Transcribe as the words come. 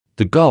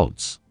The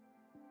gods.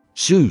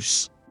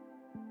 Zeus.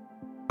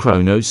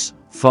 Kronos,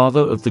 father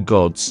of the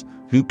gods,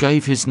 who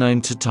gave his name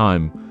to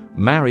time,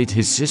 married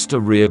his sister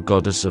Rhea,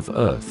 goddess of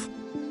earth.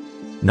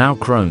 Now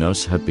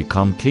Kronos had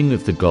become king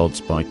of the gods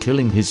by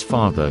killing his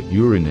father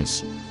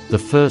Uranus, the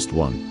first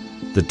one.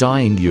 The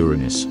dying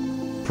Uranus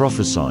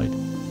prophesied,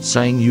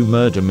 saying, "You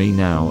murder me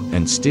now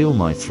and steal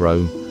my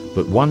throne,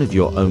 but one of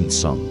your own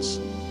sons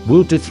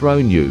will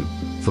dethrone you,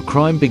 for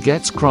crime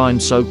begets crime."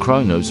 So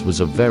Kronos was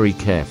a very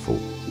careful.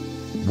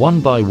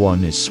 One by one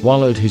he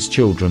swallowed his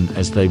children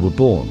as they were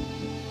born.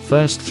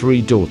 First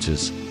 3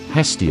 daughters,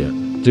 Hestia,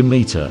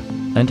 Demeter,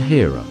 and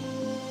Hera.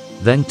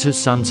 Then 2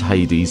 sons,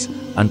 Hades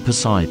and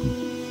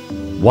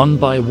Poseidon. One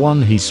by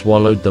one he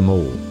swallowed them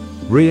all.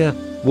 Rhea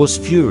was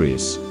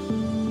furious.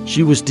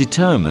 She was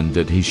determined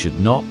that he should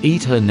not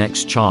eat her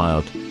next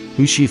child,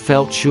 who she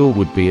felt sure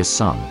would be a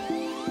son.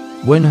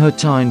 When her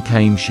time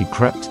came, she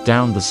crept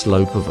down the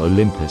slope of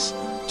Olympus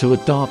to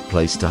a dark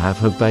place to have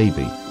her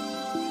baby.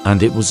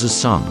 And it was a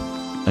son,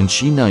 and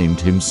she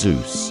named him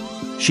Zeus.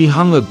 She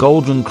hung a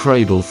golden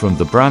cradle from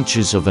the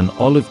branches of an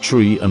olive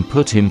tree and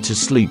put him to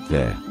sleep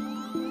there.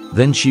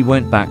 Then she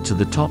went back to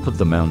the top of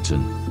the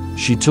mountain.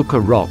 She took a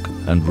rock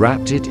and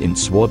wrapped it in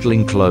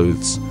swaddling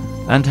clothes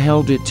and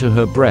held it to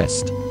her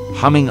breast,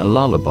 humming a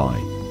lullaby.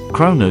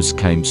 Kronos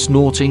came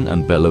snorting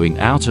and bellowing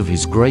out of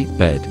his great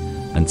bed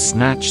and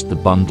snatched the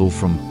bundle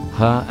from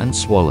her and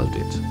swallowed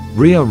it.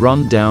 Rhea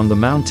ran down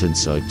the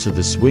mountainside to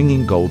the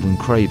swinging golden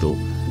cradle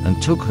and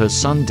took her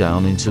son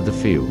down into the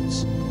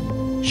fields.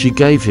 She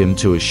gave him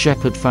to a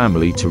shepherd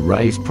family to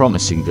raise,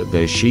 promising that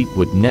their sheep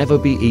would never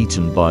be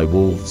eaten by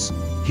wolves.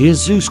 Here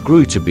Zeus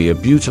grew to be a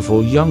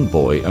beautiful young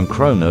boy, and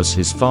Kronos,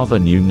 his father,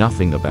 knew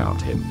nothing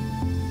about him.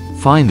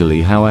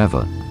 Finally,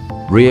 however,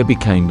 Rhea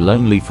became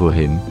lonely for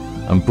him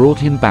and brought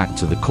him back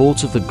to the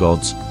court of the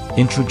gods,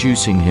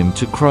 introducing him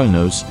to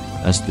Kronos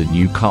as the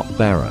new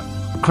cupbearer.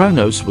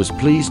 Kronos was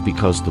pleased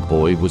because the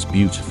boy was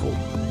beautiful.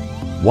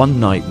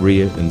 One night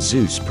Rhea and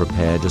Zeus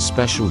prepared a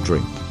special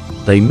drink.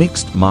 They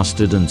mixed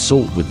mustard and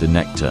salt with the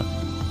nectar.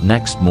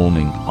 Next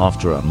morning,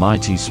 after a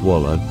mighty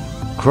swallow,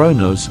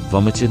 Kronos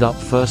vomited up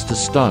first a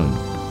stone,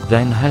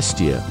 then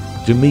Hestia,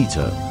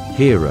 Demeter,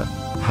 Hera,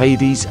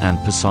 Hades and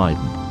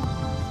Poseidon,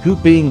 who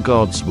being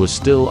gods were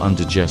still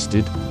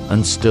undigested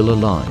and still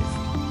alive.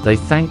 They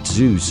thanked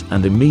Zeus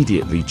and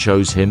immediately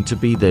chose him to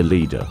be their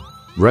leader.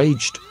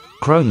 Raged,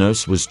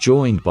 Kronos was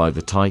joined by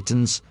the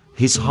Titans,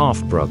 his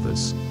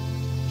half-brothers.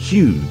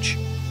 Huge,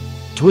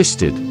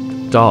 twisted,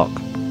 dark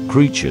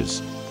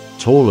creatures,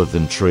 taller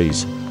than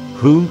trees,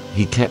 whom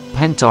he kept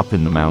pent up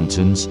in the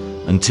mountains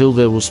until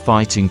there was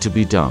fighting to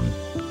be done.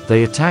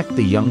 They attacked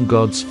the young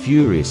gods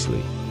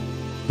furiously.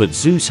 But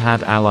Zeus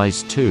had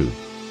allies too.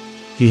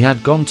 He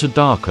had gone to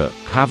darker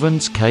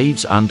caverns,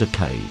 caves, under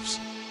caves,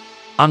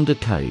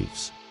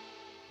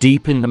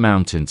 deep in the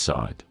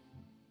mountainside,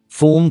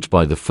 formed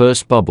by the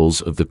first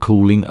bubbles of the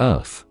cooling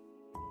earth.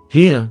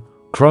 Here,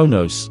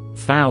 Kronos,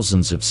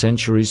 thousands of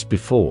centuries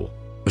before,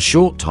 a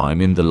short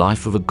time in the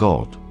life of a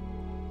god,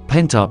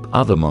 pent up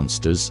other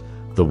monsters,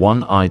 the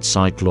one-eyed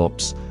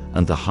Cyclops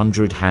and the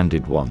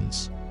 100-handed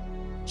ones.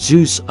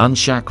 Zeus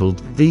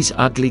unshackled these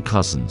ugly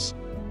cousins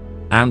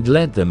and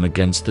led them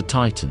against the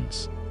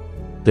Titans.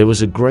 There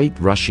was a great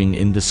rushing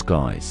in the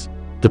skies.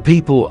 The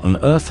people on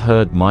earth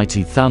heard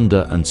mighty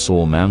thunder and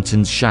saw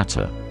mountains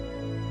shatter.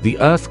 The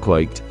earth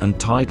quaked and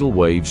tidal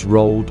waves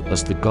rolled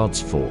as the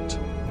gods fought.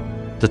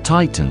 The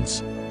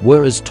Titans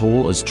were as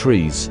tall as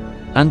trees,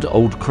 and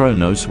old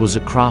Kronos was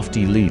a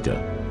crafty leader.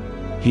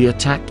 He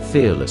attacked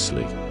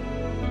fearlessly,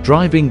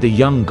 driving the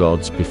young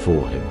gods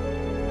before him.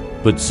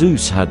 But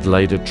Zeus had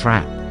laid a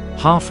trap.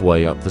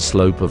 Halfway up the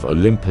slope of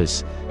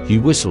Olympus, he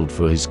whistled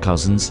for his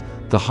cousins,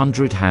 the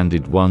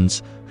 100-handed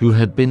ones who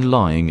had been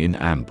lying in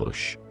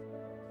ambush.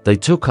 They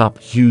took up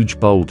huge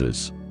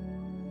boulders,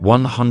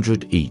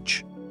 100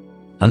 each,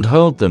 and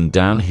hurled them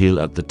downhill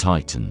at the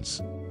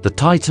Titans. The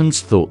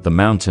Titans thought the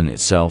mountain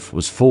itself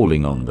was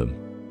falling on them.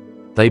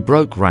 They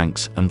broke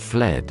ranks and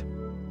fled.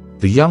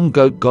 The young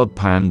goat god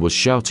Pan was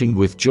shouting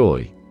with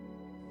joy.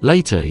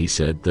 Later he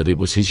said that it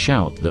was his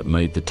shout that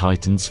made the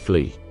Titans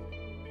flee.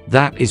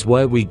 That is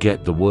where we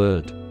get the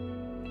word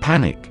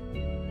panic.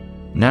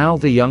 Now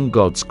the young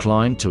gods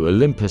climbed to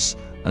Olympus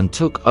and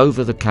took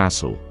over the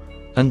castle,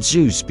 and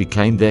Zeus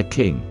became their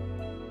king.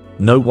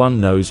 No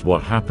one knows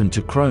what happened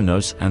to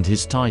Kronos and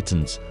his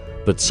Titans,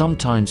 but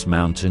sometimes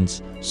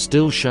mountains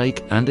still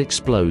shake and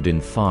explode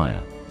in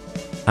fire,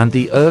 and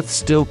the earth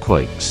still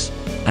quakes,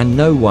 and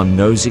no one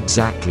knows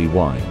exactly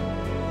why.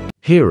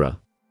 Hera,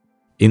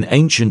 in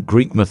ancient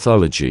Greek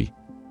mythology,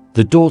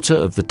 the daughter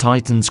of the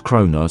Titans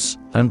Kronos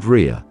and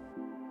Rhea,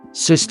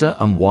 sister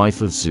and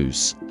wife of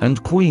Zeus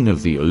and queen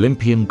of the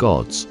Olympian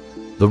gods,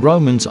 the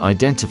Romans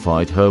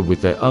identified her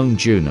with their own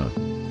Juno.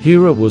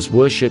 Hera was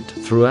worshipped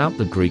throughout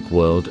the Greek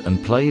world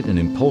and played an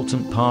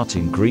important part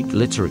in Greek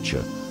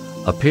literature,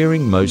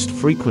 appearing most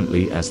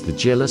frequently as the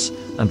jealous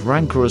and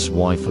rancorous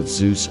wife of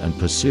Zeus and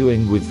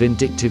pursuing with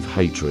vindictive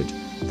hatred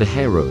the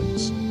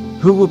heroines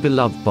who were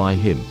beloved by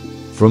him.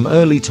 From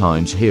early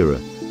times, Hera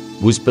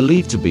was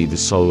believed to be the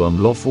sole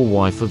unlawful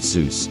wife of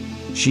Zeus,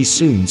 she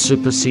soon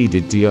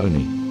superseded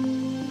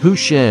Dione, who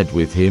shared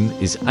with him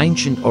his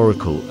ancient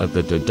oracle at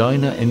the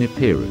Dodona in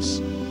Epirus.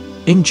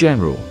 In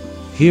general,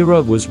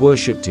 Hera was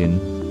worshipped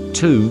in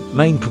two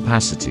main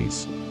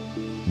capacities.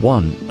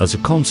 One, as a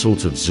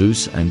consort of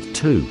Zeus, and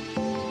two,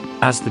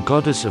 as the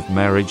goddess of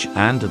marriage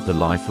and of the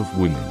life of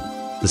women.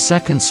 The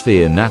second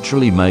sphere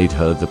naturally made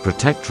her the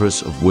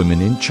protectress of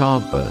women in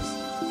childbirth,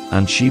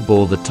 and she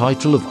bore the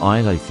title of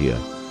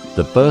Eileithyia,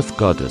 the birth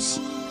goddess,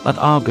 at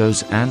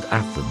Argos and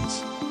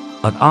Athens.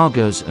 At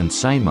Argos and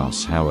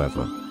Samos,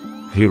 however,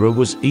 Hera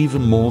was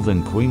even more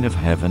than queen of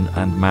heaven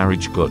and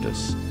marriage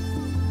goddess.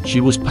 She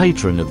was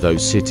patron of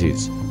those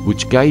cities,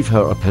 which gave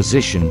her a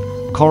position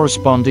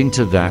corresponding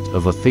to that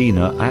of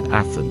Athena at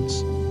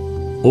Athens.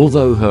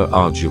 Although her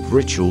age of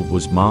ritual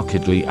was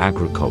markedly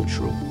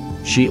agricultural,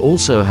 she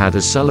also had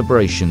a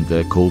celebration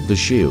there called the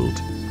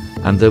Shield,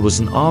 and there was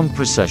an armed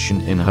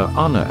procession in her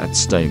honor at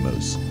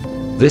Stamos.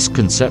 This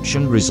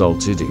conception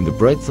resulted in the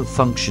breadth of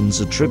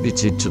functions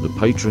attributed to the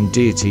patron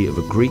deity of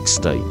a Greek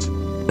state.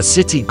 A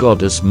city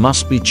goddess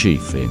must be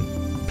chief in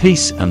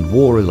peace and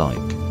war alike.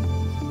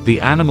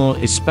 The animal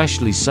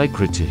especially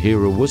sacred to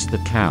Hera was the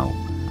cow.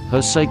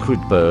 Her sacred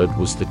bird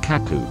was the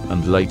cuckoo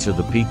and later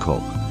the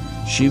peacock.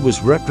 She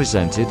was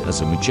represented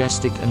as a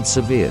majestic and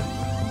severe,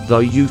 though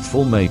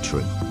youthful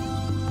matron.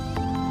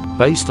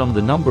 Based on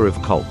the number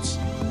of cults,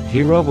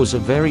 Hera was a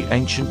very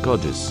ancient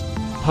goddess,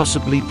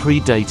 possibly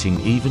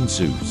predating even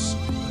Zeus.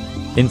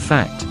 In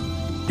fact,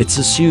 it's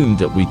assumed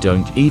that we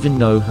don't even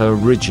know her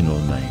original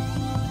name.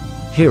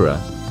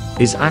 Hera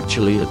is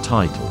actually a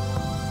title,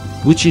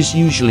 which is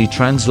usually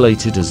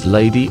translated as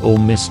lady or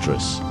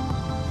mistress.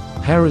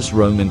 Hera's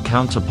Roman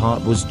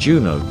counterpart was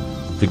Juno,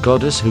 the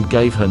goddess who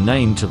gave her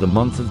name to the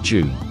month of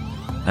June,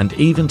 and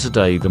even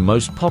today the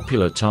most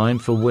popular time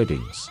for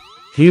weddings.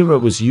 Hera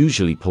was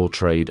usually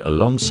portrayed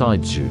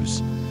alongside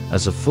Zeus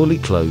as a fully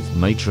clothed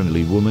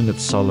matronly woman of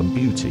solemn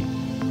beauty,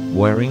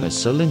 wearing a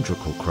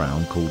cylindrical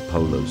crown called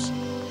polos,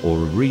 or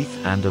a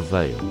wreath and a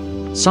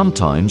veil.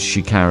 Sometimes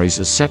she carries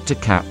a scepter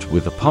capped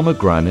with a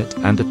pomegranate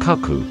and a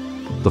cuckoo,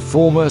 the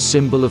former a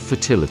symbol of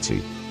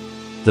fertility,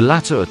 the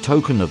latter a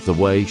token of the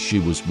way she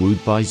was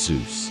wooed by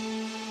Zeus.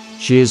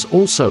 She is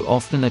also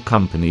often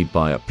accompanied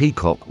by a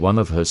peacock, one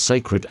of her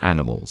sacred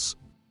animals.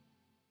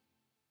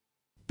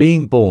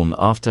 Being born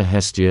after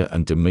Hestia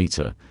and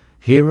Demeter,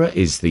 Hera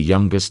is the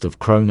youngest of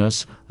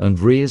Cronos and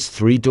Rhea's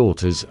three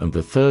daughters and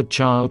the third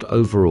child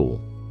overall.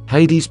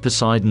 Hades,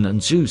 Poseidon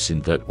and Zeus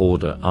in that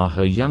order are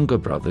her younger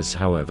brothers,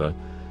 however,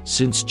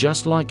 since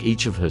just like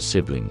each of her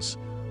siblings,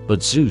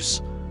 but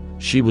Zeus,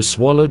 she was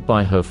swallowed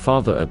by her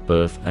father at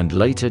birth and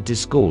later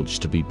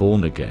disgorged to be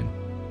born again.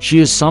 She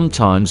is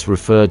sometimes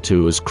referred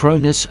to as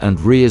Cronos and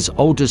Rhea's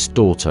oldest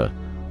daughter,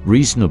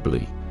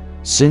 reasonably,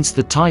 since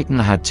the Titan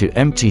had to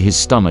empty his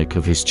stomach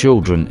of his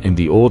children in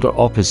the order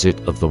opposite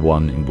of the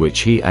one in which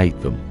he ate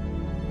them.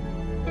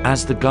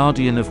 As the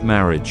guardian of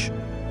marriage,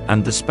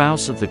 and the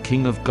spouse of the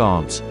king of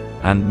gods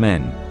and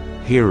men,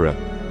 Hera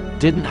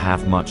didn't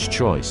have much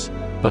choice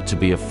but to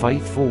be a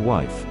faithful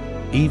wife,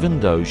 even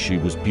though she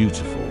was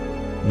beautiful.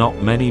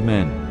 Not many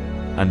men,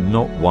 and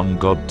not one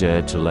god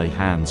dared to lay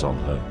hands on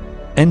her.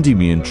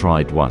 Endymion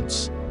tried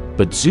once,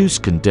 but Zeus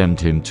condemned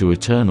him to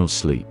eternal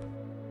sleep.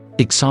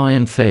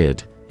 Ixion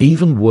fared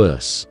even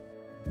worse.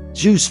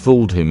 Zeus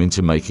fooled him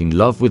into making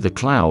love with a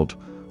cloud,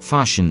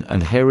 fashioned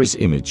and Hera's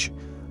image,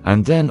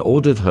 and then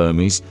ordered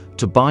Hermes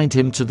to bind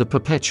him to the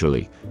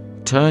perpetually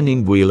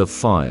turning wheel of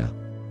fire.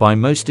 By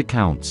most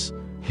accounts,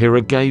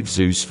 Hera gave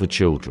Zeus for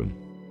children: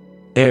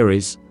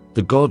 Ares,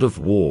 the god of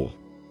war;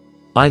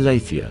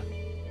 Eileithyia,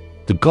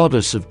 the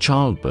goddess of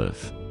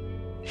childbirth;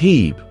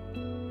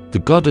 Hebe, the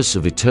goddess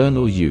of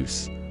eternal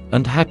youth;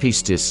 and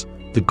Hephaestus,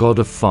 the god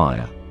of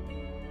fire.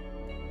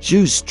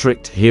 Zeus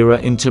tricked Hera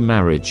into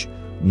marriage,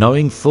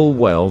 knowing full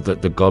well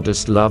that the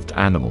goddess loved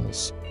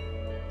animals.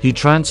 He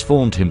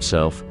transformed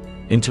himself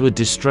into a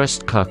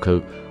distressed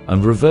cuckoo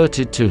and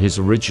reverted to his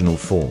original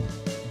form.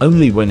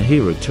 Only when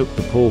Hera took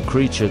the poor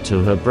creature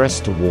to her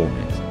breast to warm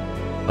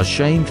it,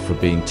 ashamed for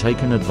being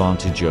taken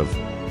advantage of,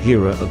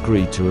 Hera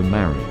agreed to a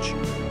marriage.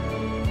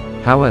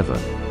 However,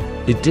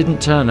 it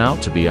didn't turn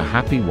out to be a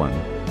happy one.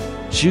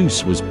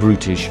 Zeus was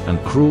brutish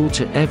and cruel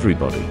to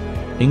everybody.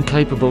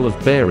 Incapable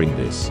of bearing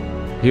this,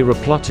 Hera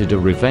plotted a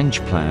revenge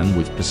plan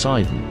with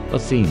Poseidon,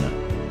 Athena,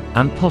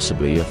 and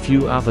possibly a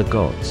few other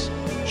gods.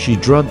 She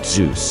drugged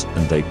Zeus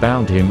and they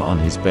bound him on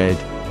his bed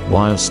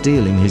while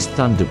stealing his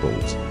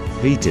thunderbolt.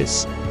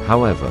 Thetis,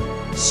 however,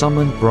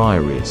 summoned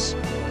Briareus,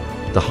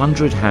 the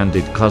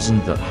hundred-handed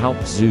cousin that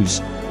helped Zeus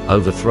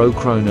overthrow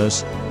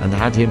Cronos and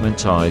had him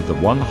untie the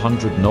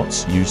 100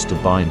 knots used to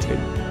bind him.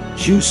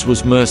 Zeus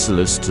was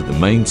merciless to the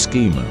main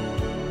schemer.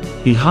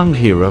 He hung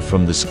Hera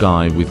from the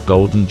sky with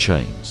golden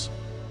chains.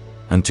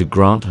 And to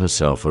grant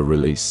herself a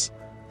release,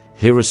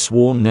 Hera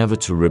swore never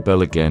to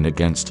rebel again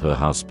against her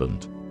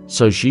husband.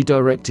 So she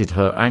directed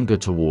her anger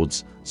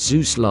towards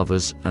Zeus'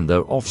 lovers and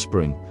their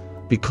offspring,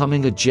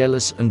 becoming a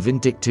jealous and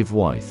vindictive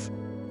wife.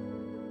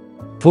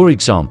 For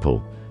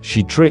example,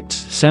 she tricked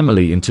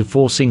Semele into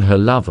forcing her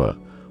lover,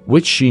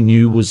 which she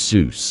knew was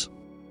Zeus,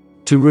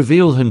 to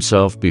reveal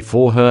himself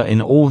before her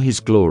in all his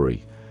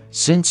glory.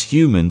 Since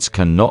humans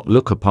cannot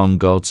look upon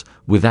gods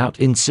without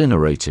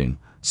incinerating,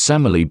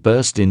 Semele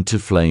burst into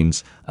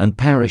flames and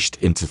perished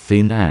into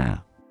thin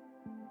air.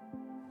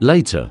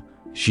 Later,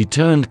 she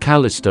turned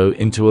Callisto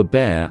into a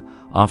bear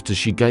after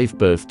she gave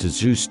birth to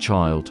Zeus'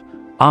 child,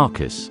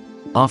 Arcas.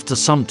 After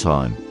some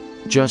time,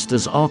 just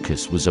as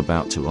Arcas was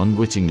about to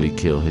unwittingly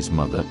kill his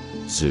mother,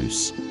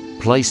 Zeus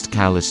placed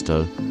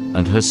Callisto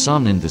and her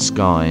son in the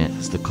sky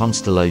as the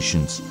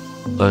constellations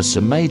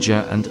Ursa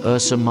Major and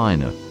Ursa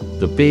Minor,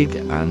 the big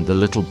and the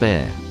little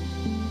bear.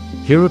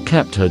 Hera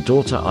kept her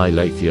daughter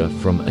Eileithyia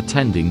from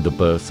attending the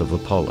birth of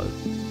Apollo,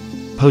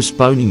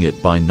 postponing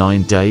it by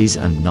 9 days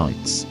and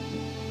nights.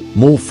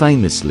 More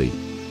famously,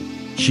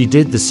 she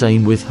did the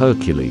same with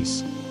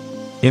Hercules.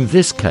 In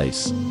this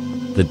case,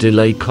 the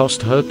delay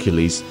cost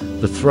Hercules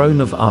the throne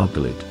of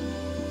Argolid.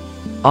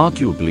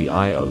 Arguably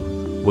Io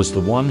was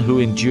the one who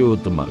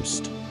endured the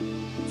most.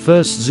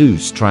 First,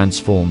 Zeus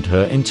transformed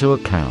her into a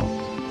cow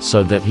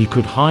so that he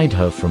could hide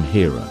her from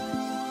Hera.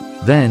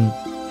 Then,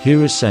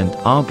 Hera sent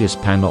Argus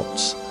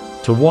Panops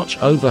to watch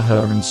over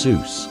her and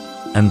Zeus,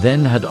 and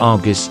then had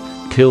Argus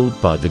killed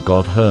by the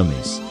god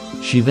Hermes.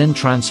 She then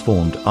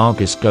transformed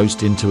Argus'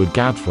 ghost into a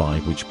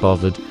gadfly which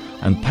bothered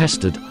and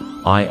pestered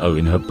Io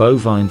in her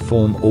bovine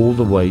form all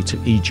the way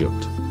to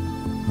Egypt,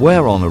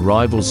 where on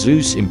arrival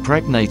Zeus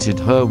impregnated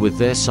her with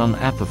their son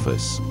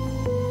Epiphus.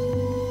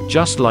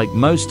 Just like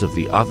most of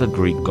the other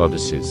Greek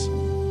goddesses,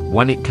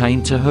 when it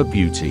came to her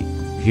beauty,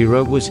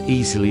 Hera was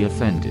easily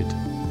offended.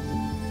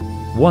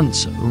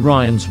 Once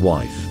Orion's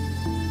wife,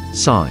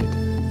 Side,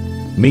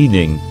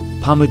 meaning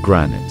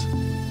pomegranate,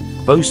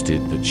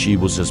 boasted that she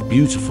was as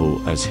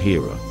beautiful as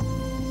Hera.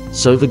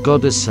 So the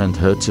goddess sent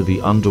her to the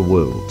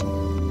underworld.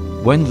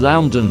 When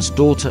Laomedon's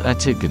daughter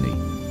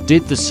Antigone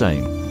did the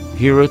same,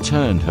 Hera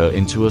turned her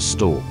into a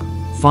stork.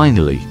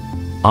 Finally,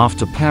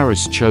 after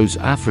Paris chose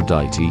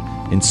Aphrodite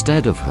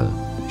instead of her,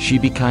 she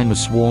became a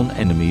sworn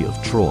enemy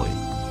of Troy.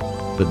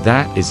 But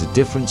that is a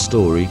different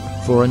story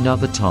for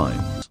another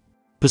time.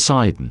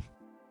 Poseidon.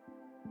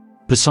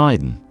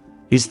 Poseidon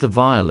is the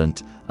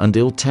violent and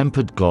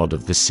ill-tempered god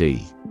of the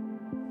sea.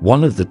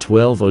 One of the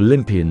 12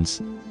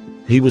 Olympians,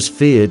 he was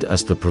feared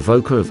as the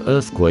provoker of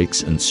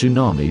earthquakes and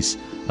tsunamis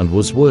and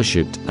was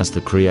worshipped as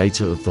the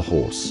creator of the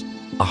horse.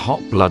 A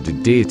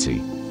hot-blooded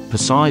deity,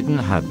 Poseidon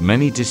had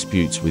many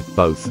disputes with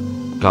both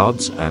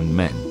gods and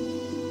men,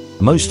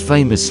 most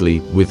famously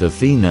with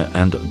Athena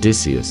and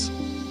Odysseus.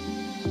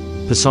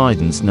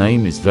 Poseidon's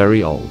name is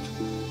very old,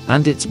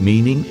 and its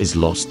meaning is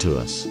lost to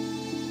us.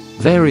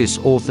 Various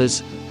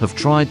authors have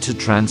tried to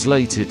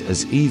translate it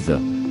as either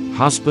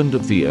husband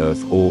of the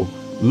earth or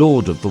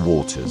lord of the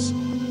waters.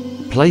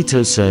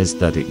 Plato says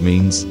that it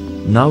means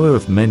knower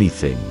of many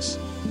things,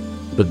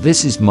 but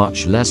this is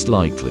much less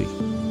likely.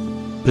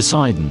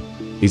 Poseidon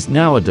is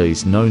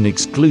nowadays known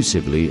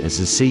exclusively as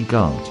a sea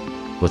god,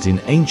 but in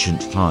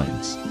ancient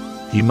times,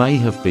 he may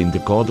have been the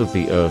god of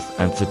the earth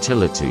and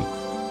fertility,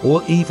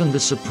 or even the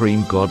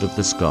supreme god of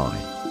the sky.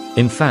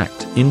 In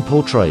fact, in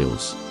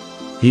portrayals,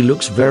 he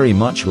looks very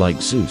much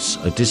like Zeus,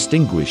 a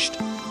distinguished,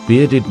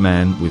 bearded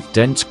man with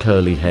dense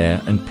curly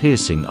hair and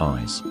piercing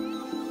eyes.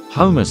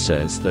 Homer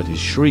says that his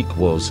shriek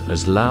was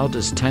as loud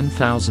as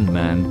 10,000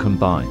 men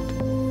combined.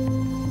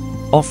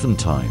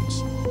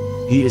 Oftentimes,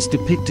 he is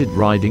depicted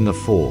riding a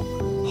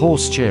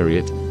four-horse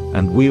chariot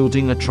and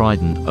wielding a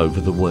trident over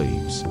the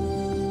waves.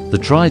 The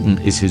trident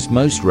is his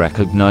most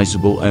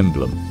recognizable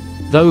emblem,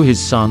 though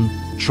his son,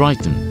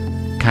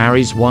 Triton,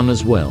 carries one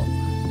as well.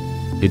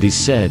 It is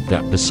said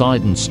that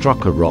Poseidon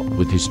struck a rock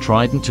with his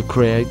trident to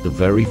create the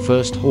very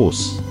first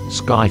horse,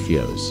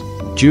 Scythios.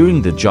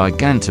 During the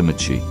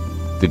Gigantomachy,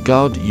 the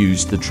god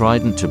used the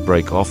trident to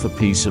break off a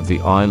piece of the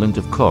island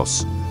of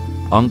Kos,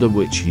 under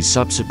which he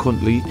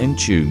subsequently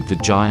entombed the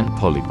giant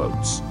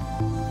polybotes.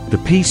 The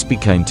piece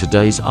became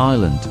today's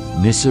island,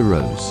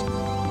 Nisseros.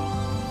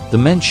 The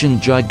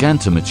mentioned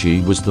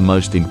Gigantomachy was the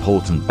most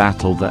important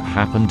battle that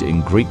happened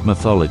in Greek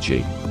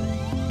mythology.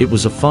 It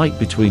was a fight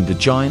between the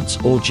giants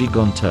or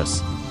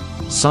Gigantes,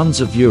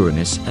 sons of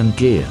Uranus and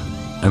Gaia,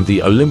 and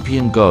the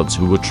Olympian gods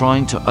who were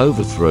trying to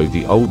overthrow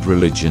the old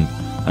religion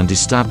and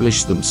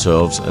establish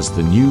themselves as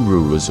the new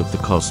rulers of the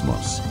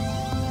cosmos.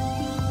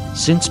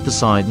 Since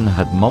Poseidon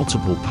had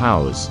multiple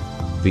powers,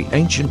 the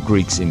ancient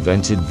Greeks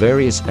invented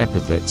various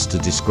epithets to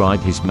describe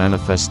his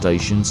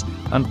manifestations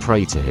and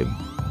pray to him.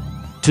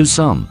 To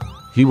some,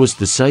 he was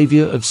the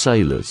savior of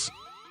sailors.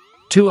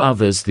 To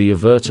others, the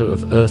averter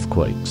of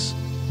earthquakes.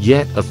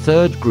 Yet a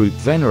third group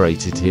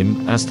venerated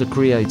him as the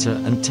creator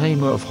and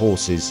tamer of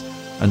horses,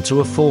 and to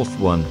a fourth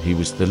one, he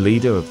was the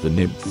leader of the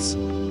nymphs.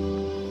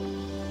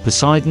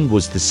 Poseidon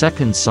was the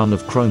second son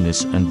of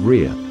Cronus and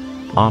Rhea,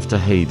 after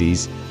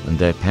Hades and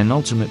their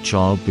penultimate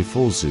child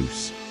before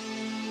Zeus.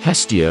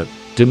 Hestia,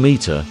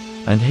 Demeter,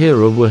 and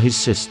Hera were his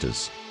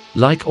sisters.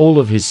 Like all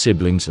of his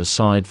siblings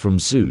aside from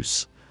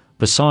Zeus,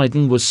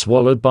 Poseidon was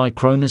swallowed by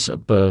Cronus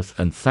at birth,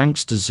 and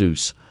thanks to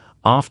Zeus,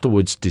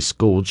 afterwards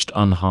disgorged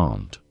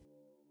unharmed.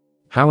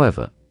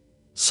 However,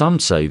 some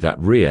say that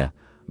Rhea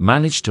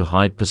managed to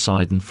hide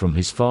Poseidon from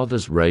his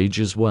father's rage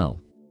as well,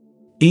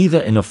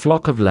 either in a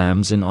flock of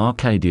lambs in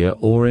Arcadia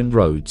or in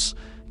Rhodes,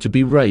 to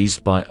be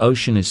raised by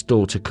Oceanus'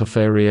 daughter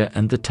Cytherea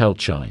and the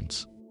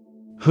Telchines,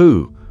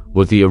 who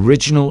were the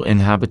original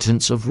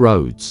inhabitants of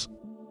Rhodes.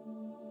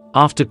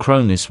 After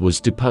Cronus was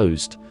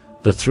deposed,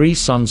 the three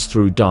sons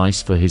threw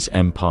dice for his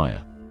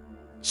empire.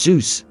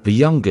 Zeus, the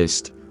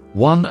youngest,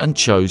 won and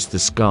chose the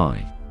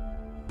sky.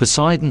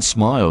 Poseidon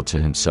smiled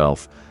to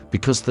himself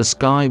because the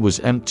sky was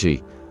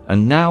empty,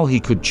 and now he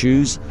could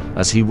choose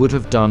as he would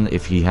have done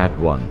if he had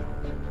won.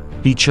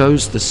 He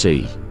chose the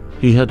sea.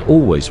 He had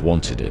always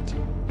wanted it.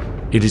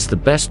 It is the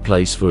best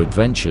place for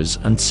adventures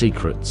and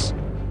secrets,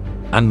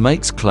 and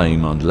makes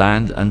claim on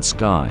land and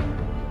sky.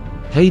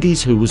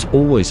 Hades, who was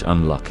always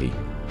unlucky,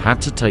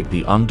 had to take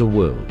the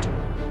underworld.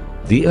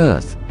 The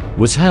earth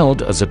was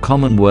held as a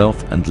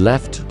commonwealth and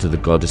left to the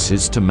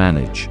goddesses to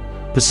manage.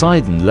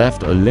 Poseidon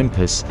left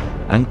Olympus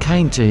and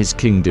came to his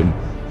kingdom.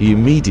 He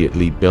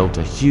immediately built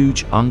a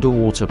huge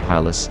underwater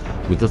palace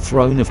with a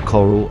throne of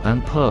coral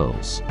and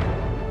pearls.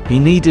 He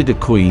needed a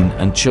queen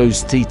and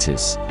chose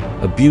Thetis,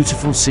 a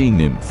beautiful sea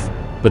nymph,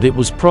 but it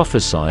was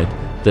prophesied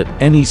that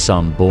any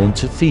son born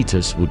to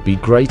Thetis would be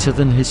greater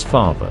than his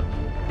father.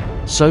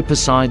 So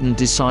Poseidon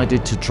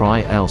decided to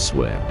try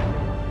elsewhere,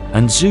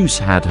 and Zeus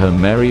had her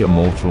marry a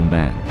mortal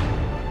man.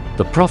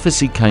 The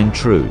prophecy came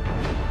true.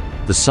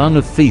 The son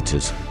of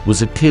Thetis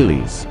was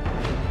Achilles.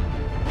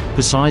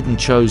 Poseidon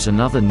chose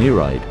another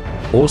Nereid,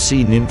 or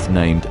sea nymph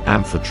named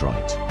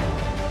Amphitrite,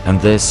 and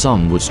their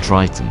son was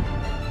Triton.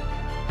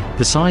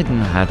 Poseidon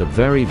had a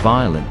very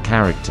violent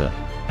character,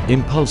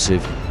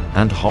 impulsive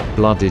and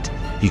hot-blooded.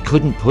 He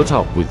couldn't put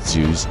up with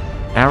Zeus'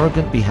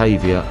 arrogant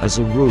behavior as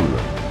a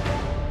ruler.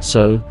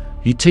 So,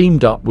 he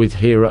teamed up with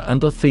Hera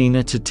and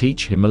Athena to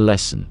teach him a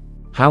lesson.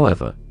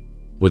 However,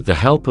 with the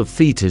help of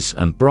Thetis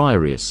and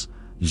Briareus,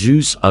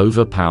 Zeus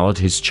overpowered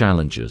his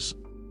challengers.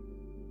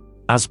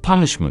 As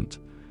punishment,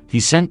 he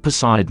sent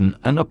Poseidon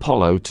and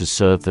Apollo to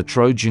serve the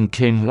Trojan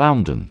king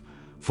Laomedon,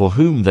 for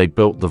whom they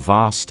built the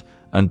vast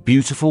and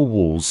beautiful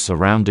walls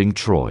surrounding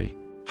Troy.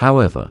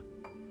 However,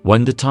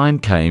 when the time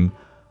came,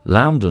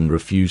 Laomedon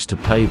refused to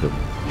pay them.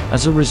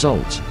 As a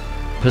result,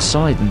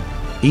 Poseidon,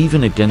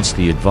 even against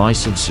the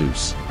advice of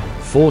Zeus,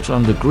 fought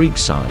on the Greek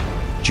side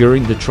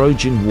during the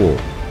Trojan War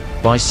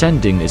by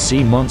sending a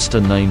sea monster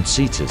named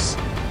Cetus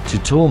to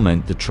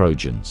torment the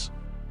Trojans.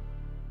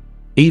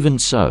 Even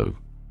so,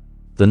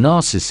 the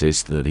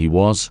narcissist that he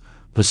was,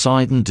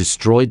 Poseidon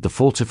destroyed the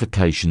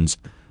fortifications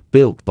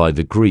built by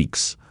the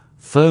Greeks,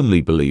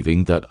 firmly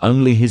believing that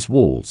only his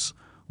walls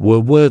were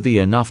worthy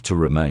enough to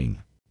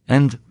remain.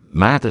 And,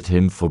 mad at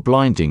him for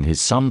blinding his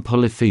son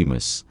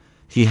Polyphemus,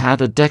 he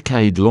had a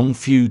decade-long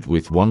feud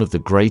with one of the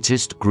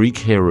greatest Greek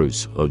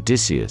heroes,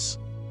 Odysseus.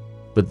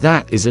 But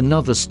that is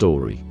another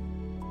story.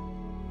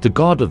 The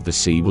god of the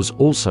sea was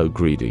also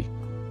greedy,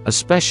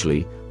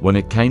 especially when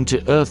it came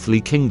to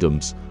earthly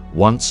kingdoms.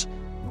 Once,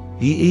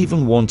 he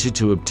even wanted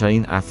to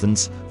obtain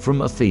Athens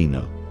from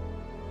Athena,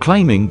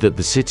 claiming that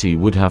the city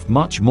would have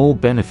much more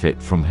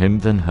benefit from him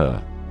than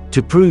her.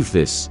 To prove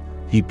this,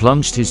 he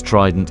plunged his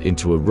trident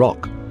into a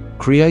rock,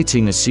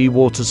 creating a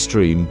seawater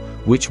stream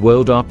which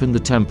welled up in the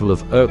temple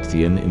of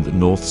Erechtheion in the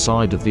north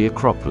side of the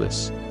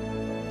Acropolis.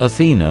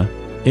 Athena,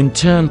 in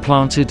turn,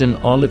 planted an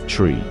olive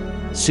tree.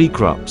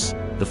 Cecrops,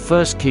 the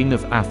first king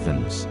of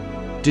Athens,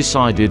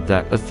 decided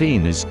that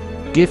Athena's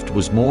gift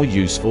was more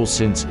useful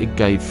since it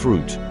gave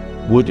fruit,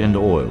 wood and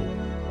oil.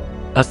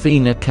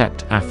 Athena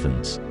kept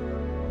Athens,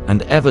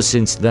 and ever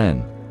since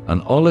then,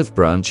 an olive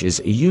branch is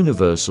a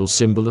universal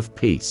symbol of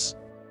peace.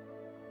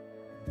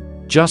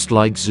 Just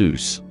like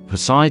Zeus,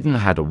 Poseidon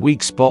had a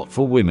weak spot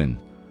for women,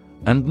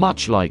 and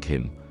much like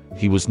him,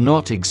 he was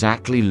not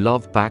exactly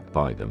loved back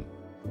by them.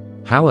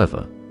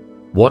 However,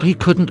 what he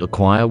couldn't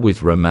acquire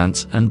with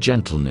romance and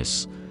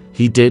gentleness,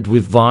 he did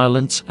with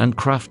violence and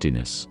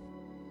craftiness.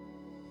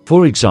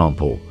 For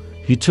example,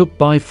 he took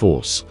by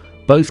force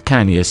both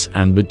Canius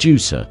and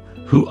Medusa,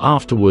 who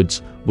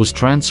afterwards was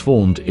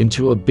transformed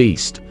into a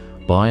beast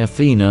by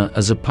Athena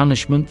as a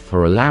punishment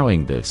for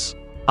allowing this.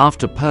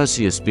 After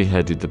Perseus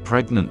beheaded the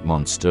pregnant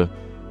monster,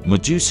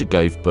 Medusa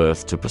gave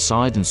birth to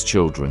Poseidon's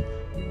children,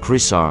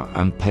 Chrysa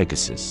and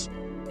Pegasus.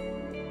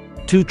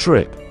 To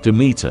trick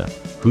Demeter,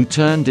 who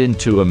turned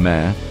into a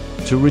mare,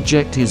 to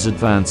reject his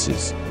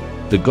advances,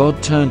 the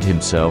god turned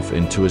himself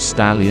into a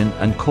stallion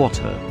and caught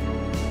her.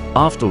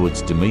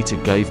 Afterwards, Demeter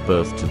gave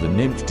birth to the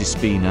nymph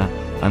Despina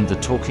and the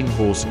talking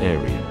horse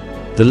Arion.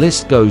 The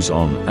list goes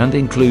on and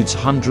includes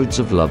hundreds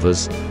of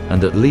lovers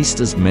and at least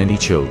as many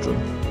children.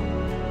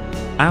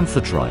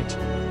 Amphitrite,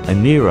 a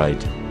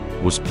Nereid,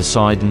 was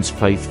Poseidon's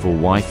faithful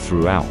wife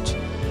throughout.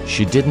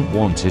 She didn't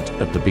want it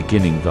at the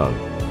beginning though.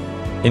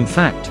 In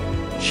fact,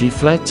 she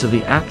fled to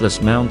the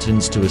Atlas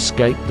Mountains to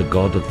escape the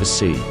god of the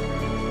sea.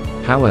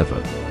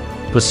 However,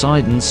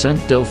 Poseidon sent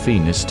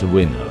Delphinus to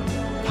win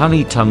her.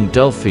 Honey-tongued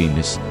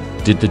Delphinus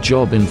did the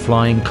job in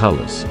flying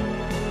colors.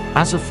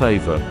 As a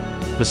favor,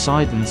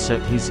 Poseidon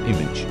set his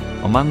image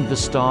among the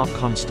star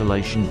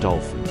constellation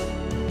Dolphin.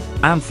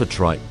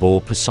 Amphitrite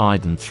bore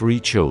Poseidon 3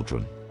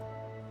 children: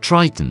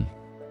 Triton,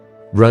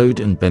 Rhode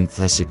and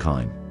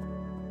Benthesychime.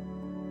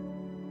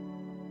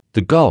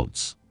 The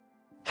gods.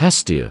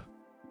 Hestia.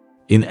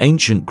 In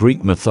ancient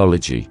Greek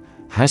mythology,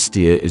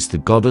 Hestia is the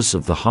goddess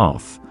of the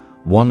hearth,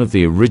 one of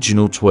the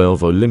original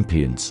 12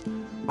 Olympians,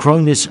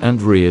 Cronus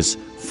and Rhea's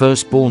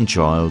firstborn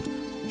child.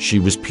 She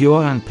was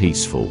pure and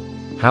peaceful.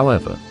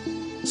 However,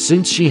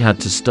 since she had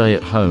to stay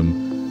at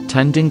home,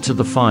 tending to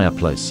the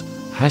fireplace,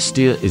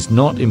 Hestia is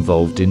not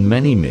involved in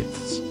many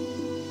myths.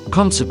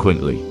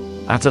 Consequently,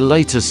 at a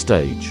later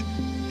stage,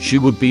 she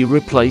would be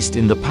replaced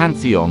in the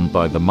pantheon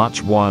by the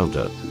much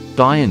wilder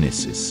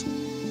Dionysus.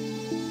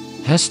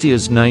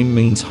 Hestia's name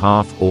means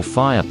hearth or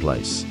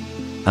fireplace,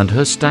 and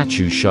her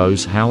statue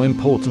shows how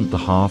important the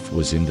hearth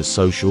was in the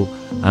social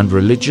and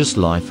religious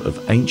life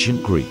of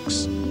ancient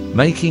Greeks.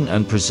 Making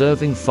and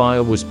preserving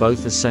fire was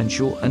both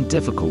essential and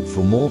difficult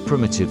for more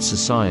primitive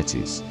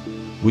societies,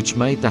 which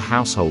made the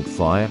household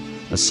fire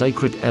a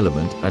sacred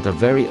element at a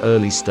very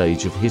early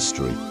stage of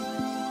history.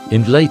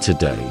 In later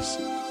days,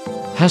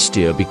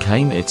 Hestia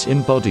became its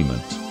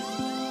embodiment.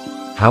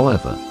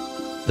 However,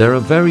 there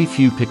are very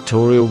few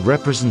pictorial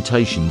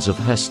representations of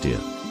Hestia.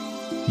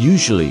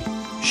 Usually,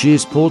 she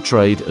is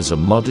portrayed as a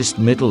modest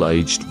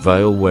middle-aged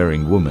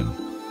veil-wearing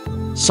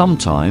woman.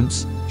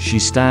 Sometimes, she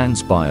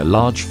stands by a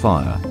large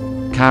fire,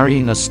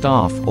 carrying a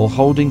staff or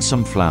holding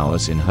some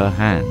flowers in her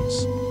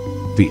hands.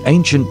 The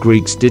ancient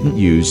Greeks didn't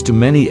use too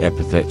many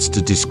epithets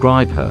to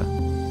describe her.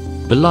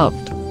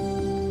 Beloved,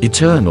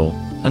 eternal,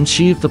 and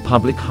she of the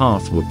public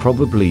hearth were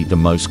probably the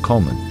most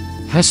common.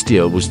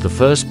 Hestia was the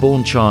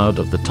firstborn child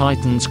of the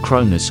Titans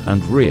Cronus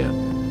and Rhea,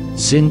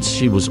 since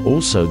she was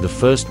also the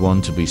first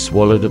one to be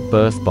swallowed at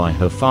birth by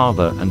her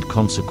father and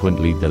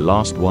consequently the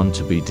last one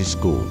to be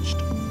disgorged.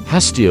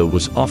 Hestia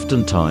was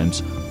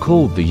oftentimes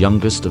called the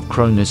youngest of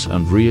Cronus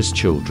and Rhea's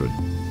children.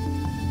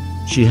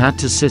 She had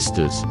 2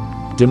 sisters,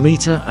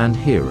 Demeter and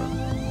Hera,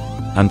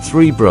 and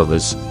 3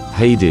 brothers,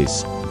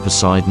 Hades,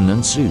 Poseidon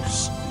and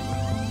Zeus.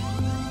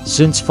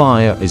 Since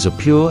fire is a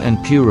pure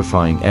and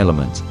purifying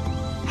element,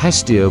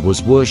 Hestia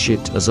was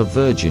worshipped as a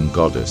virgin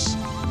goddess,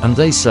 and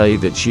they say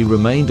that she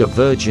remained a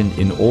virgin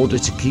in order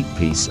to keep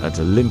peace at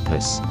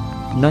Olympus.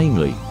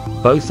 Namely,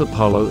 both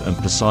Apollo and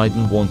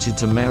Poseidon wanted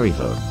to marry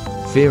her,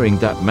 fearing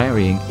that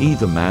marrying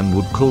either man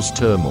would cause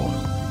turmoil.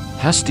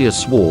 Hestia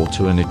swore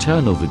to an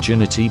eternal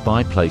virginity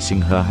by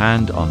placing her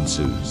hand on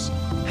Zeus'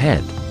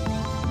 head.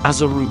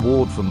 As a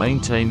reward for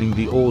maintaining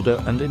the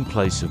order and in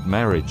place of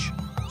marriage,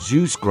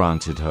 Zeus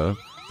granted her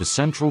the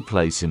central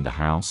place in the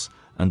house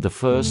and the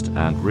first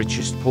and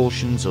richest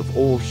portions of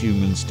all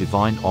humans'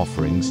 divine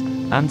offerings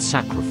and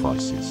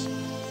sacrifices.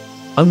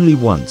 Only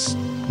once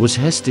was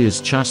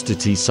Hestia's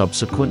chastity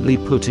subsequently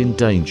put in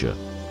danger.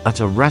 At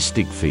a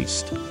rustic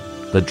feast,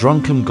 the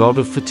drunken god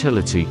of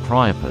fertility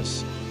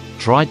Priapus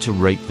tried to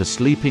rape the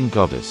sleeping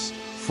goddess.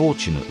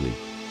 Fortunately,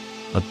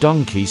 a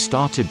donkey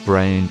started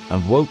braying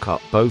and woke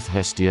up both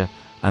Hestia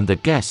and the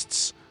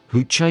guests,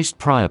 who chased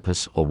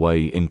Priapus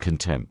away in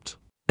contempt.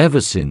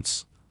 Ever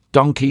since,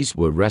 donkeys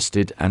were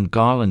rested and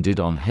garlanded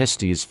on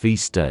Hestia's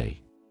feast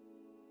day.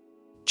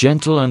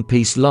 Gentle and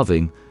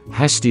peace-loving,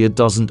 Hestia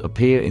doesn't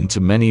appear into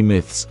many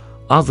myths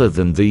other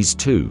than these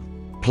 2.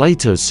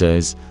 Plato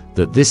says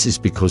that this is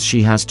because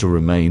she has to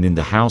remain in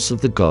the house of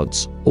the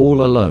gods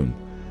all alone,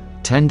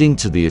 tending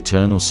to the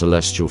eternal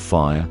celestial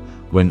fire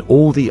when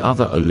all the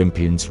other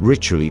Olympians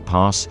ritually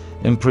pass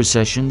in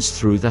processions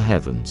through the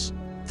heavens.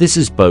 This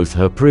is both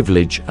her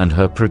privilege and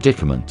her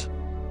predicament.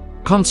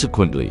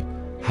 Consequently,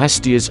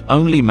 Hestia's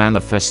only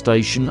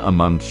manifestation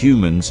among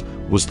humans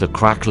was the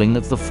crackling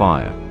of the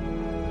fire.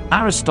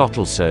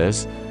 Aristotle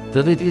says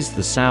that it is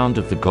the sound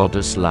of the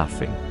goddess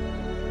laughing.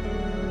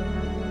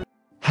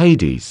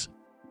 Hades.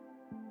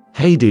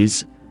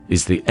 Hades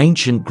is the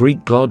ancient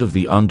Greek god of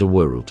the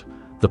underworld,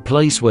 the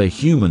place where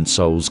human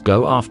souls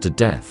go after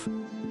death.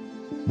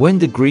 When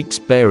the Greeks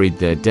buried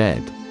their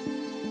dead,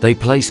 they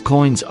placed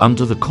coins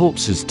under the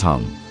corpse's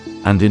tongue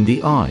and in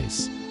the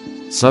eyes,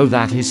 so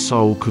that his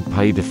soul could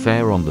pay the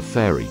fare on the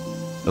ferry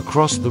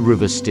across the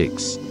river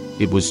Styx.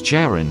 It was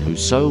Charon who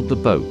sold the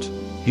boat.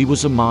 He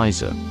was a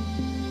miser.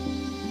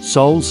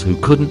 Souls who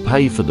couldn't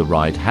pay for the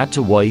ride had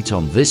to wait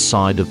on this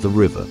side of the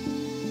river.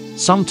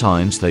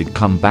 Sometimes they'd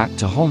come back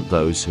to haunt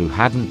those who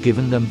hadn't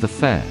given them the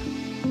fare.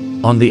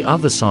 On the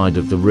other side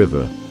of the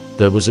river,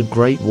 there was a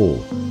great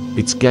wall.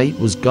 Its gate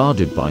was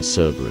guarded by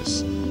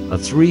Cerberus, a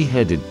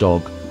 3-headed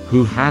dog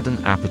who had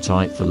an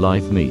appetite for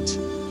live meat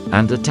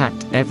and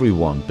attacked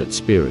everyone but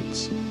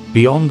spirits.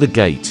 Beyond the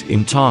gate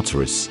in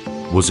Tartarus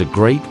was a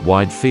great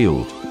wide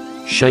field,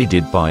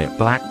 shaded by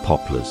black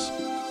poplars.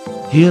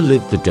 Here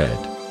lived the dead,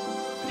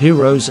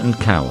 heroes and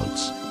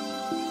cowards,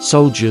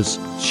 soldiers,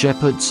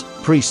 shepherds,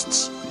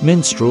 priests,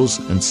 minstrels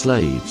and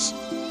slaves.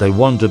 They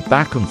wandered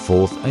back and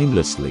forth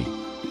aimlessly.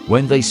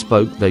 When they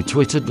spoke, they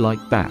twittered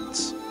like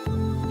bats.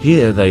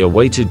 Here they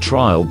awaited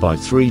trial by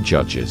 3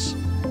 judges,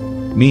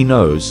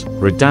 Minos,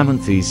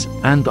 Rhadamanthus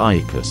and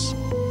Aeacus.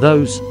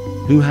 Those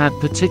who had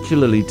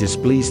particularly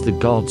displeased the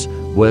gods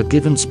were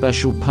given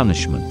special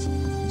punishment.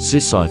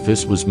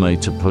 Sisyphus was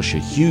made to push a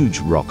huge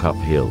rock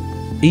uphill.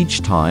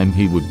 Each time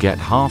he would get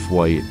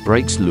halfway, it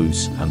breaks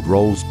loose and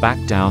rolls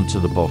back down to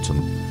the bottom,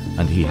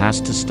 and he has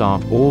to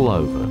start all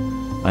over,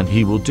 and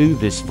he will do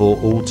this for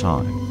all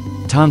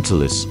time.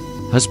 Tantalus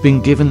has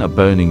been given a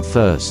burning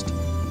thirst,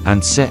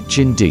 and set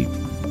chin deep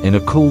in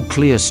a cool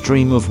clear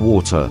stream of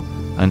water,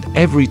 and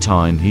every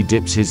time he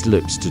dips his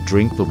lips to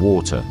drink the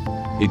water,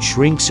 it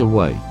shrinks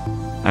away,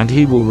 and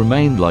he will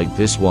remain like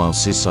this while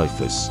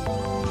Sisyphus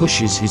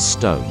pushes his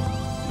stone.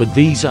 But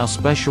these are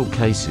special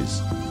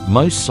cases.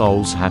 Most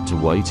souls had to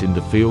wait in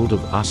the field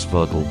of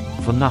asphodel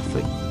for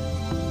nothing.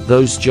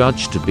 Those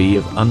judged to be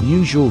of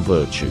unusual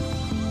virtue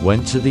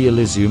went to the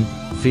Elysium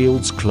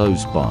fields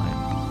close by,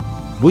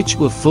 which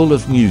were full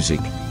of music,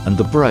 and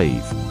the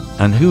brave,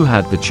 and who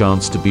had the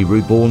chance to be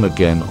reborn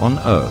again on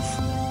earth,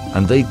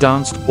 and they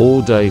danced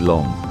all day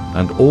long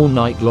and all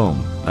night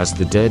long, as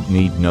the dead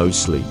need no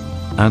sleep.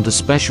 And a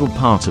special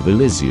part of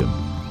Elysium,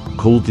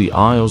 called the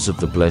Isles of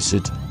the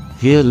Blessed,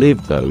 here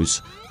lived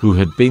those who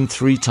had been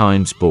 3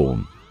 times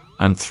born,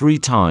 and 3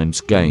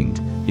 times gained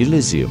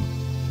Elysium.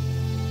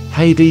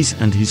 Hades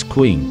and his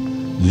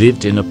queen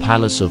lived in a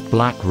palace of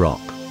black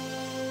rock.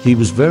 He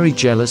was very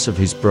jealous of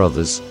his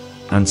brothers,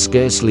 and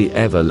scarcely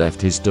ever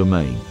left his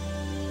domain.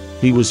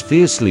 He was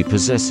fiercely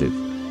possessive,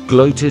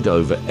 gloated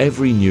over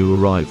every new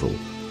arrival,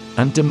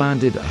 and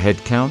demanded a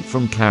head count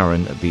from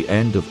Charon at the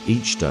end of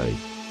each day.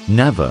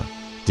 Never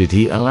did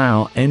he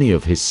allow any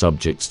of his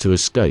subjects to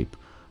escape,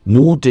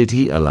 nor did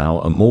he allow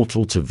a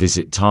mortal to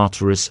visit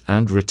Tartarus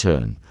and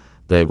return.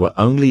 There were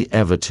only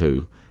ever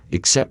 2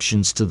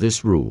 exceptions to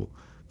this rule,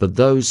 but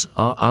those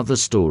are other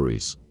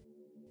stories.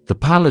 The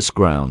palace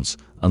grounds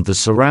and the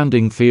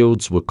surrounding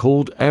fields were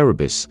called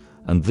Erebus,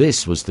 and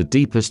this was the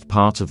deepest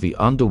part of the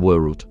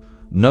underworld.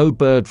 No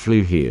bird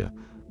flew here,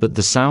 but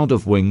the sound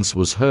of wings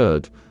was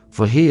heard,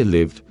 for here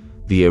lived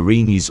the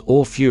Erinyes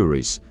or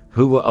Furies,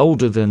 who were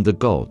older than the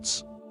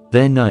gods.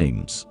 Their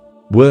names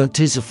were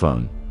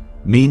Tisiphone,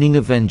 meaning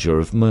avenger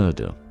of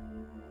murder;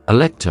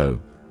 Alecto,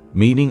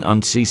 meaning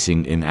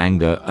unceasing in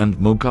anger; and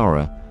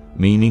Mogara,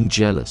 meaning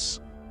jealous.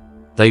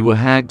 They were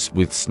hags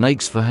with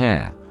snakes for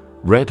hair,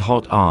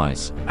 red-hot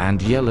eyes,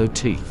 and yellow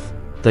teeth.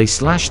 They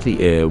slashed the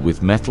air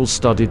with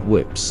metal-studded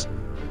whips,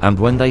 and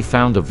when they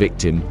found a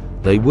victim,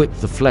 they whipped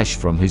the flesh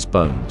from his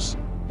bones.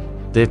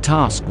 Their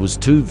task was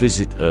to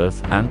visit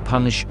Earth and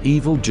punish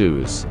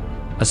evildoers,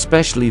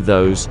 especially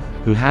those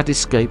who had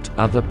escaped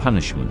other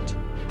punishment.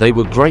 They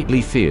were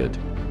greatly feared.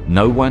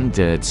 No one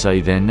dared say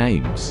their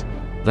names.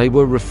 They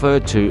were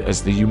referred to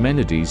as the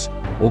Eumenides,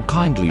 or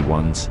kindly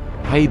ones.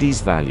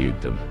 Hades valued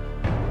them.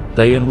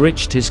 They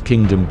enriched his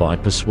kingdom by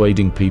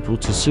persuading people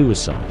to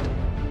suicide,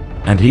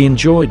 and he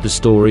enjoyed the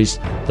stories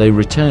they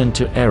returned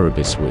to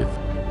Erebus with.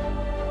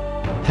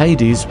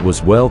 Hades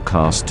was well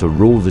cast to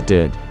rule the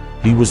dead.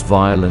 He was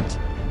violent,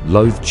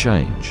 loathed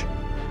change,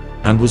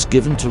 and was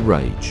given to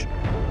rage.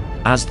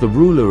 As the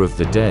ruler of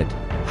the dead,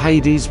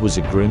 Hades was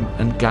a grim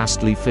and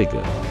ghastly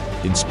figure,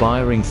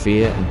 inspiring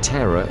fear and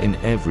terror in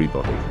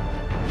everybody.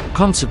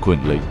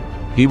 Consequently,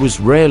 he was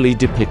rarely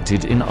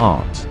depicted in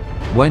art.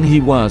 When he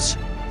was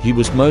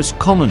most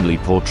commonly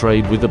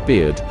portrayed with a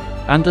beard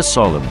and a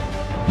solemn,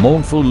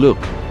 mournful look.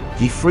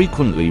 He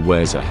frequently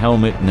wears a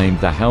helmet named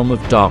the Helm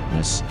of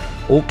Darkness,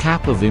 or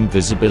Cap of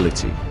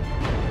Invisibility.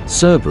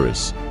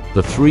 Cerberus,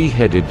 the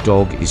 3-headed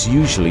dog, is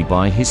usually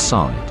by his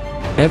side.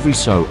 Every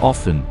so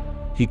often,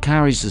 he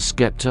carries a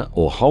scepter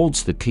or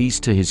holds the keys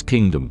to his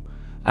kingdom.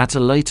 At a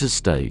later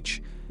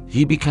stage,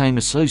 he became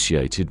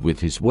associated with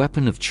his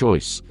weapon of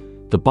choice,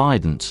 the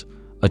bident,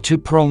 a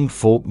 2-pronged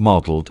fork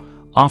modeled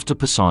after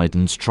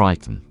Poseidon's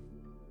Triton.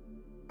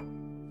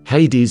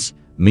 Hades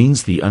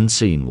means the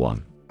unseen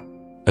one.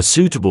 A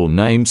suitable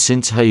name,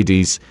 since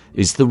Hades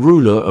is the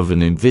ruler of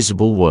an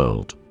invisible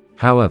world.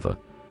 However,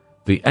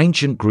 the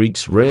ancient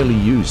Greeks rarely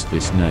used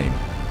this name,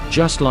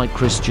 just like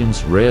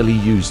Christians rarely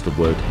used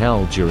the word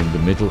hell during the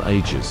Middle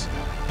Ages.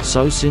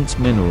 So since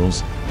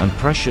minerals and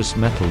precious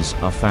metals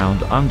are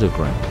found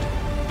underground,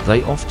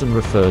 they often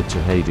referred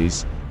to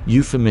Hades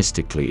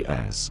euphemistically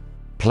as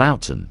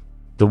Plauton,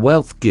 the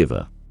wealth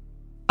giver.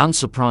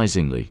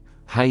 Unsurprisingly,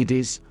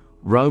 Hades'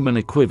 Roman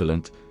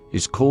equivalent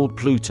is called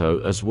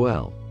Pluto as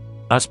well.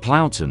 As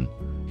Plauton,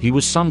 he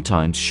was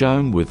sometimes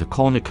shown with a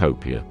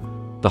cornucopia,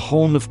 the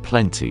horn of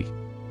plenty.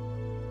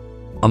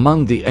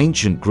 Among the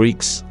ancient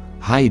Greeks,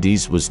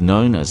 Hades was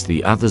known as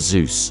the other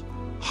Zeus.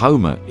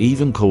 Homer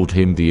even called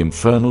him the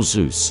infernal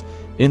Zeus.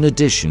 In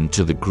addition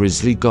to the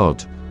grisly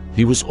god,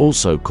 he was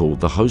also called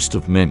the host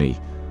of many,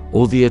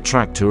 or the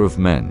attractor of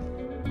men,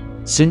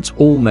 since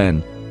all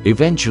men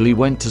eventually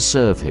went to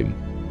serve him.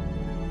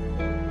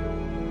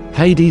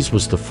 Hades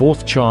was the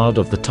 4th child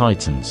of the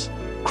Titans,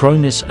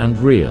 Cronus and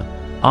Rhea,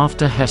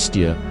 after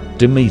Hestia,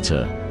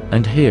 Demeter,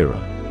 and Hera,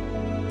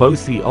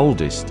 both the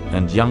oldest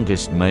and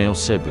youngest male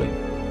sibling,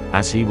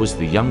 as he was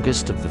the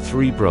youngest of the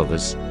 3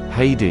 brothers,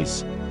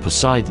 Hades,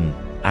 Poseidon,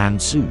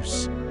 and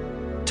Zeus,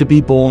 to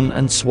be born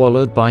and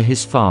swallowed by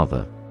his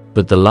father.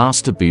 but the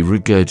last to be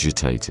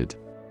regurgitated.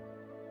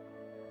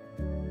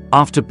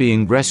 After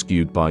being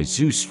rescued by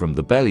Zeus from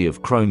the belly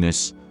of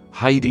Cronus,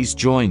 Hades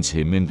joins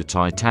him in the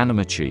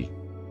Titanomachy.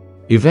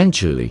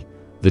 Eventually,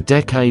 the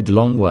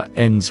decade-long war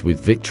ends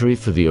with victory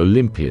for the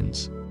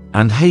Olympians,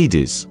 and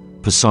Hades,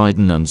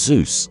 Poseidon and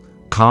Zeus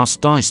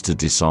cast dice to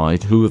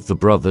decide who of the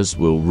brothers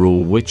will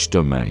rule which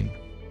domain.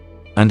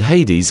 And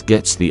Hades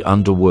gets the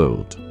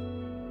underworld.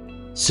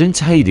 Since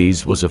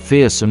Hades was a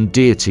fearsome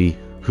deity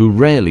who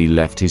rarely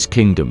left his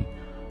kingdom,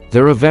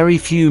 there are very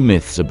few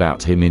myths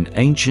about him in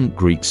ancient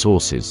Greek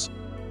sources.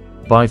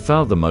 By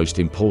far the most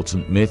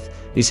important myth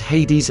is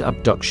Hades'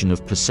 abduction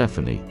of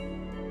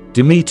Persephone,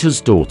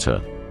 Demeter's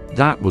daughter.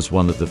 That was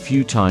one of the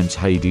few times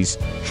Hades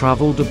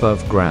traveled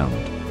above ground.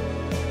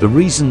 The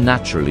reason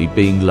naturally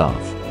being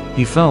love.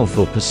 He fell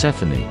for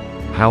Persephone.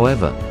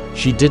 However,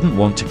 she didn't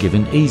want to give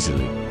in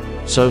easily,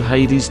 so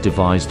Hades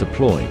devised a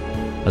ploy.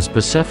 As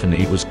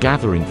Persephone was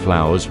gathering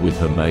flowers with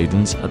her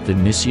maidens at the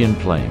Nysian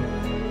plain,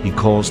 he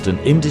caused an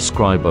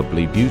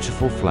indescribably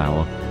beautiful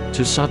flower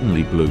to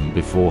suddenly bloom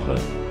before her.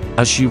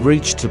 As she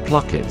reached to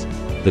pluck it,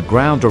 the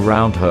ground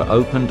around her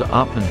opened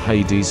up and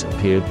Hades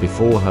appeared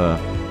before her,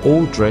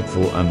 all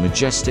dreadful and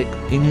majestic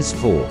in his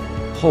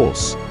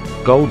four-horse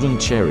golden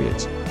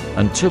chariot,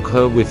 and took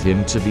her with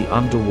him to the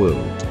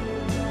underworld.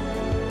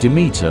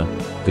 Demeter,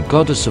 the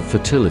goddess of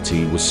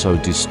fertility, was so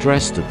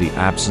distressed at the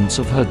absence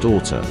of her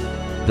daughter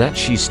that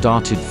she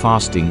started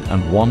fasting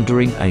and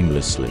wandering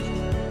aimlessly.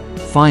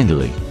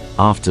 Finally,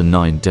 after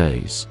 9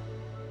 days,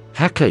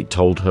 Hecate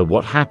told her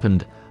what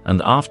happened,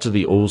 and after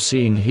the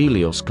all-seeing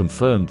Helios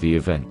confirmed the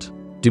event,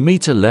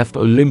 Demeter left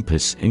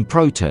Olympus in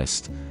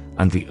protest,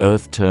 and the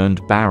earth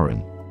turned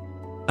barren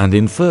and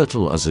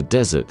infertile as a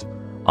desert.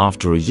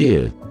 After a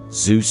year,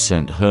 Zeus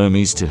sent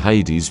Hermes to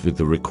Hades with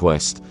the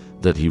request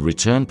that he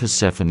return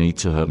Persephone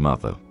to her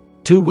mother,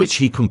 to which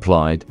he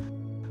complied,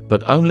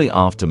 but only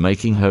after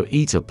making her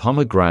eat a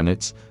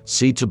pomegranate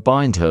seed to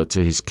bind her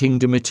to his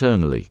kingdom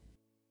eternally.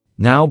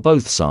 Now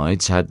both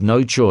sides had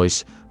no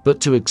choice but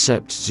to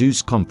accept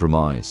Zeus'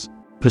 compromise.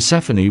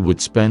 Persephone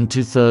would spend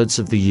 2/3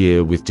 of the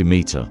year with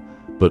Demeter,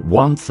 but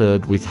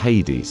 1/3 with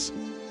Hades.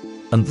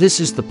 And this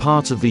is the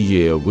part of the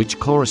year which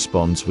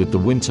corresponds with the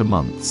winter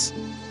months.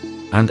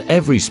 And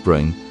every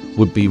spring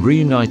would be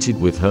reunited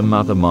with her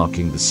mother,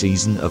 marking the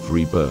season of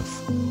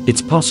rebirth.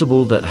 It's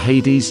possible that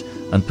Hades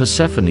and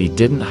Persephone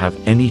didn't have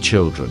any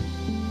children.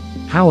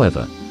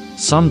 However,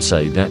 some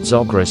say that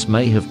Zagreus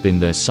may have been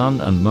their son,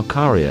 and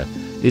Macaria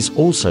is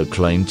also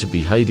claimed to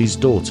be Hades'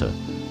 daughter,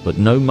 but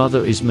no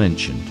mother is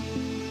mentioned.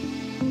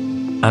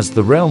 As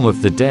the realm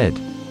of the dead,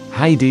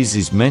 Hades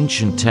is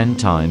mentioned 10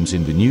 times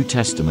in the New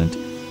Testament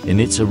in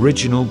its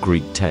original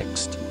Greek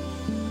text.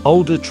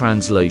 Older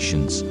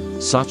translations,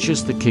 such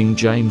as the King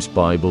James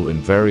Bible,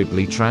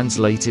 invariably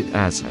translate it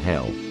as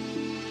hell.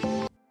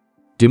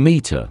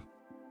 Demeter.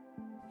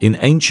 In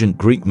ancient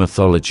Greek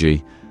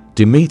mythology,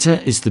 Demeter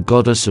is the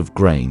goddess of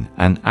grain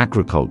and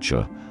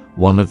agriculture,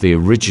 one of the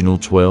original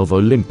 12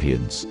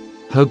 Olympians.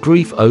 Her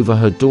grief over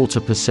her daughter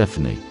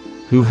Persephone,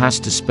 who has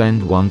to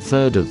spend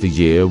 1/3 of the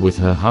year with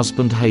her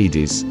husband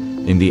Hades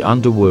in the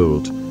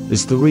underworld,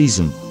 is the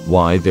reason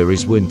why there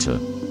is winter,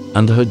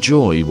 and her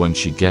joy when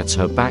she gets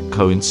her back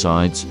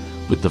coincides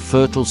with the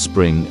fertile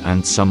spring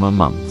and summer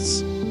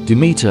months.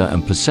 Demeter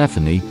and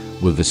Persephone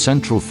were the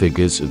central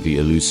figures of the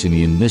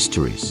Eleusinian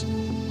Mysteries,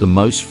 the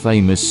most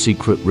famous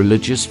secret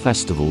religious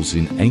festivals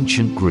in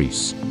ancient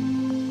Greece.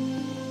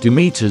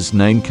 Demeter's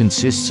name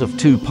consists of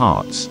 2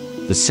 parts,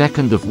 the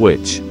second of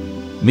which,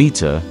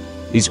 Meter,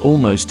 is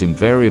almost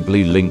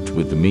invariably linked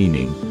with the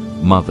meaning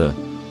mother,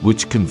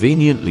 which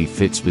conveniently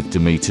fits with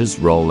Demeter's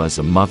role as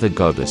a mother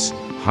goddess.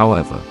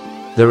 However,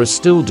 there are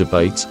still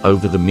debates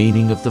over the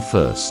meaning of the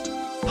first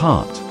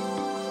part,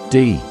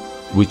 D,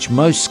 which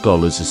most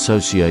scholars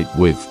associate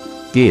with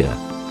Gaia,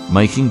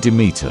 making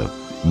Demeter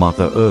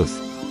Mother Earth.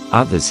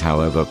 Others,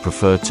 however,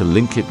 prefer to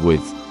link it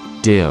with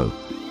Deo,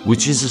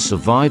 which is a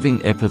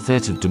surviving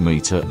epithet of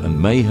Demeter and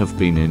may have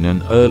been in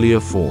an earlier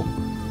form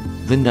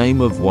the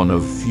name of one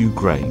of few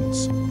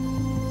grains.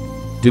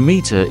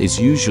 Demeter is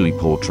usually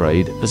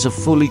portrayed as a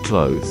fully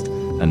clothed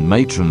and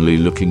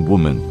matronly-looking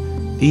woman,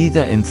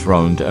 either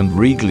enthroned and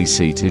regally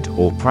seated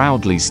or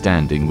proudly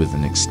standing with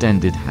an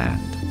extended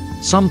hand.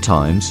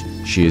 Sometimes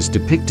she is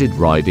depicted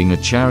riding a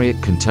chariot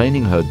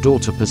containing her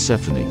daughter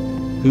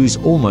Persephone, who is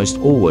almost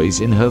always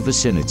in her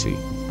vicinity.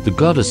 The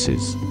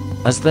goddesses,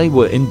 as they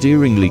were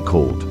endearingly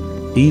called,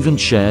 even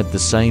shared the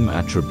same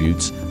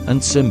attributes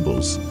and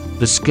symbols: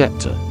 the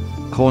scepter,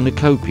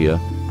 cornucopia,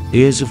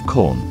 ears of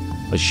corn,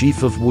 a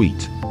sheaf of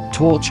wheat,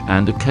 torch,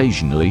 and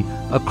occasionally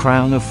a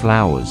crown of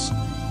flowers.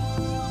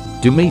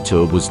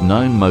 Demeter was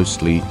known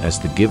mostly as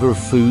the giver of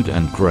food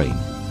and grain,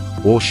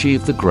 or she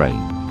of the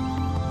grain,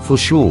 for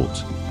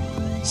short,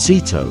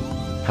 Ceto.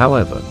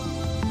 However,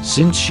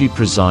 since she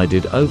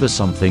presided over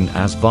something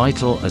as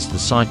vital as the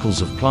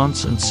cycles of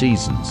plants and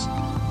seasons,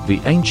 the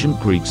ancient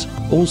Greeks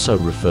also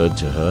referred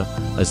to her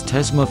as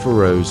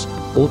Tesmophoros,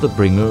 or the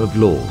bringer of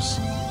laws.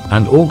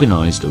 and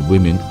organized a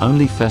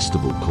women-only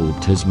festival called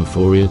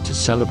Thesmophoria to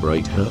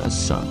celebrate her as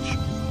such.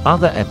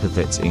 Other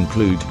epithets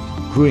include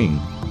green,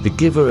 the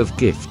giver of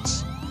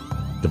gifts,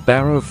 the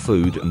bearer of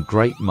food and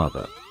great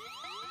mother.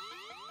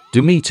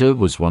 Demeter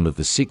was one of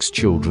the 6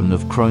 children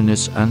of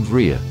Cronus and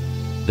Rhea,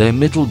 their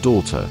middle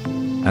daughter,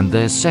 and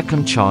their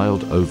second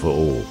child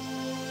overall,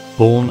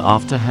 born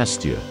after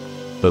Hestia,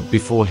 but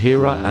before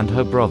Hera and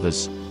her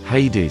brothers,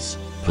 Hades,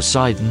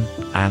 Poseidon,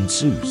 and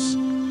Zeus.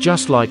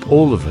 Just like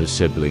all of her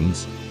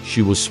siblings,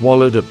 she was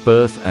swallowed at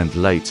birth and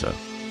later,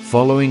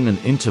 following an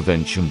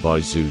intervention by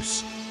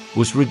Zeus,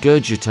 was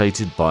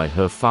regurgitated by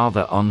her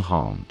father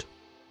unharmed.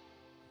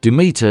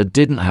 Demeter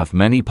didn't have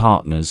many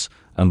partners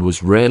and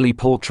was rarely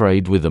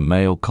portrayed with a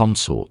male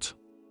consort.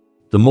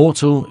 The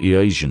mortal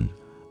Iasion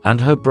and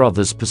her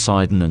brothers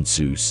Poseidon and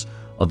Zeus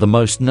are the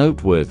most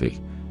noteworthy,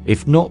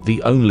 if not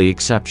the only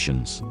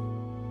exceptions.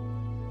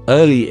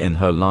 Early in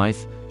her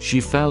life,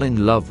 she fell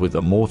in love with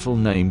a mortal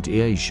named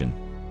Iasion.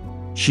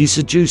 She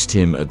seduced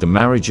him at the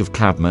marriage of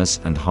Cadmus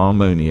and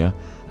Harmonia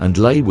and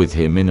lay with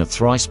him in a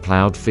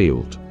thrice-plowed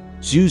field.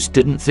 Zeus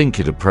didn't think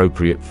it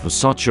appropriate for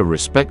such a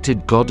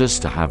respected goddess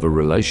to have a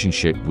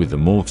relationship with a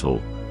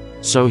mortal,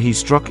 so he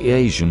struck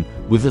Iasion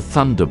with a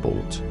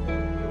thunderbolt.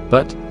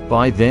 But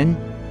by then,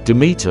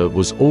 Demeter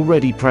was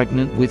already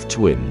pregnant with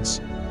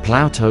twins,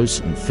 Plautos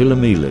and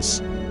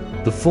Philomelas,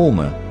 the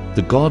former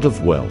the god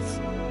of wealth,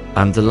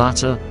 and the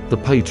latter the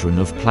patron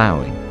of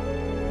plowing.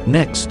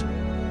 Next,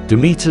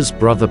 Demeter's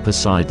brother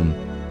Poseidon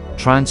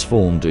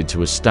transformed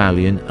into a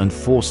stallion and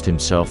forced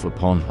himself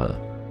upon her,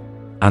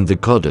 and the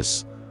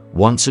goddess,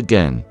 once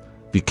again,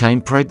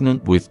 became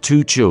pregnant with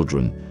 2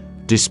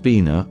 children,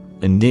 Despina,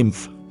 a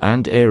nymph,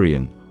 and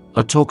Arion,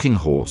 a talking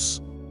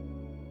horse.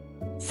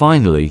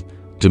 Finally,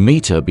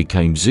 Demeter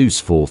became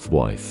Zeus' 4th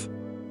wife.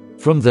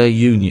 From their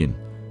union,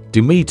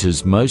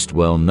 Demeter's most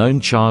well-known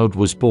child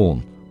was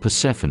born,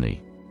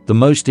 Persephone. The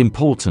most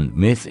important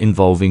myth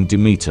involving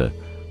Demeter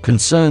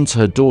concerns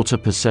her daughter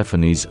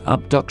Persephone's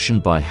abduction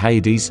by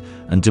Hades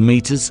and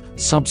Demeter's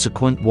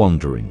subsequent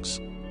wanderings.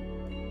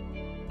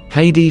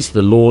 Hades,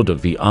 the lord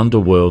of the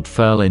underworld,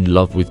 fell in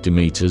love with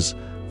Demeter's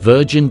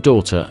virgin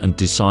daughter and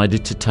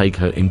decided to take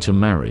her into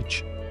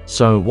marriage.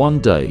 So one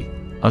day,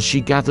 as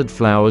she gathered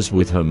flowers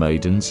with her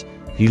maidens,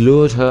 he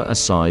lured her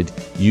aside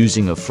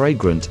using a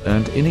fragrant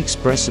and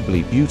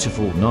inexpressibly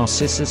beautiful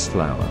narcissus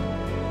flower,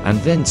 and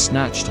then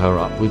snatched her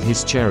up with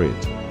his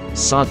chariot,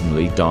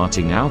 suddenly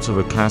darting out of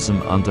a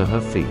chasm under her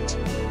feet.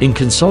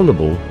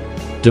 Inconsolable,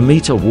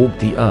 Demeter walked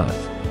the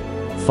earth,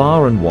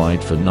 far and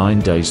wide for 9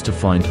 days to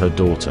find her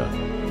daughter,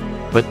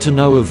 but to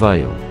no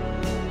avail.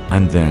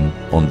 And then,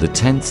 on the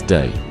 10th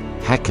day,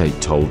 Hecate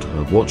told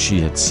her what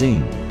she had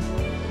seen.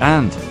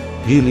 And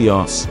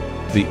Helios,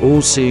 the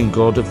all-seeing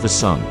god of the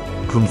sun,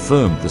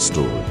 confirmed the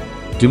story.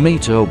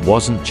 Demeter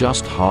wasn't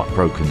just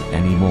heartbroken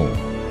anymore.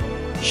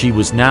 She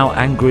was now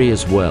angry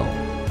as well,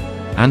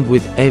 and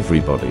with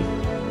everybody,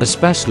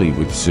 especially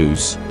with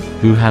Zeus,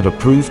 who had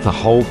approved the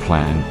whole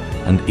plan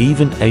and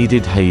even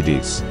aided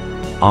Hades,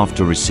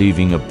 after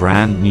receiving a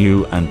brand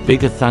new and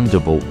bigger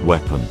thunderbolt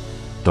weapon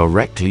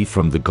directly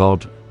from the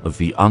god of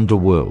the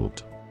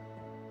underworld.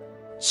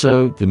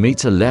 So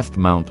Demeter left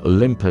Mount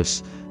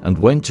Olympus and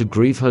went to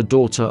grieve her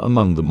daughter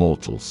among the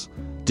mortals.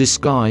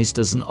 Disguised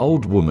as an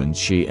old woman,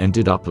 she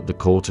ended up at the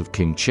court of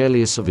King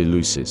Chelius of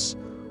Eleusis,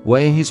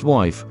 where his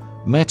wife,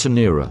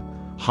 Metaneira,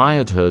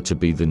 hired her to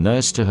be the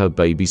nurse to her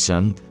baby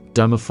son,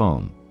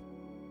 Demophon.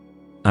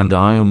 And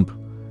Iambe,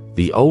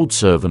 the old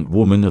servant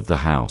woman of the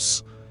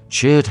house,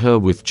 cheered her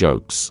with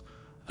jokes,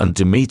 and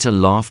Demeter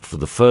laughed for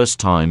the first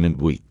time in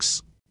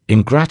weeks.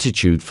 In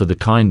gratitude for the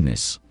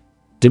kindness,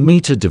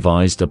 Demeter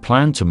devised a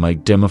plan to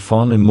make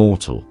Demophon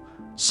immortal,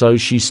 so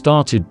she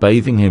started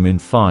bathing him in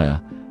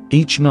fire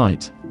each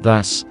night,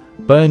 thus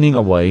burning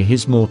away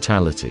his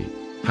mortality.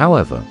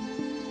 However,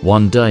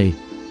 one day,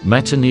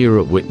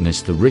 Metaneira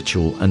witnessed the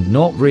ritual and,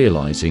 not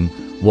realizing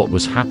what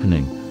was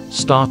happening,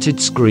 started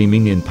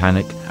screaming in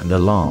panic and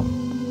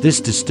alarm. This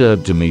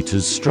disturbed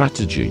Demeter's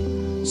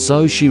strategy,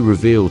 so she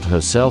revealed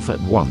herself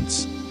at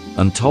once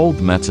and told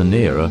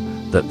Metaneira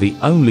that the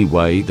only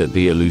way that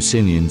the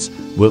Eleusinians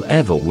will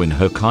ever win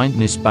her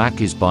kindness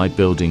back is by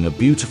building a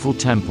beautiful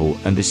temple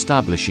and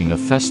establishing a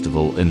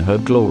festival in her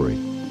glory.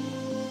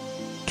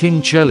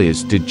 King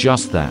Chelius did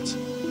just that,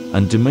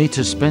 and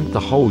Demeter spent the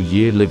whole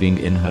year living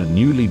in her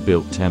newly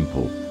built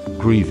temple,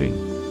 grieving,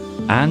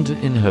 and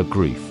in her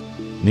grief,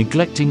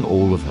 neglecting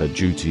all of her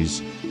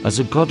duties as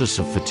a goddess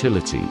of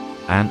fertility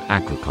and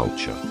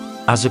agriculture.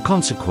 As a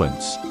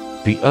consequence,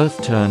 the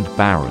earth turned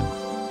barren,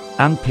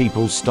 and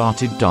people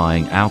started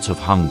dying out of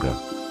hunger.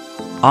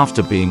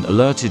 After being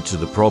alerted to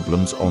the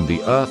problems on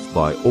the earth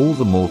by all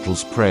the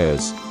mortals'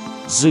 prayers,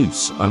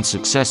 Zeus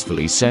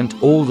unsuccessfully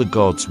sent all the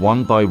gods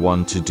one by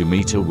one to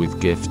Demeter with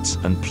gifts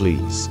and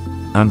pleas,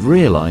 and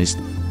realized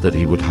that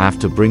he would have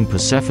to bring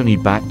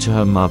Persephone back to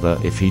her mother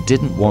if he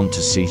didn't want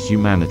to see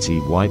humanity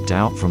wiped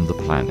out from the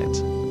planet.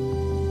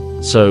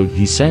 So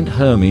he sent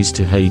Hermes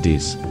to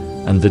Hades,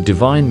 and the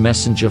divine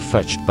messenger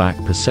fetched back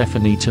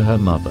Persephone to her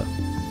mother.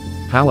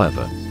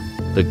 However,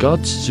 The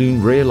gods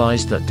soon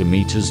realized that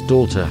Demeter's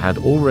daughter had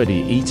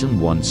already eaten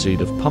one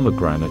seed of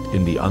pomegranate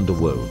in the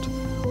underworld,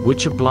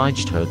 which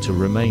obliged her to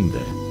remain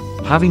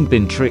there. Having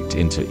been tricked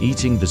into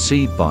eating the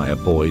seed by a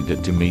boy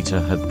that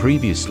Demeter had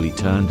previously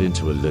turned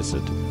into a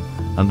lizard,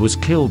 and was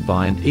killed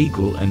by an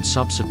eagle and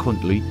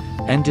subsequently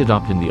ended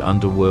up in the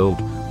underworld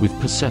with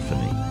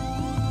Persephone.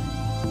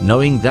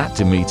 Knowing that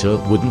Demeter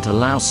wouldn't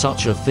allow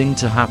such a thing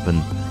to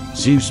happen,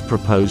 Zeus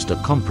proposed a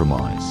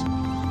compromise.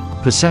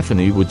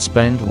 Persephone would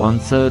spend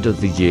 1/3 of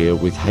the year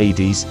with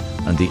Hades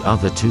and the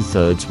other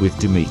 2/3 with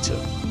Demeter.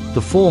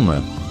 The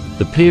former,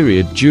 the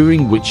period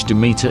during which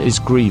Demeter is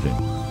grieving,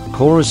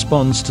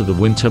 corresponds to the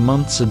winter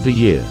months of the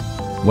year,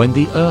 when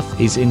the earth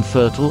is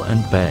infertile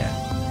and bare.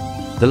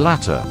 The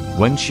latter,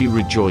 when she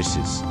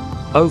rejoices,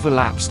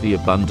 overlaps the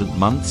abundant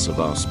months of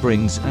our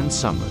springs and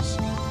summers.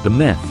 The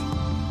myth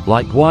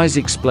likewise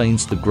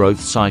explains the growth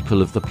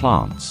cycle of the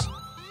plants.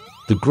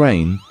 The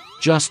grain,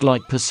 just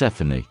like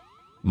Persephone,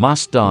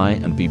 must die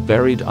and be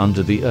buried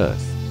under the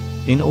earth,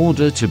 in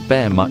order to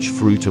bear much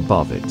fruit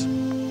above it.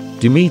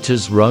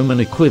 Demeter's Roman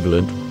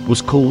equivalent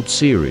was called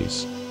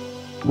Ceres,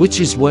 which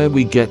is where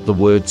we get the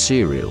word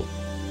cereal.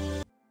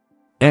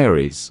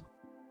 Ares.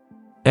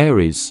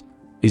 Ares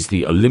is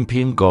the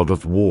Olympian god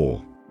of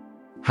war.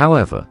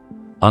 However,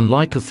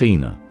 unlike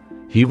Athena,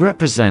 he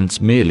represents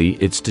merely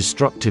its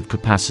destructive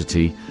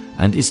capacity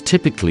and is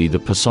typically the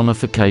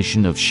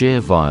personification of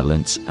sheer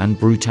violence and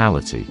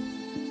brutality.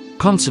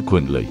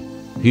 Consequently,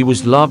 he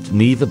was loved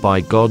neither by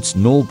gods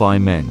nor by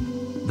men,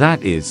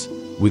 that is,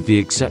 with the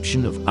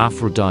exception of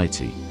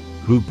Aphrodite,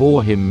 who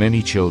bore him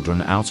many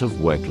children out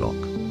of wedlock.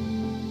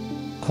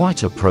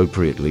 Quite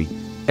appropriately,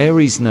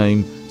 Ares'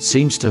 name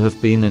seems to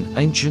have been an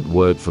ancient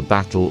word for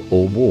battle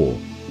or war.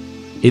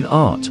 In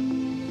art,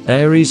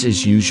 Ares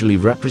is usually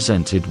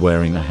represented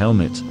wearing a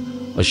helmet,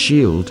 a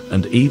shield,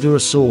 and either a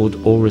sword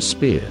or a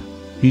spear.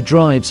 He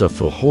drives a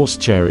four-horse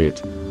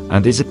chariot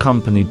and is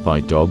accompanied by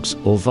dogs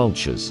or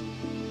vultures.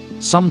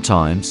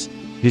 Sometimes,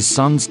 his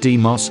sons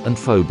Deimos and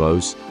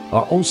Phobos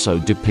are also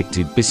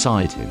depicted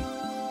beside him.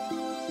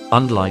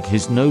 Unlike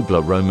his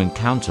nobler Roman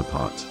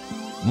counterpart,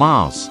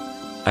 Mars,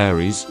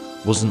 Ares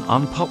was an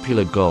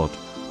unpopular god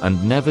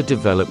and never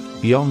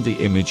developed beyond the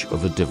image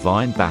of a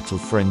divine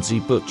battle-frenzy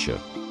butcher.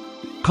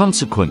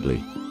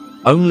 Consequently,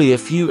 only a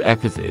few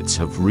epithets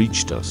have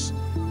reached us.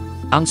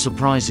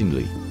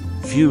 Unsurprisingly,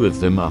 few of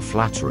them are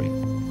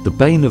flattering. The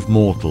bane of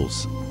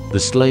mortals, the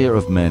slayer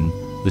of men,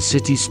 the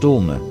city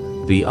stormer,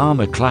 the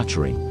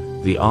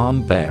armor-clattering, the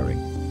arm-bearing.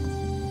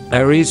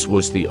 Ares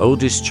was the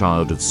oldest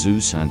child of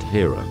Zeus and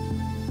Hera,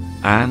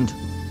 and,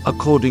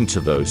 according to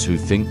those who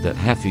think that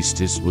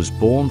Hephaestus was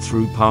born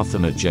through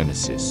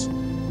parthenogenesis,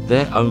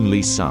 their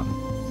only son.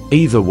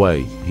 Either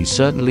way, he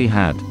certainly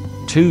had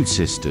two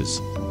sisters,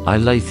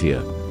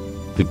 Eileithyia,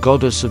 the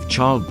goddess of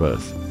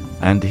childbirth,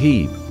 and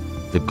Hebe,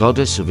 the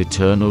goddess of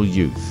eternal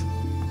youth.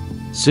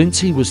 Since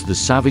he was the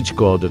savage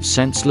god of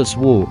senseless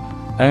war,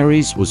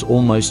 Ares was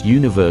almost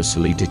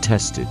universally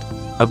detested.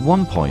 At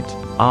one point,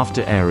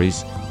 after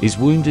Ares is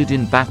wounded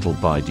in battle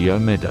by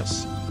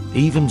Diomedes,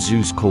 even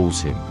Zeus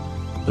calls him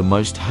the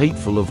most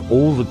hateful of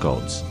all the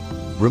gods,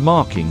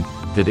 remarking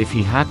that if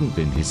he hadn't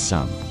been his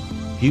son,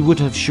 he would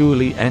have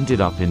surely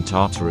ended up in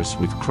Tartarus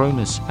with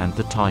Cronus and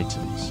the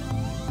Titans.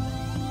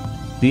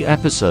 The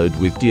episode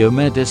with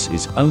Diomedes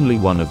is only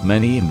one of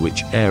many in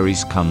which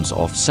Ares comes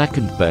off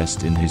second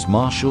best in his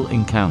martial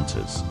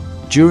encounters.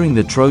 During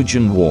the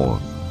Trojan War,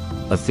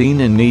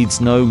 Athena needs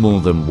no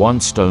more than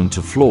one stone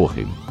to floor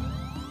him,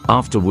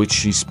 after which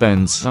she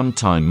spends some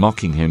time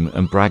mocking him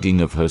and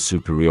bragging of her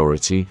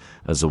superiority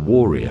as a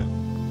warrior.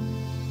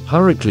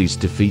 Heracles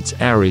defeats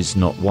Ares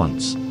not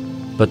once,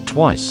 but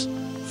twice,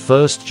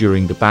 first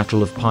during the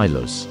Battle of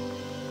Pylos,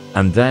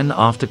 and then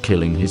after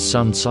killing his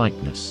son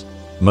Cycnus.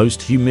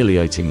 Most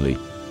humiliatingly,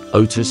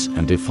 Otus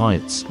and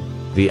Iphias,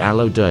 the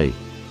Allodae,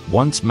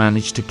 once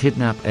managed to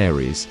kidnap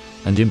Ares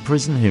and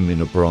imprison him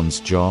in a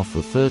bronze jar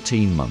for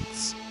 13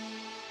 months.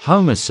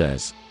 Homer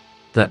says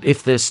that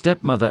if their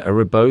stepmother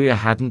Eryboea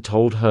hadn't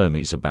told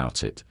Hermes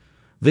about it,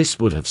 this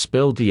would have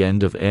spelled the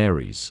end of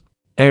Ares.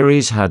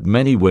 Ares had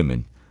many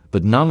women,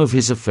 but none of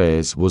his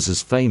affairs was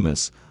as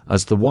famous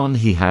as the one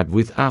he had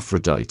with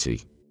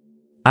Aphrodite.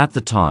 At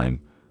the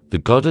time, the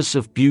goddess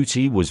of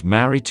beauty was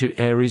married to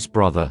Ares'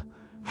 brother,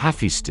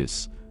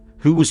 Hephaestus,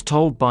 who was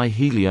told by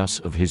Helios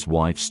of his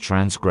wife's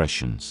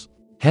transgressions.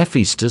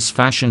 Hephaestus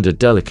fashioned a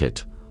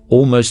delicate,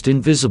 almost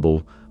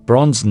invisible,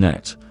 bronze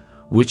net,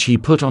 which he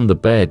put on the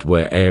bed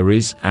where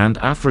Ares and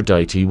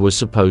Aphrodite were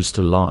supposed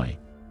to lie.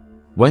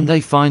 When they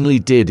finally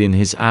did in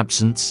his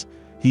absence,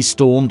 he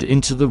stormed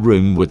into the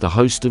room with a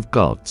host of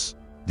gods.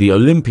 The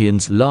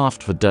Olympians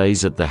laughed for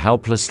days at the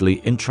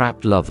helplessly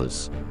entrapped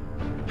lovers.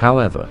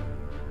 However,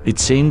 it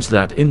seems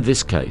that in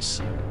this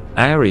case,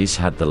 Ares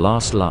had the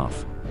last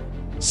laugh,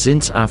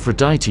 since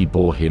Aphrodite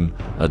bore him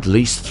at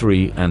least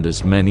 3 and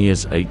as many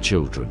as 8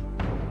 children.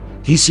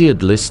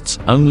 Hesiod lists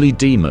only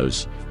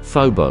Deimos,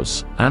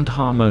 Phobos, and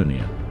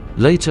Harmonia.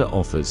 Later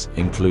authors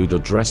include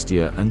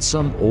Adrestia and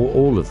some or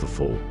all of the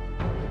 4.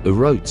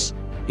 Erotes,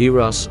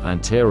 Eros,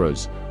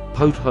 Anteros,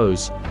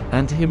 Pothos,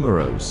 and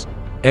Himeros.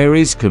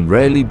 Ares can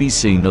rarely be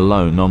seen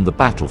alone on the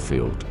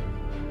battlefield.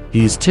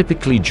 He is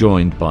typically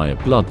joined by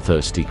a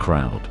bloodthirsty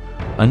crowd,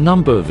 a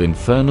number of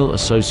infernal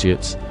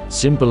associates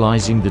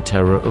symbolizing the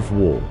terror of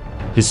war.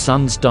 His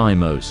sons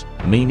Deimos,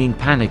 meaning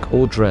panic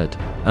or dread,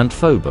 and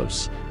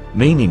Phobos,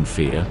 meaning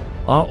fear,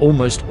 are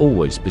almost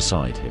always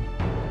beside him.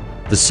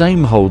 The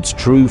same holds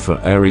true for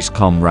Ares'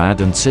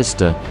 comrade and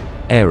sister,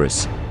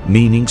 Eris,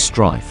 meaning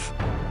strife,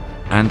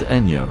 and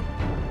Enyo,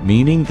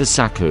 meaning the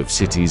sacker of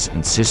cities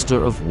and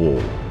sister of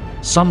war.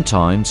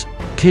 Sometimes,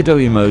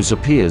 Kidoimos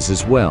appears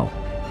as well,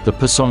 the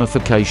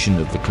personification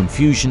of the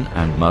confusion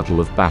and muddle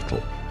of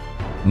battle.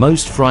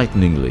 Most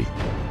frighteningly,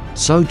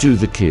 so do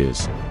the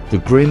Kirs, the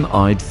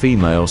grim-eyed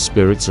female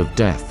spirits of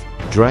death,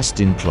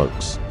 dressed in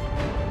cloaks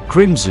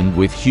crimson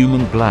with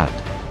human blood.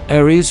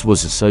 Ares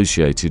was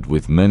associated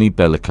with many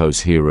bellicose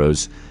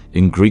heroes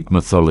in Greek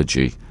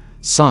mythology,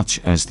 such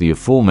as the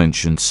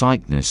aforementioned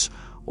Cycnus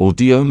or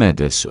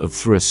Diomedes of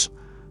Thrace,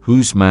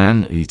 whose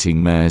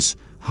man-eating mares,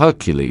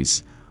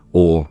 Hercules,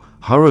 or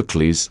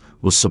Heracles,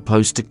 was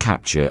supposed to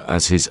capture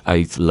as his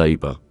eighth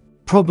labor.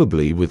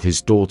 Probably with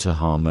his daughter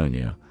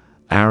Harmonia,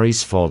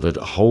 Ares fathered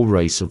a whole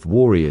race of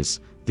warriors,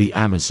 the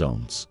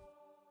Amazons.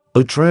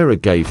 Otrera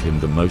gave him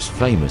the most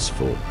famous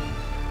four: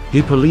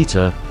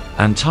 Hippolyta,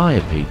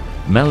 Antiope,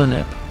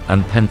 Melanippe,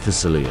 and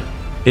Penthesilea.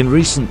 In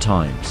recent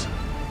times,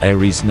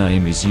 Ares'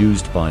 name is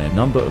used by a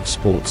number of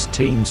sports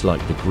teams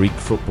like the Greek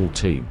football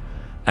team,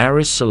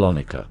 Aris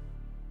Salonika.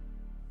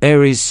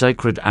 Ares'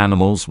 sacred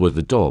animals were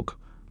the dog,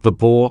 the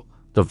boar,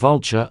 the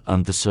vulture,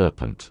 and the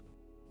serpent.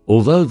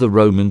 Although the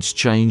Romans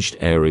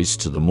changed Ares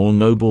to the more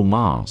noble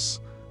Mars,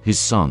 his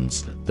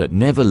sons that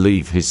never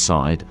leave his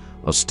side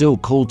are still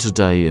called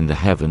today in the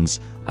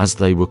heavens as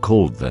they were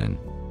called then: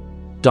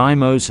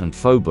 Deimos and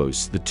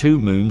Phobos, the two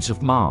moons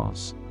of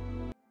Mars.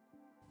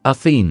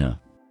 Athena.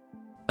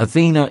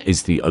 Athena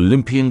is the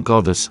Olympian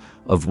goddess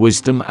of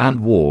wisdom and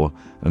war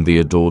and the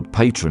adored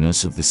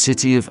patroness of the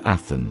city of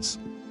Athens.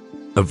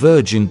 A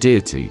virgin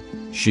deity,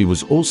 she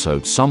was also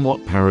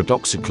somewhat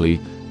paradoxically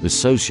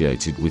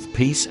associated with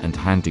peace and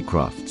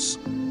handicrafts,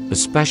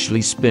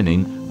 especially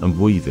spinning and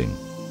weaving.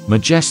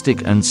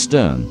 Majestic and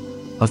stern,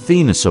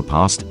 Athena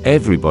surpassed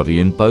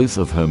everybody in both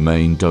of her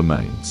main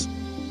domains.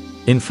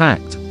 In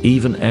fact,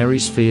 even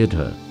Ares feared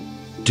her,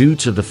 due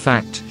to the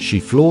fact she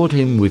floored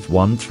him with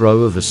one throw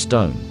of a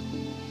stone.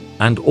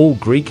 And all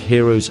Greek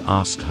heroes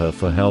asked her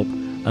for help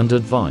and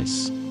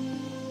advice.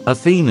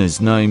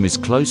 Athena's name is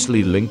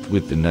closely linked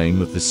with the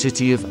name of the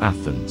city of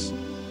Athens.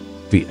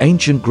 The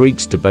ancient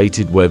Greeks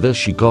debated whether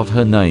she got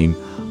her name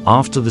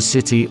after the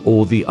city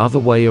or the other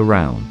way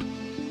around.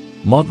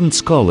 Modern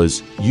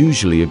scholars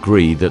usually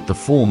agree that the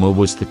former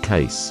was the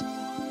case.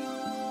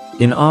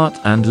 In art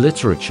and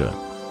literature,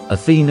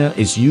 Athena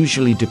is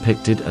usually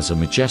depicted as a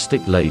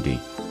majestic lady,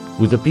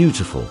 with a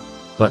beautiful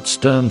but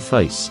stern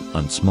face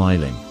and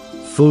smiling,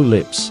 full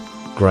lips,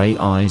 grey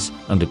eyes,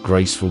 and a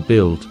graceful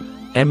build,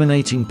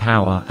 emanating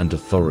power and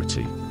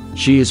authority.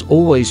 She is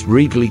always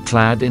regally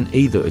clad in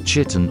either a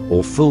chiton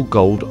or full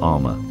gold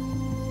armor.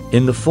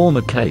 In the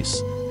former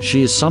case,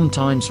 she is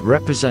sometimes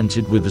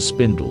represented with a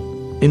spindle.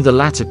 In the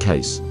latter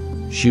case,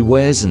 she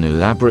wears an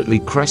elaborately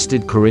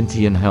crested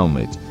Corinthian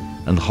helmet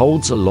and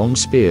holds a long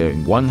spear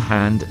in one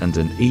hand and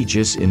an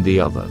aegis in the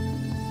other.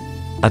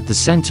 At the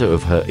center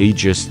of her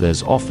aegis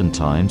there's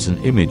oftentimes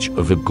an image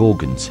of a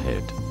Gorgon's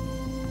head.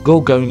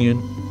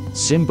 Gorgonian,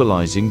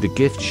 symbolizing the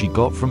gift she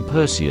got from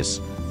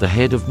Perseus, the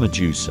head of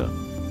Medusa.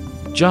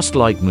 Just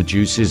like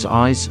Medusa's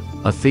eyes,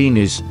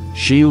 Athena's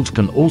shield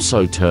can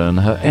also turn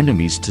her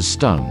enemies to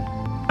stone.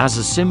 As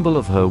a symbol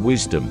of her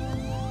wisdom,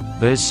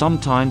 there's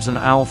sometimes an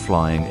owl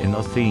flying in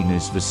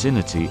Athena's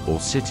vicinity or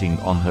sitting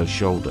on her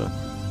shoulder.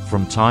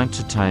 From time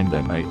to time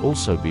there may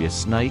also be a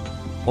snake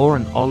or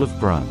an olive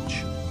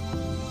branch.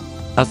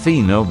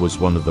 Athena was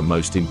one of the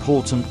most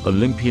important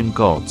Olympian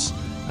gods,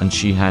 and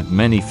she had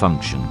many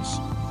functions.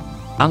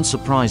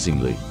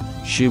 Unsurprisingly,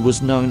 she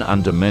was known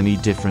under many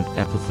different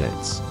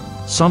epithets.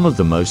 Some of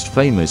the most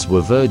famous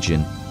were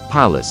Virgin,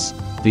 Pallas,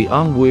 the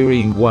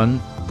unwearying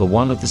one, the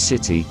one of the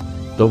city,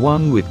 the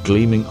one with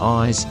gleaming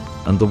eyes,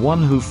 and the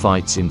one who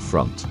fights in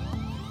front.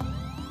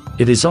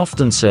 It is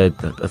often said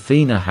that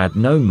Athena had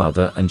no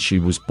mother and she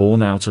was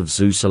born out of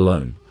Zeus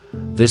alone.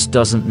 This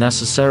doesn't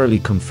necessarily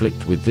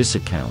conflict with this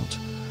account,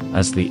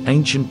 as the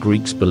ancient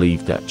Greeks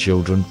believed that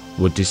children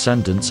were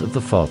descendants of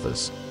the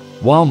fathers,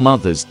 while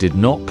mothers did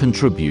not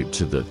contribute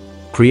to the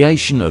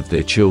creation of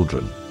their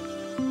children.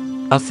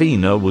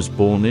 Athena was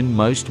born in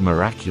most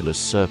miraculous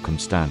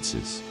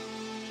circumstances.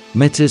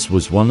 Metis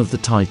was one of the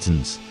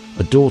Titans,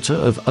 a daughter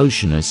of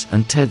Oceanus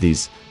and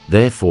Tethys,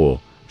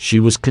 therefore, she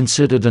was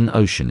considered an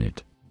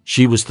Oceanid.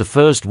 She was the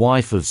first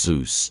wife of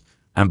Zeus,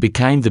 and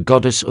became the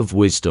goddess of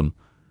wisdom,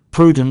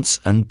 prudence,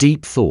 and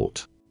deep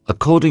thought.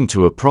 According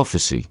to a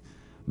prophecy,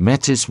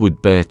 Metis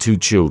would bear two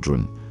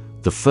children,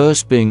 the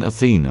first being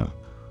Athena,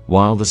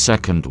 while the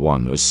second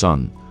one, a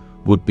son,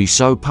 would be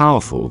so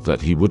powerful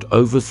that he would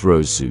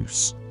overthrow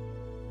Zeus,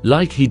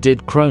 like he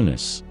did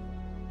Cronus.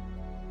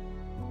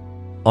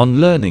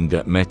 On learning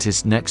that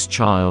Metis' next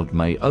child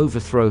may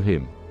overthrow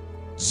him,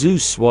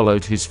 Zeus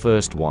swallowed his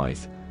first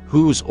wife,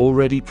 who was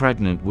already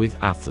pregnant with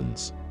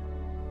Athens.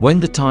 When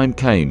the time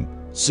came,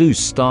 Zeus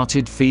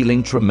started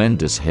feeling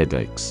tremendous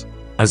headaches.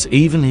 As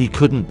even he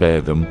couldn't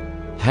bear them,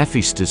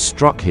 Hephaestus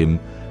struck him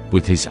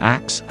with his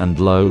axe, and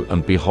lo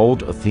and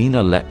behold,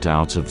 Athena leapt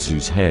out of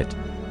Zeus' head,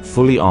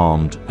 fully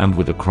armed and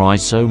with a cry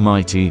so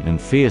mighty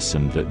and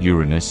fearsome that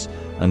Uranus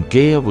and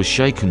Gaia were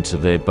shaken to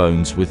their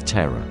bones with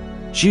terror.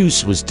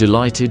 Zeus was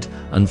delighted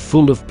and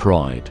full of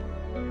pride.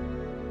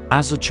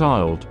 As a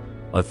child,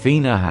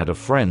 Athena had a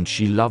friend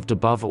she loved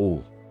above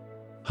all.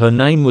 Her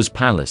name was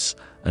Pallas,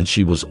 and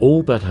she was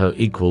all but her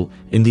equal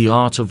in the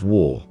art of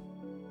war.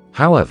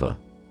 However,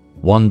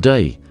 one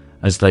day,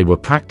 as they were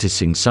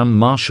practicing some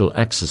martial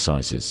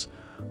exercises,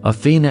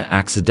 Athena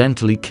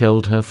accidentally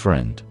killed her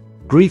friend.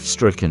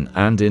 Grief-stricken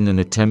and in an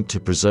attempt to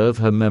preserve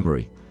her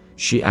memory,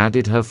 she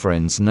added her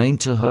friend's name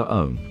to her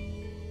own.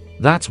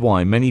 That's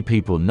why many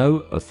people know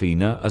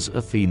Athena as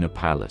Athena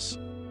Pallas.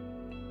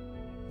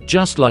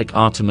 Just like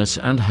Artemis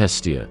and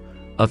Hestia,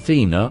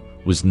 Athena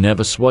was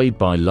never swayed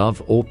by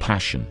love or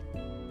passion.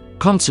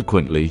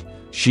 Consequently,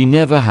 she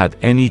never had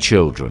any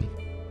children.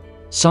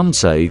 Some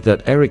say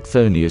that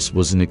Erycthonius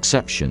was an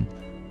exception,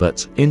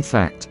 but, in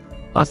fact,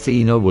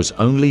 Athena was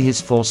only his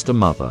foster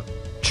mother.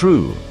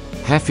 True,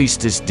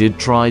 Hephaestus did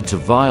try to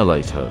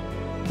violate her,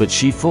 but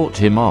she fought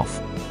him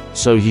off,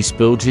 so he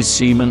spilled his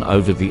semen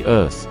over the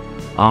earth,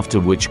 after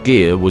which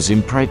Gaia was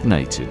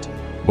impregnated.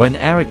 When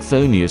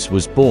Erycthonius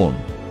was born,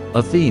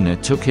 Athena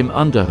took him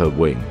under her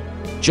wing,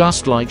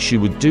 just like she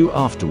would do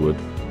afterward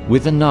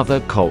with another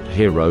cult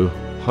hero,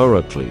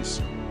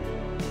 Heracles.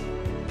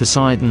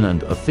 Poseidon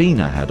and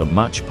Athena had a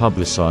much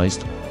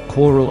publicized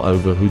quarrel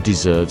over who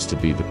deserves to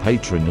be the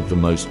patron of the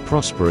most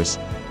prosperous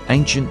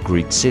ancient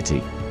Greek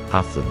city,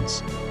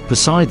 Athens.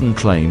 Poseidon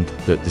claimed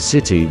that the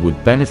city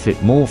would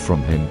benefit more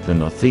from him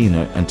than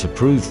Athena, and to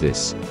prove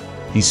this,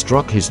 he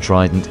struck his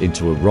trident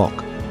into a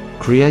rock,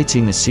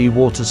 creating a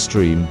seawater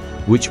stream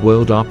which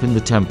welled up in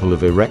the temple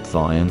of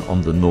Erechtheion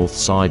on the north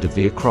side of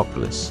the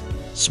Acropolis.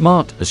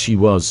 Smart as she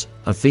was,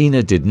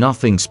 Athena did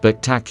nothing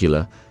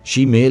spectacular,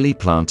 she merely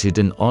planted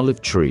an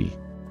olive tree.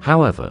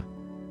 However,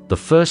 the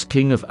first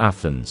king of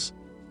Athens,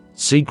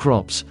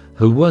 Cecrops,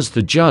 who was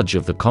the judge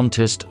of the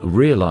contest,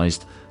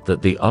 realized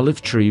that the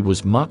olive tree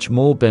was much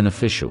more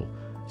beneficial,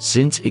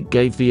 since it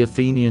gave the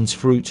Athenians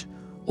fruit,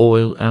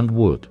 oil and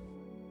wood.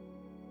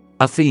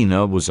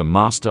 Athena was a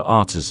master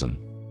artisan.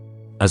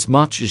 As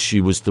much as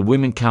she was the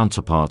women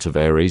counterpart of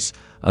Ares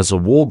as a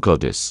war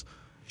goddess,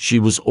 she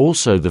was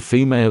also the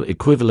female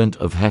equivalent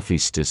of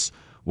Hephaestus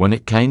when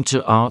it came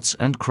to arts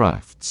and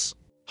crafts.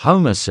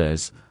 Homer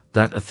says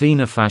that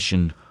Athena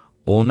fashioned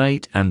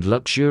ornate and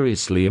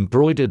luxuriously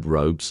embroidered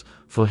robes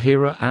for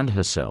Hera and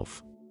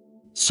herself.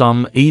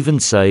 Some even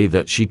say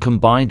that she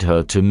combined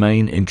her two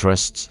main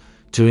interests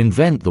to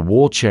invent the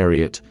war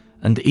chariot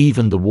and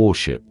even the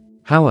warship.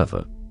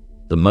 However,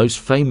 the most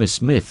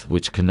famous myth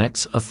which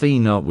connects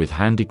Athena with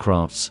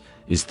handicrafts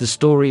is the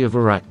story of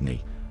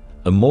Arachne,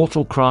 a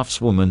mortal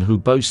craftswoman who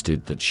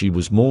boasted that she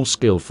was more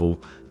skillful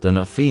than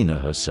Athena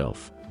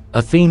herself.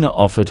 Athena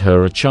offered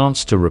her a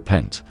chance to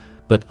repent,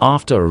 but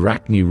after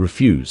Arachne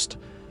refused,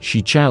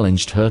 she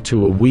challenged her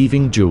to a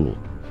weaving duel.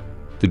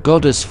 The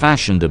goddess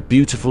fashioned a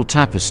beautiful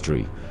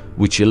tapestry,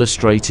 which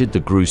illustrated the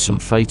gruesome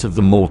fate of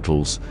the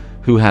mortals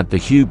who had the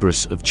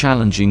hubris of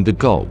challenging the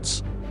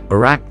gods.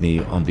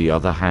 Arachne, on the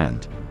other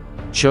hand,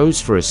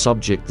 chose for a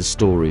subject the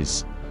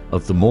stories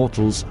of the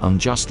mortals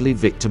unjustly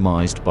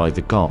victimized by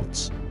the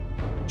gods.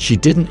 She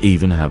didn't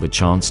even have a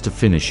chance to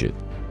finish it.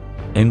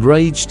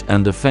 Enraged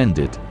and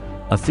offended,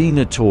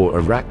 Athena tore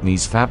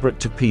Arachne's fabric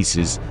to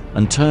pieces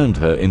and turned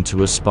her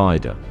into a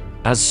spider.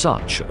 As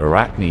such,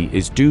 Arachne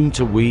is doomed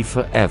to weave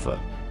forever.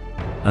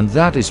 And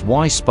that is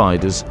why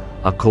spiders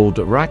are called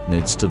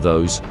arachnids to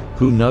those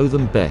who know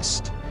them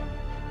best.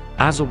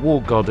 As a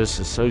war goddess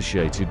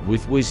associated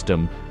with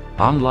wisdom,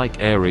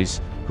 unlike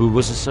Ares, who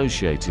was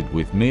associated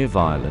with mere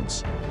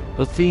violence,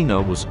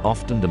 Athena was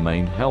often the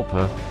main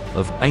helper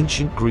of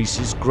ancient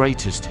Greece's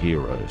greatest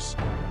heroes.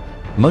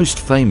 Most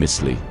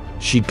famously,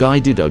 she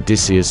guided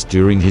Odysseus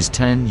during his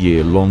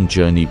 10-year-long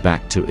journey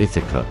back to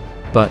Ithaca,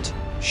 but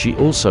she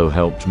also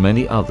helped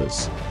many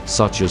others,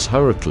 such as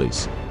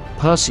Heracles,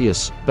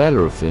 Perseus,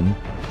 Bellerophon,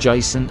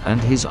 Jason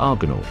and his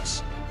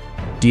Argonauts.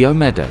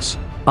 Diomedes,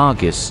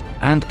 Argus,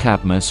 and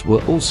Cadmus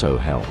were also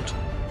helped.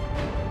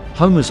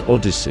 Homer's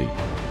Odyssey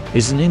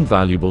is an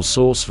invaluable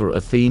source for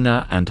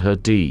Athena and her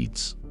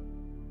deeds.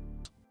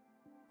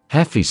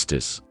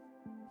 Hephaestus.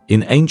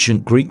 In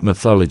ancient Greek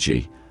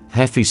mythology,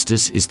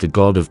 Hephaestus is the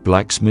god of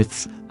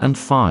blacksmiths and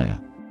fire.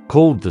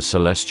 Called the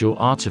celestial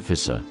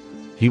artificer,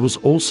 he was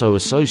also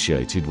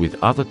associated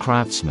with other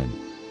craftsmen,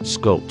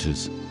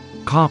 sculptors,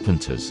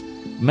 carpenters,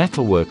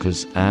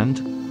 metalworkers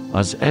and,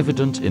 as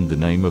evident in the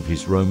name of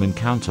his Roman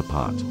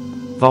counterpart,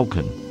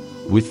 Vulcan,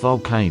 with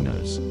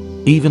volcanoes.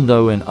 Even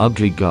though an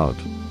ugly god,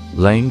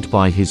 lamed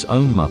by his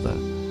own mother,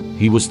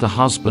 he was the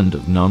husband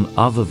of none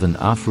other than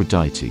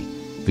Aphrodite,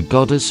 the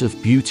goddess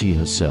of beauty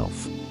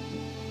herself.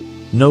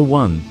 No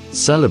one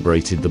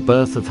celebrated the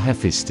birth of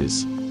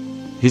Hephaestus.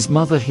 His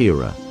mother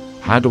Hera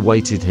had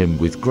awaited him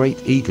with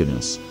great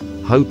eagerness,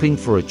 hoping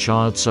for a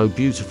child so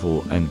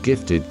beautiful and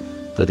gifted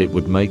that it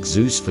would make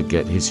Zeus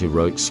forget his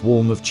heroic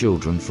swarm of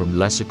children from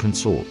lesser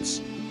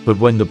consorts. But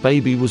when the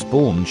baby was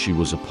born, she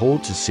was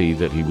appalled to see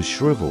that he was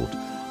shriveled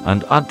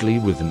and ugly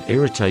with an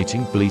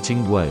irritating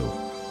bleating wail.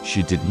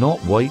 She did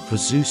not wait for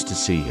Zeus to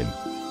see him,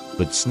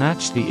 but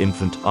snatched the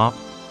infant up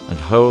and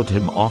hurled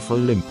him off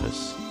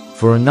Olympus.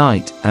 For a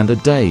night and a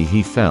day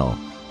he fell,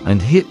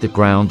 and hit the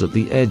ground at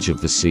the edge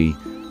of the sea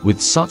with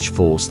such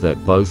force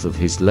that both of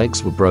his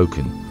legs were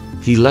broken.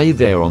 He lay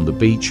there on the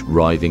beach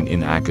writhing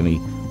in agony,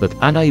 but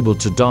unable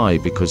to die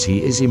because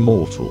he is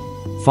immortal.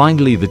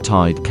 Finally the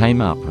tide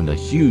came up and a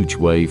huge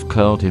wave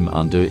curled him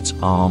under its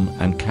arm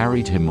and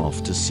carried him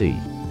off to sea.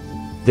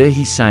 There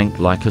he sank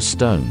like a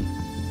stone,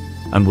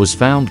 and was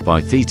found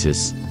by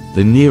Thetis,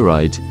 the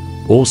Nereid,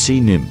 or sea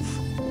nymph.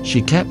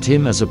 She kept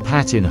him as a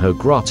pet in her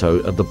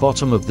grotto at the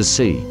bottom of the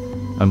sea,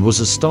 and was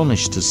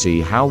astonished to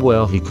see how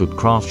well he could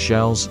craft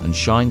shells and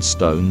shine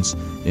stones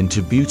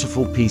into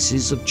beautiful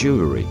pieces of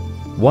jewelry.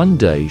 One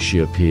day she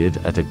appeared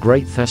at a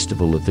great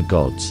festival of the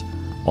gods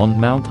on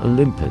Mount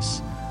Olympus,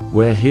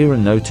 where Hera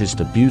noticed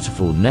a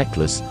beautiful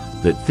necklace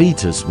that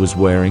Thetis was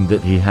wearing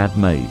that he had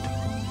made,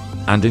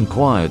 and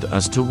inquired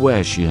as to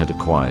where she had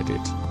acquired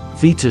it.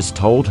 Thetis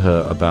told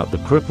her about the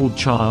crippled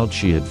child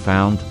she had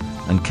found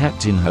and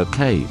kept in her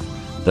cave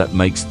that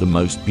makes the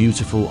most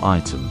beautiful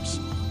items.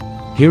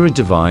 Hera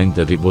divined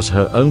that it was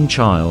her own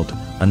child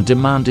and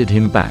demanded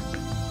him back.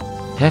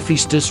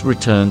 Hephaestus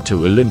returned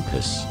to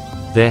Olympus.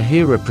 There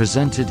Hera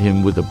presented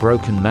him with a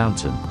broken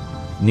mountain,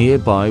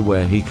 nearby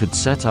where he could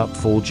set up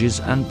forges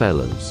and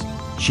bellows.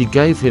 She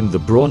gave him the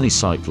brawny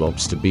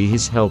Cyclops to be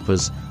his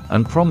helpers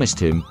and promised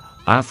him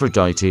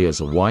Aphrodite as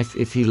a wife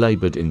if he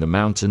labored in the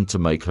mountain to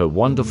make her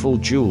wonderful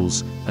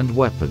jewels and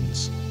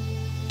weapons.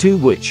 To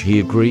which he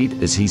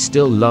agreed, as he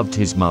still loved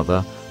his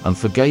mother and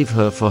forgave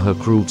her for her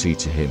cruelty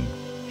to him.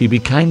 He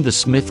became the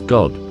smith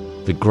god,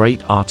 the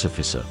great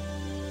artificer,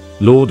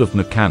 lord of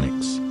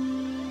mechanics.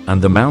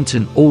 And the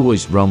mountain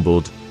always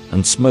rumbled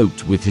and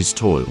smoked with his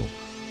toil,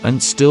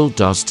 and still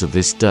does to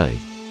this day.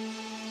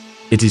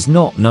 It is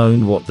not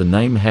known what the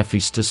name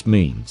Hephaestus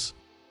means.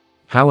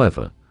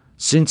 However,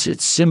 since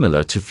it's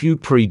similar to few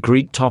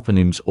pre-Greek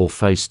toponyms or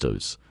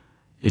Phaistos,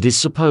 it is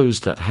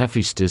supposed that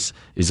Hephaestus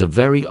is a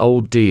very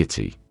old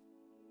deity.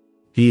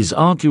 He is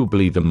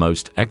arguably the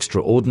most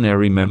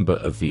extraordinary member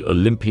of the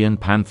Olympian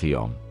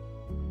pantheon.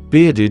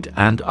 Bearded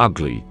and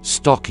ugly,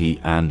 stocky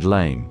and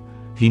lame,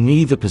 he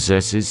neither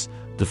possesses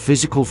the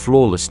physical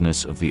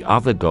flawlessness of the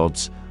other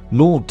gods,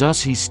 nor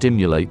does he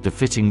stimulate the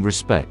fitting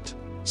respect.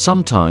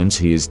 Sometimes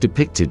he is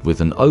depicted with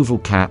an oval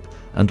cap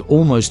and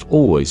almost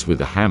always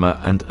with a hammer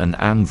and an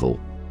anvil.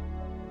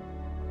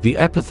 The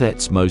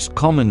epithets most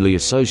commonly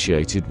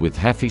associated with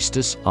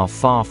Hephaestus are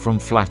far from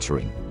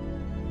flattering.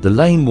 The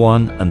lame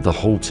one and the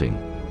halting.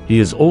 He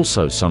is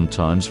also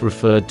sometimes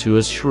referred to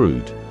as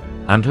shrewd,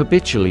 and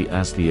habitually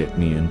as the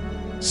Etnian,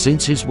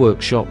 since his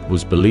workshop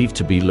was believed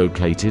to be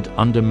located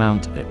under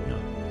Mount Etna.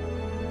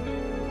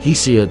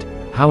 Hesiod,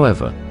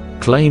 however,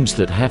 claims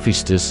that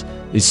Hephaestus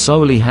is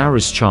solely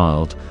Hera's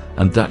child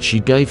and that she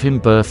gave him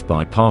birth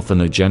by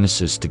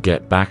parthenogenesis to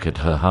get back at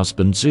her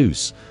husband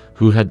Zeus,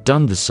 who had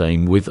done the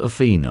same with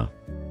Athena.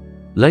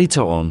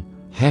 Later on,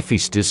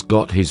 Hephaestus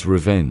got his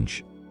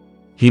revenge.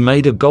 He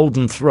made a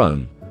golden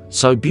throne,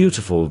 so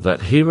beautiful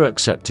that Hera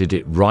accepted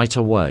it right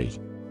away.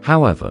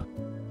 However,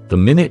 the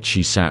minute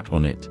she sat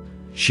on it,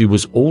 she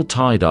was all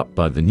tied up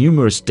by the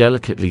numerous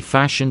delicately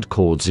fashioned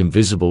cords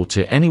invisible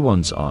to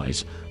anyone's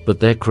eyes but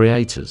their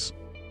creators.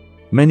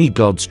 Many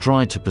gods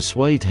tried to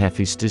persuade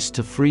Hephaestus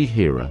to free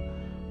Hera,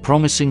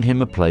 promising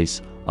him a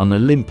place on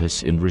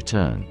Olympus in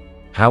return.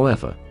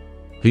 However,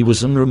 he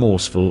was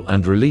unremorseful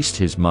and released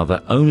his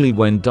mother only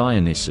when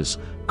Dionysus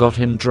got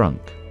him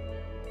drunk.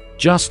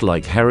 Just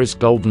like Hera's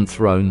golden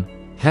throne,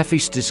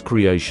 Hephaestus'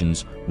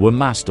 creations were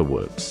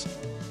masterworks.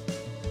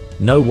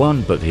 No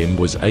one but him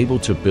was able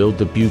to build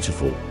the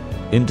beautiful,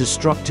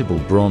 indestructible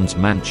bronze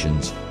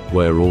mansions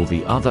where all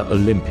the other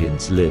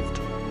Olympians lived.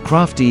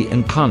 Crafty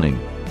and cunning,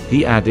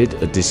 he added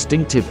a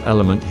distinctive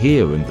element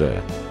here and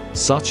there,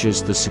 such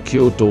as the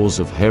secure doors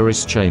of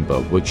Hera's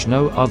chamber which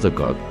no other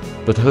god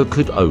but her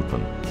could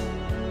open.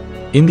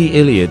 In the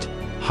Iliad,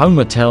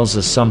 Homer tells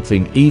us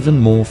something even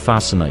more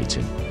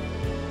fascinating,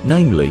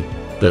 namely,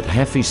 that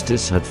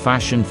Hephaestus had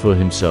fashioned for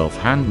himself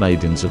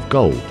handmaidens of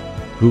gold,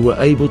 who were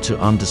able to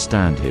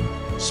understand him,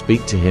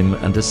 speak to him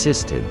and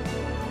assist him.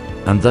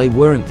 And they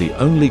weren't the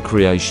only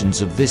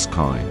creations of this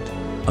kind.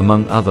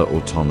 Among other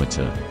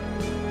automata,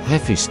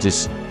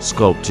 Hephaestus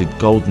sculpted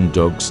golden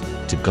dogs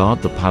to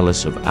guard the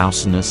palace of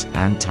Alcinous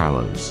and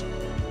Talos,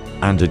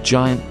 and a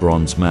giant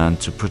bronze man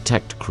to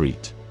protect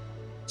Crete.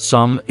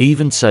 Some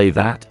even say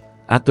that,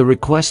 at the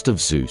request of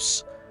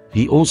Zeus,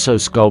 he also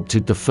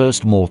sculpted the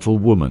first mortal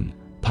woman,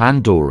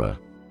 Pandora.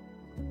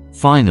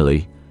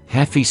 Finally,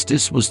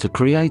 Hephaestus was the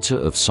creator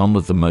of some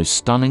of the most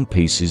stunning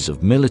pieces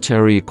of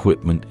military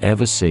equipment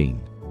ever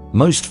seen.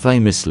 Most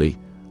famously,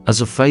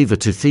 As a favor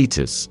to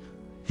Thetis,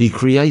 he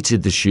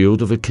created the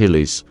shield of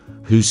Achilles,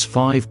 whose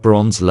 5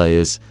 bronze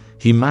layers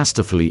he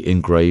masterfully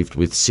engraved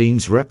with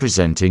scenes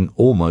representing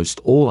almost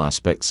all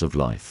aspects of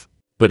life.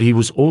 But he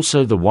was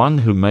also the one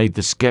who made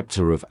the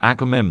scepter of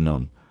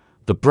Agamemnon,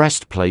 the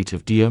breastplate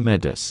of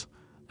Diomedes,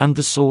 and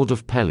the sword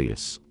of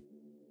Peleus.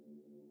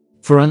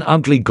 For an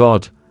ugly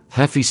god,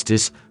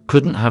 Hephaestus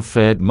couldn't have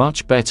fared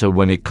much better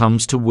when it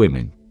comes to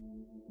women.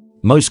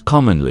 Most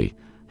commonly,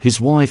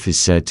 his wife is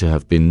said to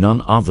have been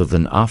none other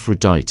than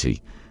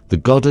Aphrodite, the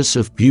goddess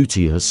of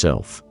beauty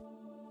herself.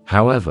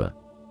 However,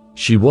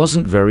 she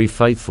wasn't very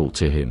faithful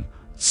to him,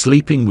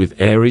 sleeping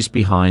with Ares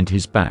behind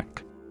his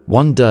back.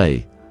 One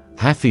day,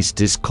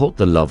 Hephaestus caught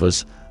the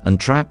lovers and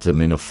trapped them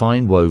in a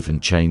fine woven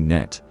chain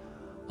net,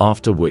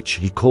 after which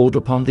he called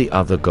upon the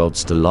other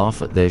gods to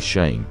laugh at their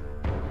shame.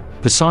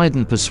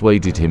 Poseidon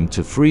persuaded him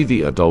to free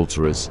the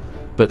adulterers,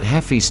 but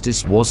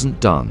Hephaestus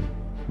wasn't done.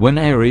 When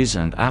Ares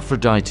and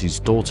Aphrodite's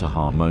daughter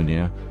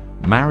Harmonia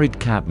married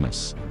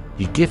Cadmus,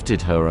 he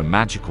gifted her a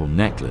magical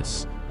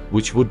necklace,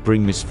 which would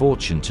bring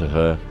misfortune to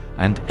her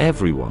and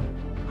everyone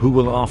who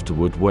will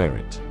afterward wear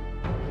it.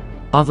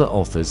 Other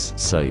authors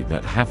say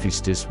that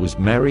Hephaestus was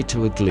married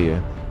to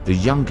Aglaia, the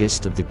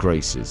youngest of the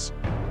Graces.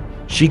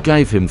 She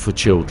gave him 4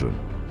 children: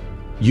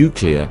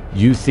 Euclea,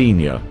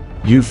 Euthenia,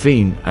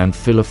 Euphene, and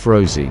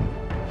Philophrosine.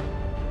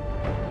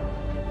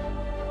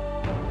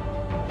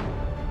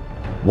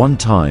 One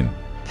time,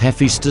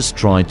 Hephaestus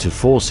tried to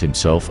force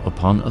himself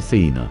upon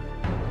Athena.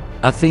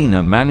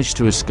 Athena managed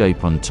to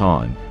escape on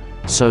time,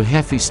 so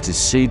Hephaestus'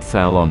 seed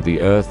fell on the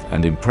earth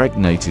and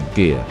impregnated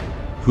Gaia,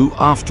 who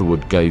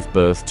afterward gave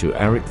birth to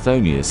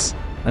Erycthonius,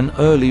 an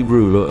early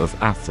ruler of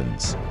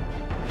Athens.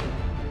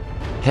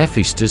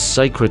 Hephaestus'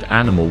 sacred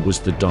animal was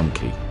the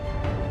donkey,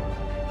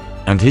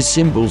 and his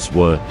symbols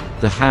were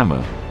the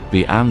hammer,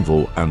 the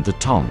anvil, and the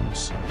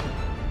tongs.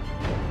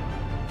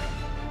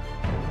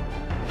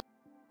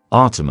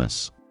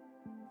 Artemis.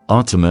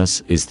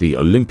 Artemis is the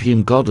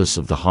Olympian goddess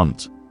of the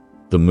hunt,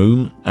 the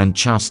moon, and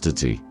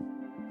chastity.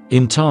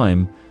 In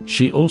time,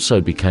 she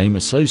also became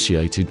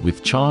associated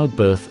with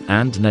childbirth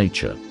and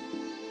nature.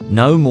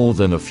 No more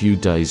than a few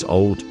days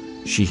old,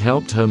 she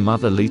helped her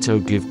mother Leto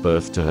give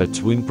birth to her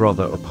twin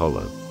brother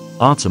Apollo.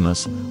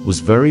 Artemis was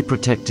very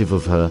protective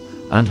of her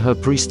and her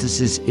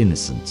priestess's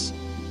innocence.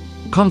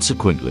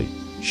 Consequently,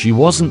 she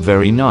wasn't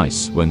very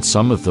nice when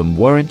some of them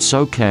weren't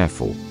so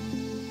careful.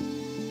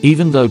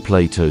 Even though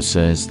Plato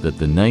says that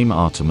the name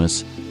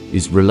Artemis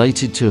is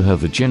related to her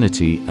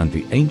virginity and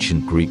the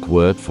ancient Greek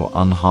word for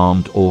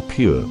unharmed or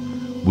pure,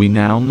 we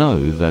now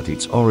know that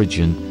its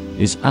origin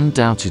is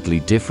undoubtedly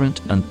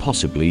different and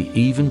possibly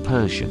even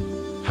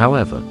Persian.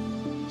 However,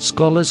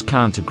 scholars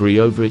can't agree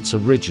over its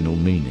original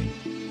meaning.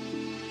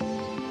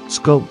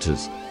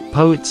 Sculptors,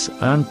 poets,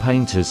 and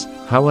painters,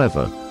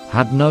 however,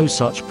 had no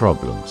such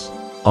problems.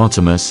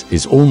 Artemis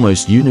is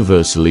almost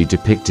universally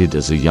depicted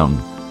as a young,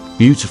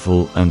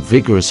 beautiful, and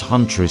vigorous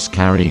huntress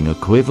carrying a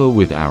quiver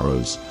with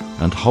arrows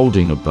and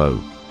holding a bow,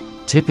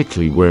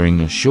 typically wearing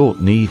a short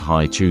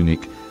knee-high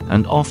tunic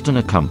and often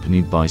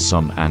accompanied by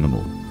some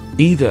animal,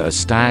 either a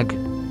stag,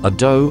 a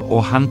doe,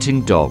 or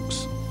hunting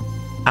dogs.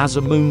 As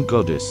a moon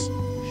goddess,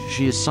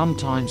 she is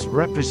sometimes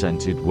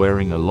represented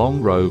wearing a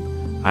long robe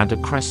and a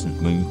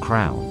crescent moon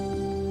crown.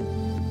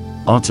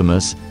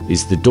 Artemis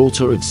is the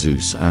daughter of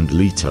Zeus and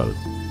Leto,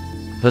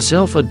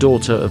 herself a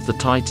daughter of the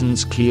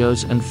Titans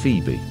Chios and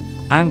Phoebe.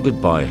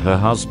 Angered by her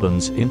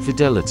husband's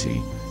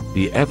infidelity,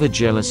 the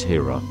ever-jealous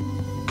Hera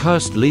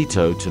cursed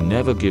Leto to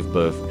never give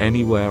birth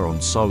anywhere on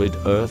solid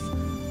earth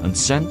and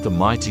sent the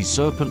mighty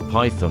serpent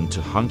Python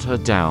to hunt her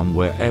down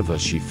wherever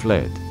she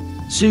fled.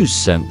 Zeus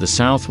sent the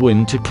south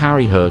wind to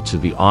carry her to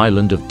the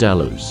island of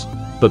Delos,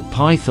 but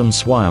Python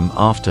swam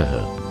after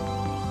her.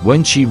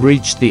 When she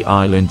reached the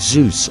island,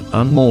 Zeus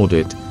unmoored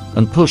it,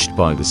 and pushed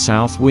by the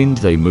south wind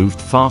they moved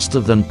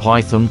faster than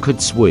Python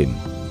could swim.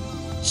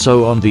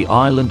 So on the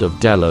island of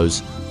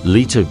Delos,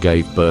 Leto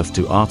gave birth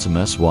to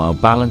Artemis while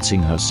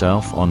balancing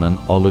herself on an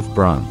olive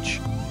branch.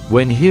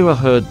 When Hera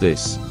heard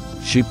this,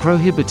 she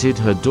prohibited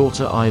her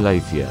daughter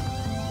Eileithyia,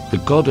 the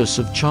goddess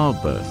of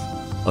childbirth,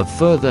 of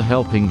further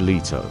helping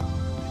Leto.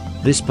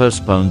 This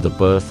postponed the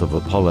birth of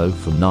Apollo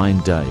for 9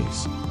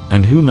 days,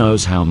 and who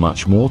knows how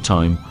much more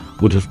time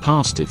would have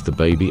passed if the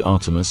baby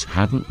Artemis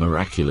hadn't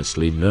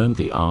miraculously learned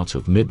the art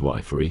of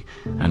midwifery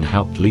and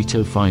helped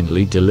Leto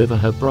finally deliver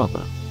her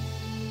brother.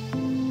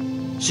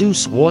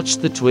 Zeus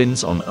watched the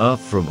twins on earth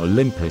from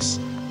Olympus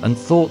and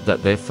thought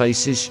that their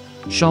faces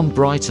shone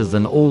brighter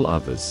than all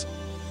others,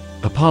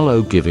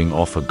 Apollo giving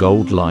off a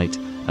gold light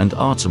and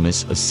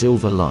Artemis a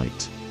silver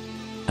light.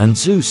 And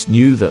Zeus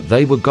knew that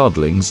they were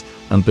godlings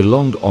and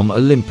belonged on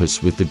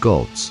Olympus with the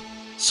gods.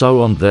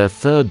 So on their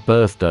 3rd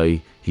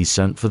birthday, he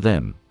sent for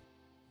them.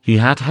 He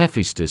had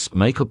Hephaestus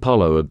make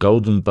Apollo a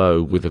golden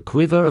bow with a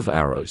quiver of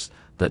arrows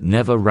that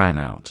never ran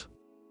out,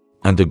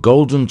 and a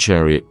golden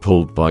chariot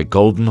pulled by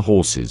golden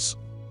horses.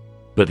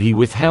 But he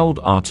withheld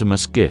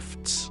Artemis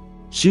gifts.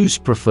 Zeus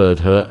preferred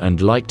her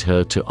and liked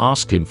her to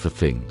ask him for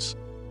things.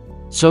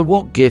 "So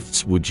what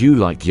gifts would you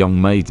like, young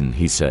maiden?"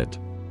 he said.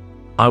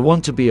 "I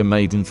want to be a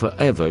maiden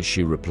forever,"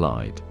 she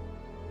replied.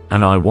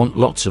 "And I want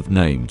lots of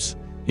names,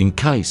 in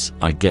case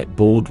I get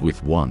bored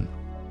with one.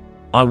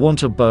 I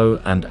want a bow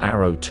and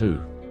arrow too,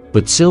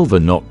 but silver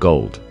not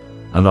gold.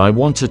 And I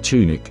want a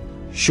tunic,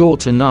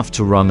 short enough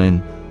to run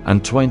in,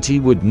 and 20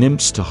 wood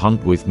nymphs to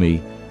hunt with me,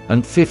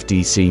 and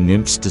 50 sea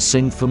nymphs to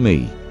sing for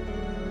me.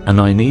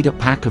 And I need a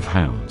pack of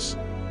hounds,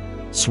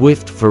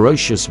 swift,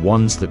 ferocious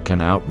ones that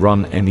can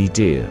outrun any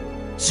deer."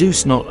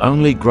 Zeus not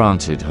only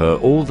granted her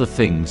all the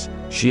things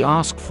she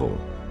asked for,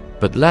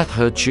 but let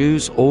her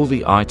choose all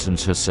the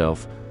items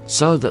herself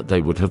so that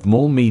they would have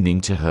more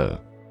meaning to her.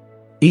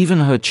 Even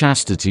her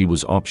chastity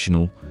was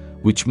optional,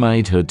 which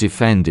made her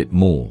defend it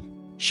more.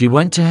 She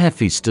went to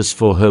Hephaestus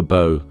for her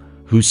bow,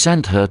 who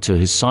sent her to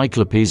his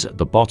Cyclopes at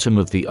the bottom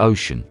of the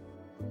ocean,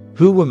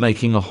 who were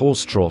making a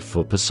horse trough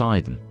for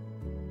Poseidon.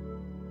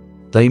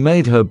 They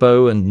made her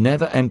bow and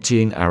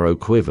never-emptying arrow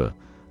quiver,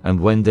 and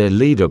when their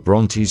leader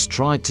Brontes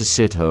tried to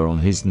sit her on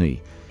his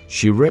knee,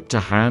 she ripped a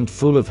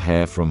handful of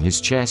hair from his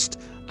chest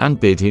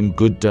and bid him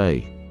good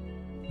day.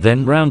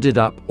 Then rounded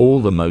up all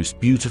the most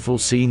beautiful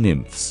sea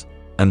nymphs,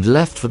 and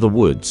left for the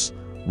woods,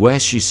 where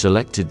she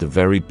selected the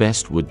very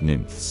best wood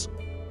nymphs.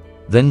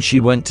 Then she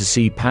went to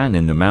see Pan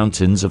in the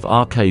mountains of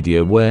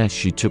Arcadia, where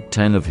she took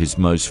 10 of his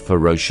most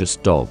ferocious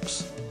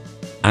dogs,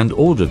 and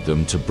ordered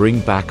them to bring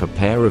back a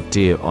pair of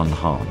deer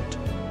unharmed.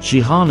 She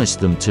harnessed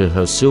them to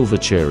her silver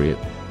chariot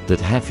that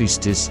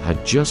Hephaestus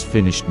had just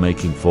finished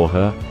making for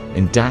her,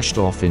 and dashed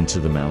off into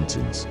the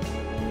mountains.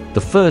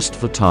 The first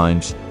 4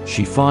 times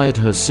she fired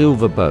her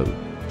silver bow,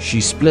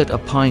 she split a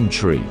pine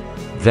tree,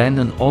 then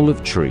an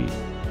olive tree.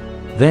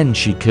 Then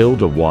she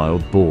killed a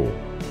wild boar.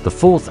 The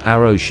 4th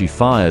arrow she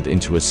fired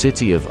into a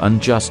city of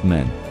unjust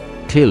men,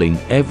 killing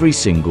every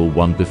single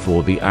one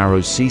before the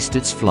arrow ceased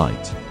its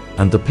flight.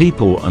 And the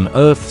people on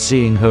earth,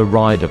 seeing her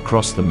ride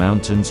across the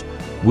mountains,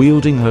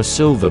 wielding her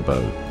silver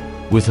bow,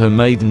 with her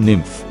maiden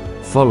nymph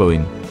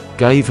following,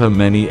 gave her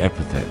many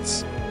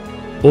epithets,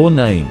 or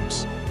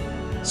names,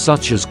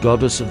 such as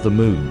Goddess of the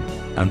Moon,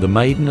 and the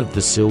Maiden of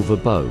the Silver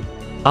Bow.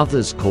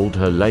 Others called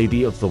her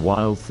Lady of the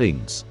Wild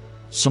Things,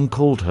 some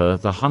called her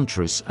the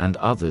Huntress, and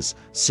others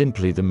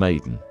simply the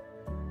Maiden,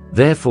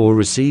 therefore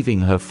receiving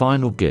her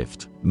final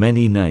gift,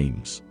 many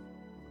names.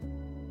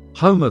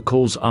 Homer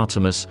calls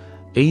Artemis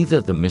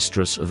either the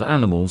mistress of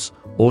animals,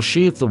 or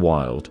she of the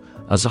wild,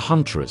 as a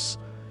huntress.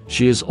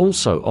 She is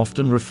also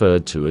often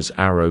referred to as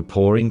arrow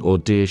pouring or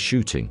deer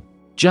shooting.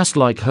 Just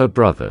like her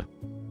brother,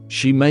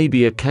 she may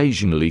be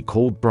occasionally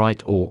called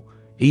bright, or,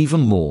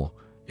 even more,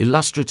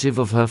 illustrative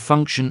of her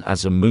function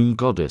as a moon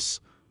goddess,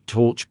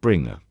 torch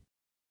bringer.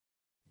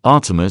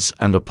 Artemis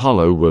and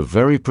Apollo were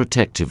very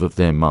protective of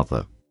their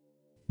mother.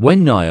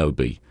 When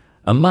Niobe,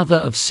 a mother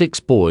of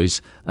 6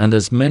 boys and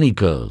as many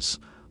girls,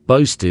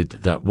 boasted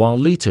that while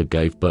Leto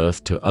gave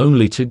birth to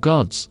only 2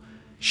 gods,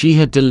 she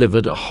had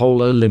delivered a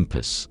whole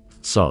Olympus,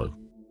 so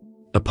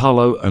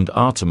Apollo and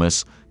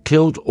Artemis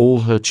killed all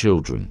her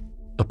children.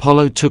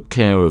 Apollo took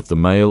care of the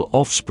male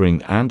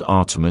offspring and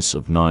Artemis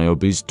of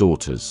Niobe's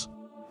daughters.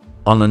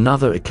 On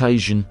another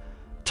occasion,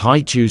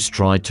 Tydeus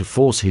tried to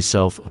force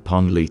himself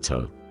upon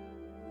Leto.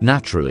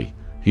 Naturally,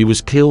 he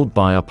was killed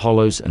by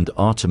Apollo's and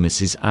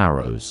Artemis's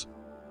arrows.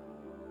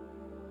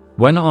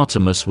 When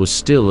Artemis was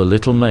still a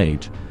little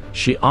maid,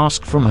 she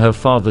asked from her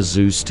father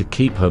Zeus to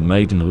keep her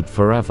maidenhood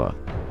forever.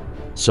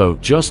 So,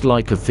 just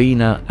like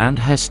Athena and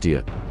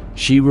Hestia,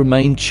 she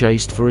remained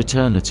chaste for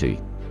eternity.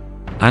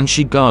 And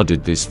she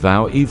guarded this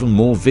vow even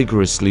more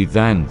vigorously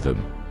than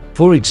them.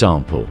 For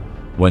example,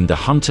 when the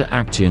hunter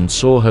Actaeon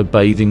saw her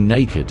bathing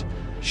naked,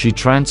 she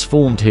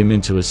transformed him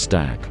into a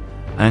stag,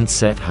 and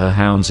set her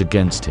hounds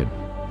against him.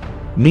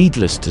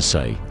 Needless to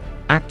say,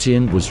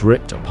 Actaeon was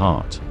ripped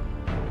apart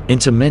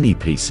into many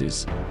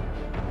pieces.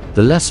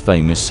 The less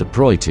famous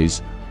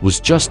Saproites was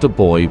just a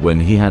boy when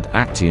he had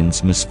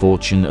Actaeon's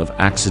misfortune of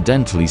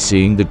accidentally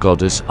seeing the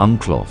goddess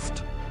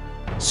unclothed.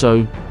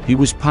 So, he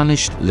was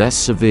punished less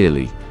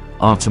severely.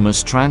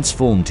 Artemis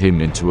transformed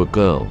him into a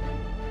girl.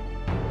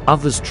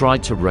 Others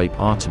tried to rape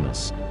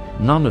Artemis.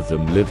 None of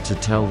them lived to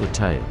tell the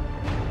tale.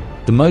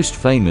 The most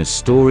famous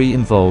story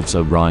involves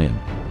Orion,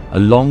 a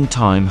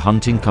long-time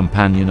hunting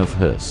companion of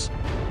hers.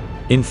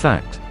 In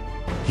fact,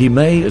 he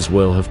may as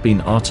well have been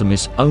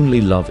Artemis'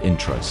 only love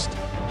interest.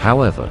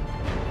 However,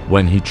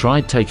 when he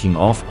tried taking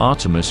off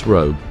Artemis'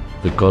 robe,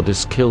 the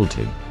goddess killed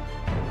him.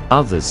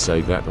 Others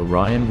say that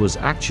Orion was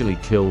actually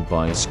killed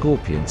by a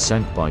scorpion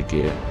sent by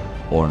Gaia,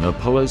 or an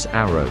Apollo's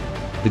arrow.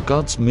 The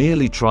gods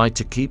merely tried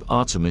to keep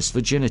Artemis'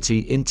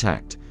 virginity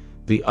intact,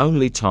 the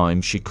only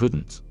time she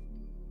couldn't.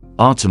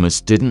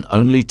 Artemis didn't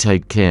only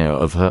take care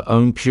of her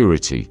own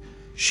purity,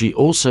 she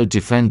also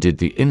defended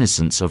the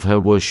innocence of her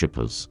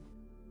worshippers,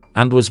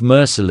 and was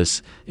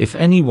merciless if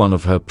any one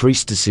of her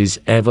priestesses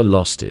ever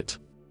lost it.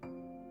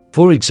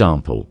 For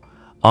example,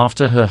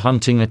 after her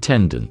hunting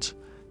attendant,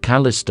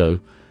 Callisto,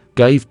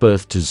 gave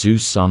birth to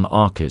Zeus' son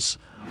Arcas,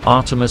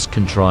 Artemis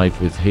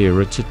contrived with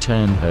Hera to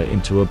turn her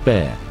into a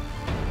bear.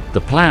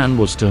 The plan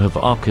was to have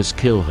Arcas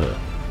kill her.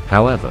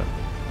 However,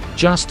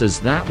 just as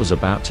that was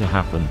about to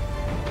happen,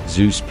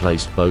 Zeus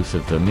placed both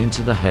of them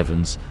into the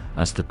heavens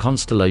as the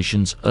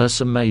constellations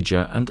Ursa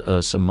Major and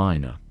Ursa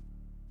Minor.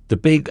 The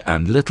Big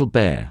and Little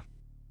Bear.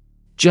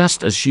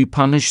 Just as she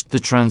punished the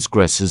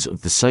transgressors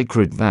of the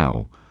sacred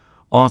vow,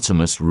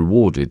 Artemis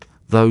rewarded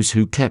those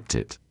who kept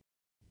it.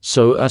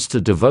 So as to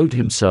devote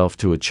himself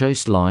to a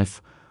chaste life,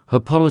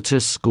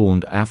 Hippolytus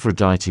scorned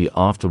Aphrodite,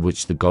 after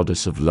which the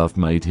goddess of love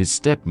made his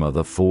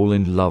stepmother fall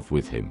in love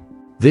with him.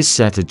 This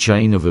set a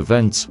chain of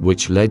events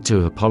which led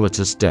to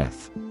Hippolytus'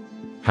 death.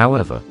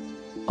 However,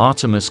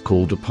 Artemis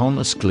called upon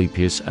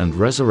Asclepius and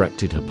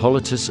resurrected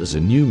Hippolytus as a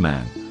new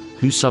man,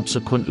 who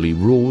subsequently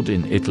ruled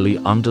in Italy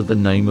under the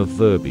name of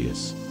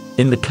Virbius.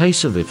 In the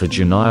case of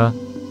Iphigenia,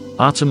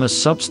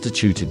 Artemis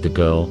substituted the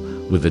girl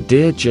with a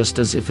deer, just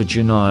as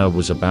Iphigenia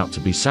was about to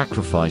be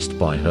sacrificed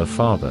by her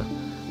father,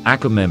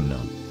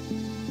 Agamemnon.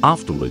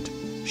 Afterward,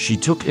 she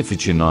took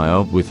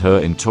Iphigenia with her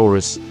in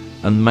Taurus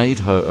and made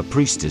her a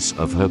priestess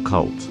of her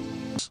cult.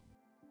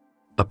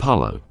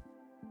 Apollo.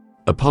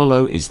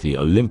 Apollo is the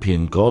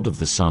Olympian god of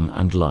the sun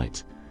and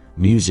light,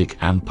 music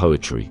and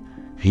poetry,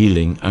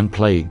 healing and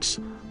plagues,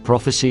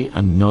 prophecy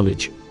and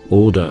knowledge,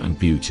 order and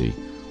beauty,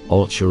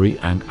 archery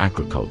and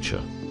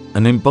agriculture.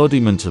 An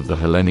embodiment of the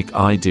Hellenic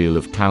ideal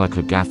of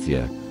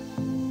Kallikragathia.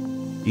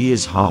 He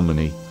is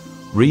harmony,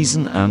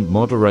 reason and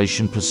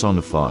moderation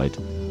personified,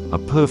 a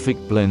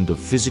perfect blend of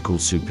physical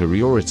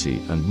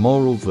superiority and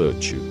moral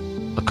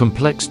virtue. A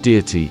complex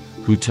deity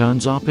who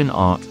turns up in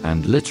art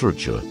and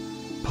literature,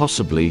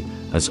 possibly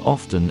as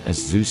often as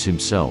Zeus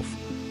himself.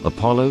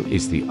 Apollo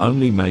is the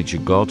only major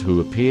god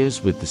who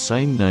appears with the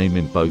same name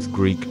in both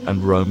Greek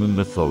and Roman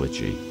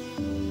mythology.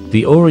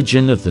 The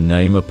origin of the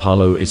name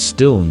Apollo is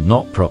still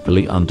not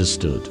properly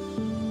understood.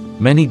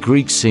 Many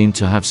Greeks seem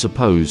to have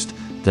supposed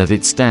that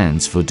it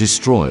stands for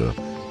destroyer,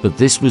 but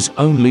this was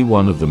only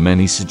one of the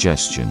many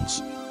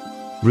suggestions.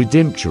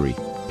 Redemptory,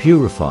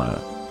 purifier,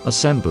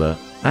 assembler,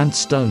 and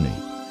stony.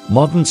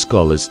 Modern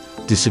scholars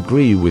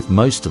disagree with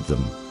most of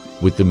them,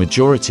 with the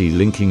majority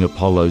linking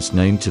Apollo's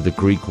name to the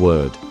Greek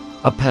word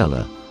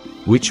apella,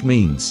 which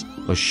means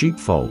a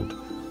sheepfold,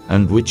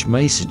 and which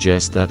may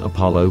suggest that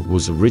Apollo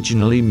was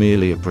originally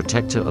merely a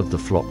protector of the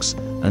flocks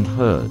and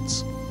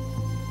herds.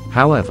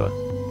 However,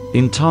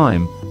 in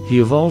time, he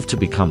evolved to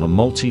become a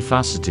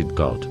multifaceted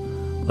god,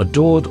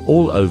 adored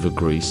all over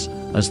Greece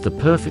as the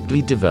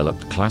perfectly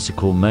developed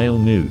classical male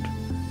nude,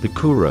 the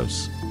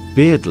kouros.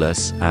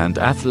 Beardless and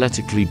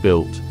athletically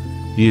built,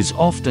 he is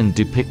often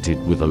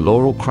depicted with a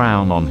laurel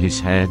crown on his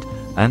head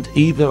and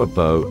either a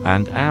bow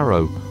and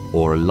arrow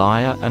or a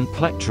lyre and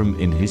plectrum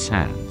in his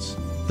hands.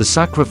 The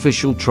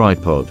sacrificial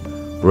tripod,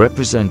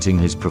 representing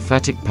his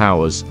prophetic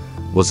powers,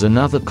 was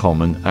another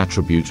common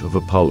attribute of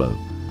Apollo,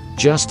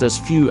 just as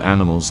few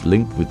animals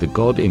linked with the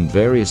god in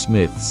various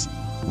myths: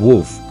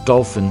 wolf,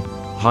 dolphin,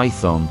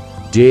 python,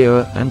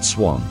 deer, and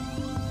swan.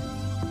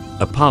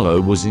 Apollo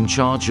was in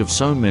charge of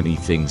so many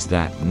things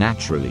that,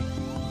 naturally,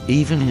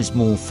 even his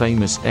more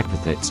famous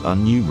epithets are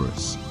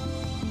numerous.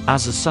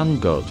 As a sun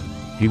god,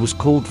 he was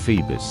called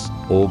Phoebus,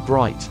 or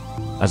bright.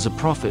 As a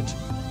prophet,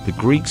 the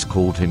Greeks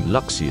called him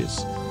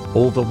Luxius,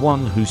 or the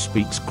one who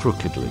speaks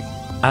crookedly.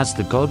 As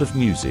the god of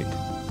music,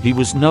 he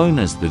was known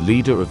as the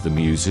leader of the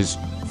muses.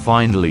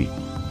 Finally,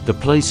 the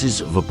places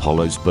of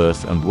Apollo's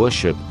birth and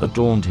worship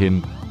adorned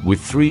him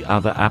with three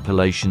other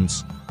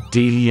appellations: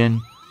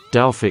 Delian,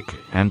 Delphic,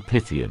 and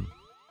Pythian.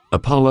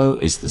 Apollo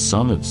is the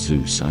son of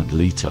Zeus and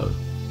Leto.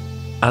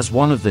 As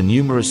one of the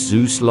numerous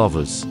Zeus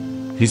lovers,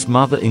 his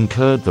mother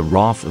incurred the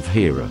wrath of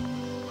Hera,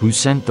 who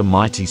sent the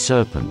mighty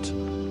serpent,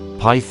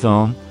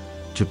 Python,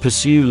 to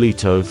pursue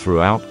Leto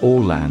throughout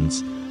all lands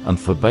and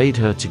forbade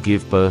her to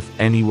give birth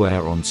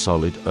anywhere on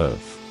solid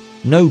earth.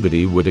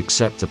 Nobody would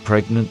accept a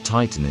pregnant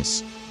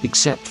Titaness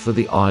except for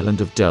the island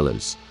of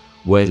Delos,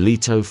 where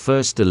Leto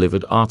first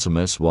delivered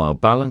Artemis while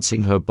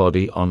balancing her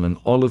body on an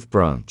olive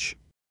branch.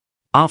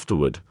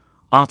 Afterward,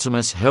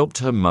 Artemis helped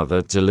her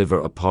mother deliver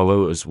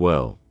Apollo as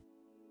well.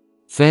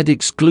 Fed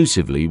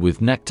exclusively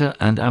with nectar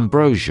and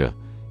ambrosia,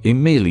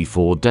 in merely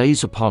 4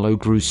 days Apollo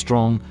grew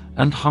strong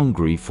and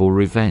hungry for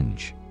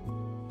revenge.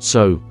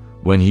 So,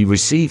 when he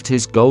received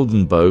his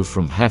golden bow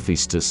from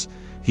Hephaestus,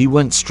 he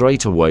went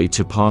straight away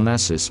to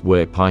Parnassus,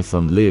 where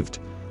Python lived,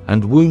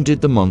 and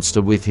wounded the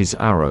monster with his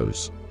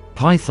arrows.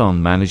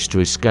 Python managed to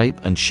escape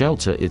and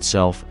shelter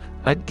itself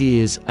at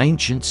Gear's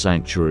ancient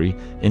sanctuary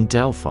in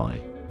Delphi,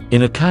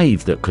 in a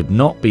cave that could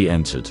not be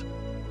entered.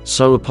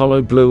 So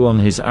Apollo blew on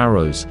his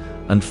arrows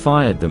and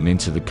fired them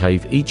into the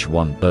cave, each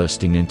one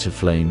bursting into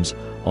flames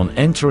on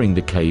entering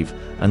the cave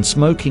and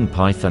smoking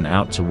Python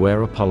out to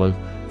where Apollo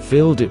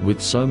filled it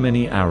with so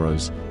many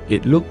arrows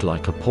it looked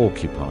like a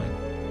porcupine.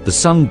 The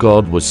sun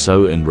god was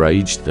so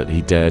enraged that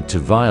he dared to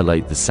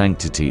violate the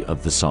sanctity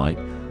of the site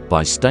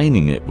by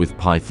staining it with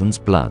Python's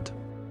blood.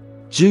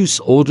 Zeus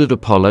ordered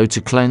Apollo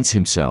to cleanse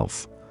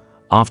himself,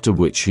 after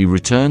which he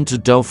returned to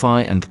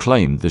Delphi and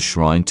claimed the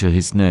shrine to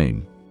his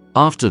name.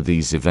 After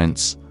these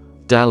events,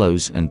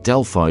 Delos and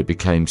Delphi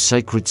became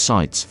sacred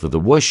sites for the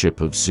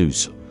worship of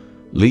Zeus,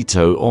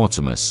 Leto,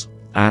 Artemis,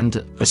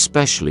 and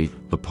especially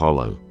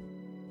Apollo.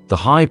 The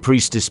high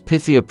priestess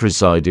Pythia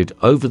presided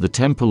over the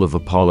temple of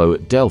Apollo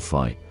at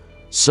Delphi,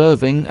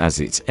 serving as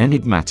its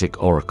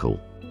enigmatic oracle,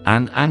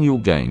 and annual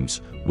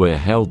games were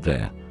held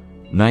there,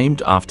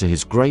 named after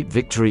his great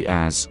victory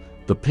as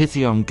the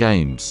Pythian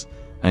Games,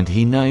 and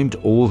he named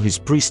all his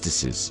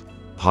priestesses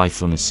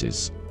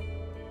Pythonesses.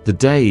 The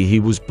day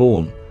he was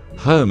born,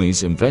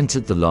 Hermes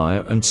invented the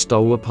lyre and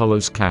stole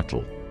Apollo's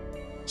cattle.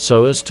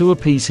 So as to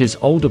appease his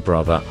older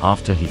brother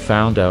after he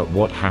found out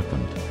what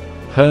happened,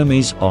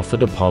 Hermes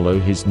offered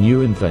Apollo his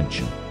new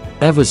invention.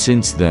 Ever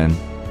since then,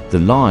 the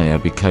lyre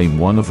became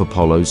one of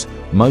Apollo's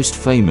most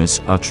famous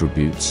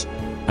attributes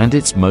and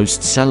its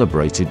most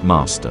celebrated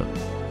master.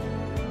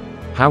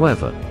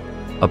 However,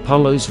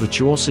 Apollo's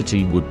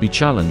virtuosity would be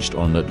challenged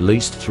on at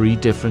least 3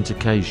 different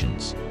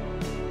occasions.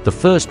 The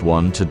first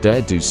one to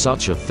dare do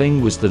such a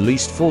thing was the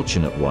least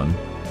fortunate one,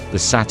 the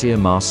satyr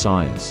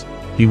Marsyas.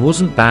 He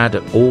wasn't bad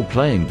at all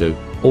playing the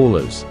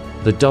aulos,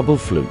 the double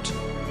flute,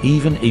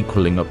 even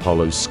equaling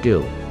Apollo's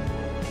skill.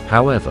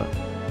 However,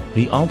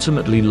 he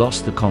ultimately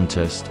lost the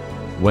contest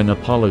when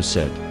Apollo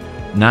said,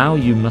 "Now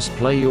you must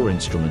play your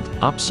instrument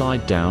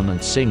upside down and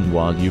sing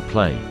while you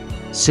play,"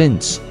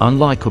 since,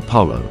 unlike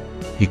Apollo,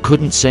 he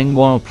couldn't sing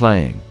while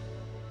playing.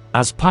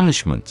 As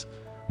punishment,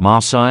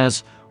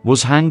 Marsyas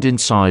was hanged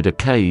inside a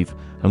cave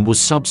and was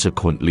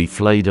subsequently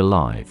flayed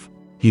alive.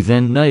 He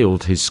then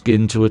nailed his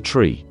skin to a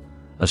tree.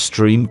 A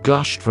stream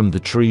gushed from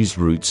the tree's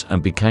roots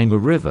and became a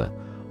river.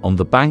 On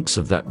the banks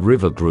of that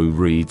river grew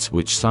reeds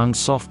which sang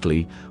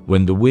softly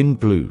when the wind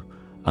blew,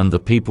 and the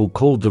people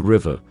called the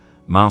river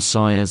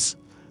Marsyas,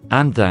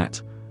 and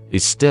that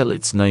is still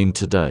its name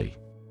today.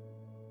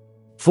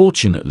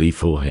 Fortunately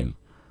for him,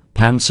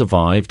 Pan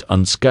survived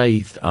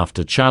unscathed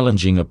after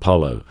challenging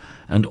Apollo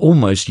and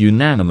almost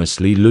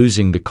unanimously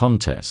losing the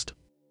contest.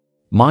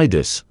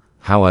 Midas,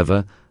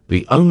 however,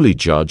 the only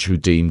judge who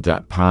deemed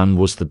that Pan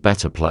was the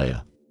better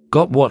player,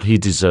 got what he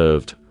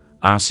deserved,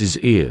 ass's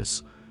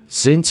ears.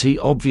 Since he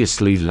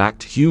obviously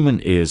lacked human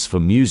ears for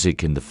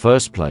music in the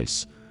first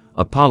place,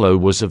 Apollo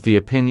was of the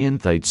opinion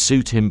they'd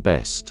suit him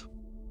best.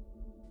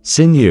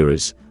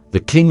 Cinyras, the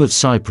king of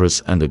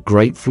Cyprus and a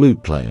great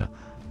flute player,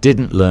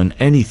 didn't learn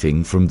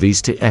anything from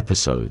these 2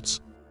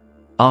 episodes.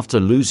 After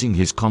losing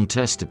his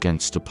contest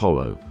against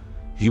Apollo,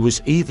 he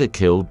was either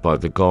killed by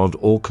the god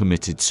or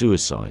committed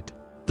suicide.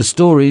 The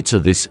story to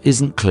this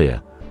isn't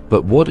clear,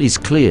 but what is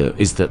clear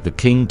is that the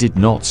king did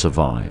not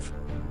survive.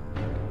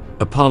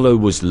 Apollo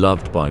was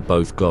loved by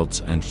both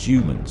gods and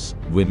humans,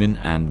 women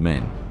and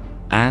men,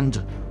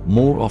 and,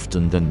 more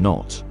often than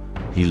not,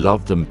 he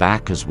loved them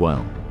back as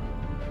well.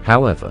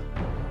 However,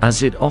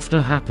 as it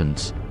often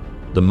happens,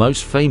 the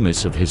most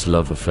famous of his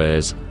love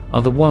affairs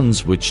are the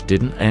ones which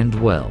didn't end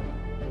well.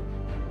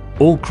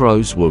 All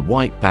crows were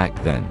white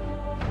back then.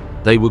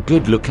 They were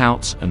good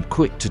lookouts and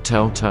quick to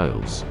tell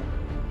tales.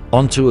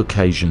 On 2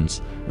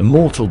 occasions, a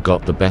mortal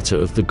got the better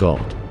of the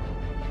god.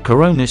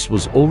 Coronis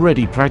was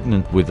already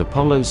pregnant with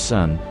Apollo's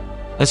son,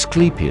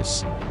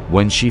 Asclepius,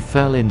 when she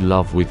fell in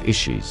love with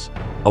Isis.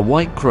 A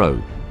white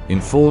crow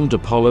informed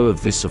Apollo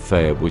of this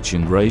affair, which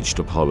enraged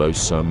Apollo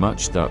so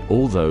much that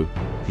although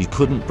he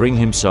couldn't bring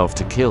himself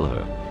to kill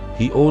her,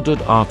 he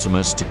ordered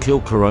Artemis to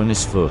kill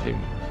Coronis for him,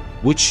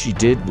 which she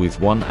did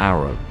with 1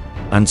 arrow,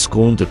 and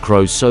scorned the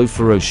crow so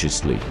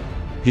ferociously.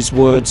 His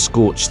words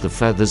scorched the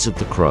feathers of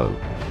the crow,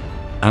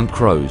 and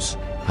crows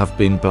have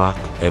been black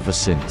ever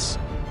since.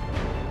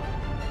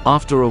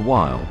 After a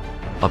while,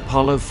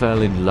 Apollo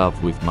fell in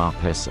love with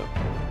Marpessa.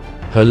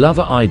 Her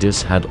lover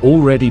Idas had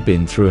already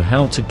been through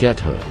hell to get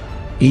her,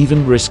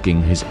 even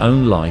risking his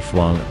own life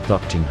while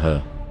abducting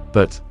her.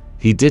 But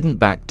he didn't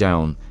back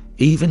down,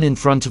 even in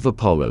front of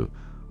Apollo,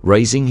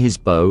 raising his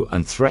bow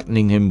and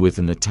threatening him with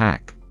an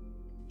attack.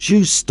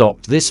 Zeus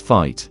stopped this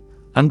fight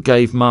and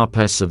gave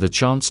Marpessa the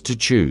chance to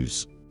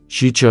choose.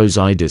 She chose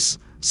Idas,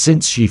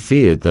 since she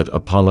feared that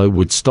Apollo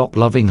would stop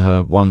loving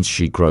her once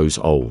she grows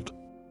old.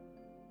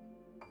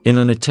 In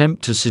an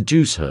attempt to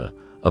seduce her,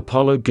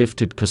 Apollo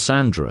gifted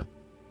Cassandra,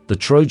 the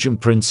Trojan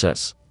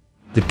princess,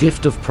 the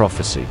gift of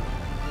prophecy.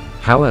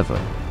 However,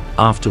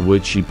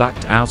 afterward she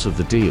backed out of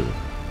the deal.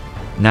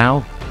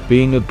 Now,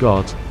 being a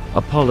god,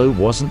 Apollo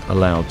wasn't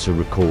allowed to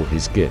recall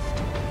his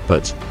gift,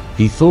 but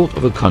he thought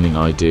of a cunning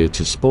idea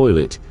to spoil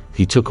it.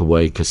 He took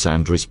away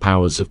Cassandra's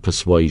powers of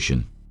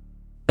persuasion.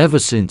 Ever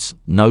since,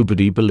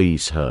 nobody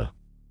believes her,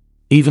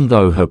 even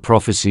though her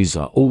prophecies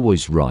are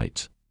always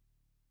right.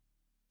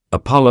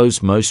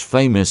 Apollo's most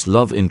famous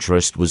love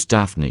interest was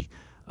Daphne,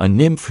 a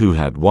nymph who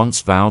had once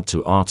vowed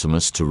to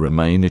Artemis to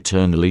remain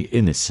eternally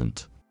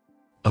innocent.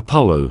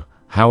 Apollo,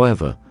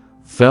 however,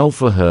 fell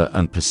for her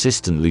and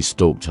persistently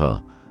stalked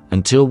her,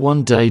 until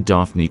one day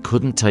Daphne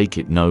couldn't take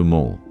it no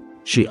more.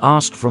 She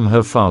asked from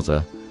her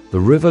father, the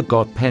river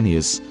god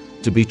Peneus,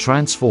 to be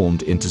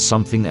transformed into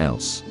something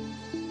else.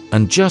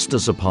 And just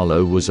as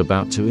Apollo was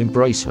about to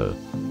embrace her,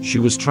 she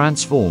was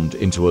transformed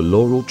into a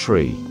laurel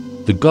tree.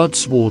 The god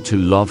swore to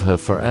love her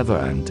forever,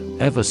 and,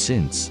 ever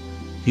since,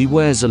 he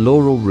wears a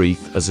laurel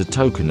wreath as a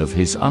token of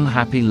his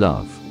unhappy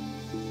love.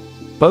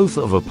 Both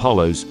of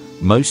Apollo's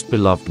most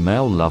beloved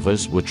male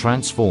lovers were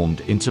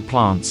transformed into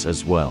plants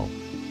as well.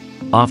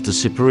 After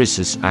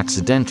Cyparissus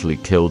accidentally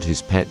killed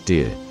his pet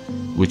deer,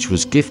 which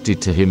was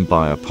gifted to him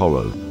by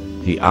Apollo,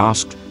 he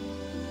asked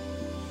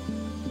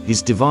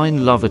his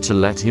divine lover to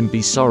let him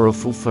be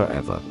sorrowful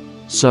forever.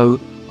 So,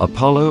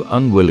 Apollo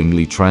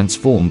unwillingly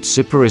transformed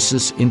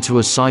Cyparissus into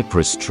a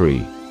cypress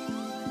tree.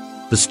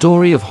 The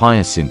story of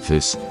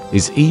Hyacinthus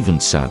is even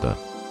sadder.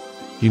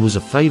 He was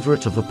a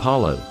favorite of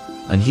Apollo,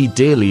 and he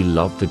dearly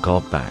loved the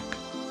god back.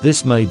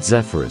 This made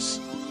Zephyrus,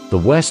 the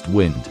west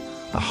wind,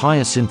 a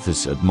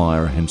Hyacinthus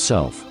admirer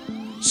himself,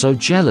 so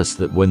jealous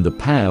that when the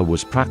pair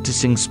was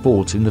practicing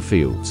sport in the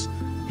fields,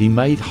 he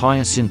made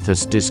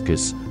Hyacinthus'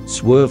 discus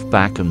swerve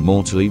back and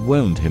mortally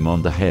wound him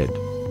on the head.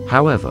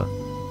 However,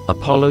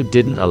 Apollo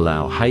didn't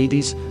allow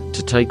Hades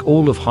to take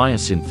all of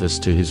Hyacinthus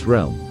to his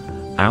realm.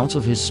 Out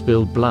of his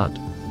spilled blood,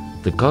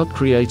 the god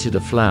created a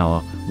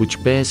flower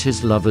which bears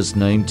his lover's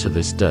name to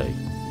this day,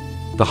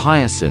 the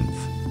hyacinth.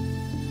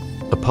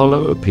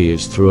 Apollo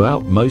appears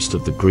throughout most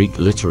of the Greek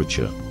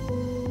literature.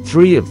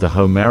 3 of the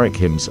Homeric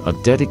hymns are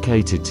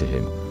dedicated to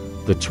him.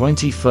 The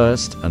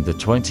 21st and the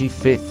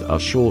 25th are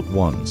short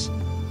ones,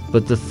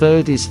 but the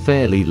 3rd is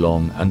fairly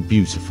long and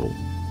beautiful.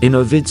 In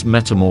Ovid's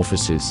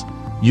Metamorphoses,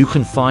 you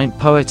can find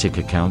poetic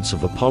accounts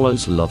of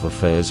Apollo's love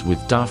affairs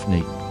with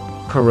Daphne,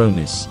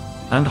 Coronis,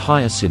 and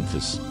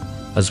Hyacinthus,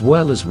 as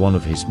well as one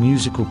of his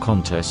musical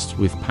contests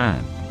with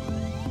Pan.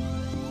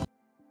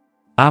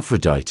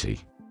 Aphrodite.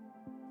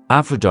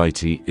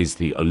 Aphrodite is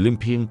the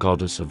Olympian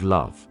goddess of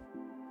love,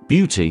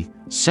 beauty,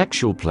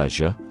 sexual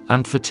pleasure,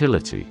 and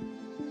fertility.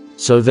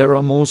 So there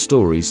are more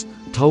stories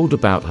told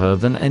about her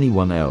than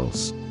anyone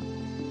else.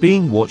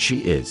 Being what she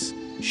is,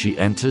 she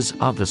enters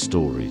other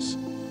stories,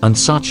 and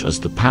such as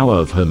the power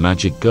of her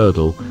magic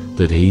girdle,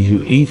 that he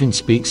who even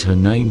speaks her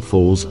name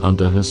falls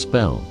under her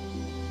spell.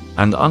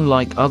 And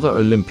unlike other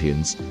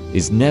Olympians,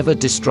 is never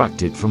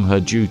distracted from her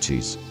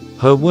duties.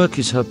 Her work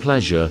is her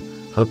pleasure,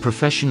 her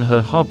profession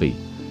her hobby.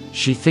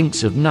 She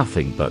thinks of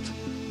nothing but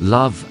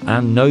love,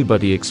 and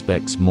nobody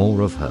expects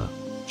more of her.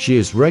 She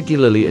is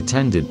regularly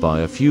attended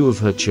by a few of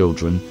her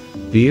children,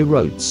 the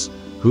Erotes,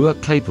 who are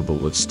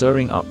capable of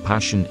stirring up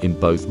passion in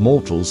both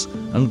mortals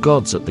and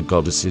gods at the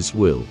goddess's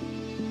will.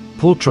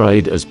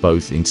 Portrayed as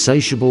both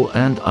insatiable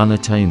and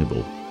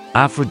unattainable,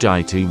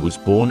 Aphrodite was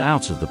born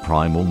out of the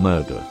primal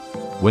murder,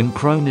 when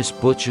Cronus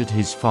butchered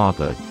his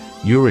father,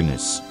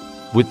 Uranus,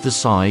 with the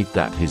scythe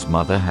that his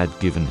mother had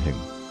given him.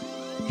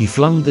 He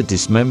flung the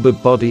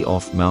dismembered body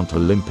off Mount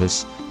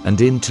Olympus and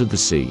into the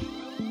sea,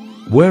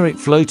 where it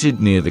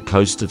floated near the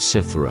coast of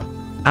Cythera.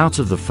 Out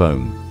of the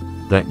foam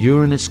that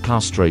Uranus'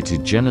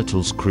 castrated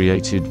genitals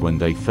created when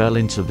they fell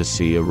into the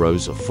sea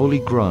arose a fully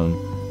grown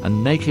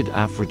and naked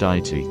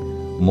Aphrodite,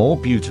 more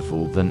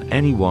beautiful than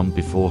anyone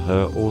before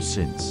her or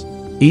since.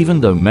 Even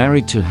though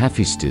married to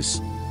Hephaestus,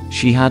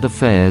 she had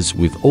affairs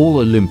with all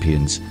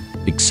Olympians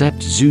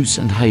except Zeus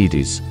and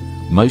Hades,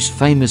 most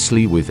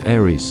famously with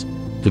Ares,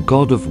 the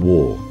god of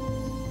war.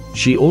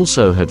 She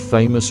also had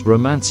famous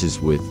romances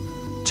with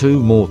 2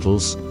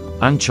 mortals,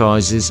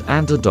 Anchises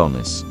and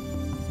Adonis.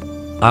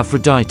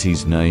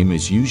 Aphrodite's name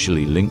is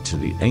usually linked to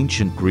the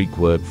ancient Greek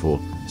word for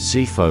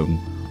sea foam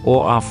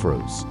or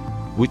aphros,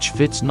 which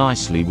fits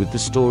nicely with the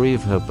story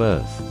of her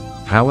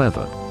birth.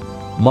 However,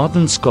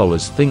 modern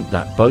scholars think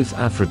that both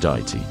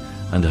Aphrodite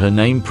and her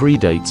name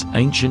predates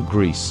ancient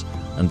Greece,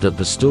 and that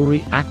the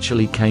story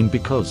actually came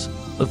because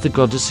of the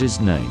goddess's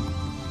name.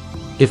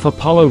 If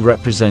Apollo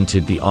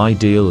represented the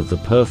ideal of the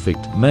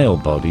perfect male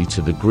body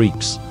to the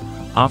Greeks,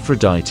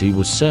 Aphrodite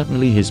was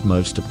certainly his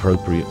most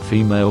appropriate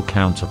female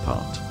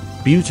counterpart.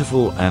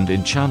 Beautiful and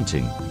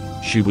enchanting,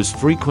 she was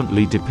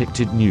frequently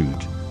depicted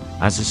nude,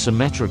 as a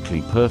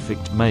symmetrically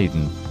perfect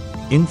maiden,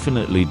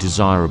 infinitely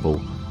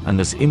desirable, and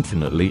as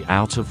infinitely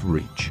out of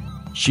reach.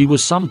 She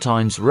was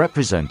sometimes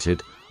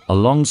represented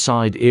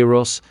alongside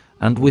Eros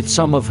and with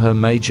some of her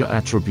major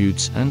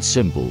attributes and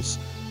symbols,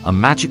 a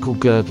magical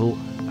girdle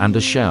and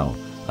a shell,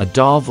 a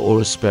dove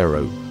or a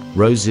sparrow,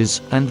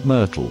 roses and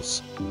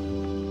myrtles.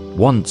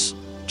 Once,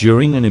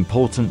 during an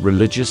important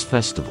religious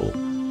festival,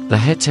 the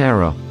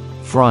hetera,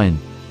 Phryne,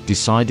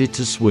 decided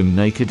to swim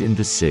naked in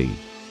the sea.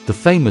 The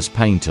famous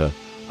painter,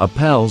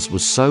 Apelles,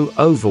 was so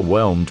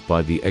overwhelmed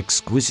by the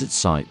exquisite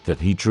sight that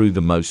he drew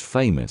the most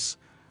famous,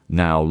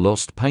 now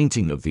lost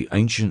painting of the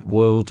ancient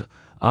world,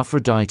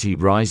 Aphrodite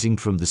rising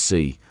from the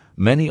sea.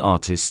 Many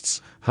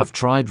artists have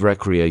tried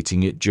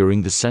recreating it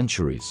during the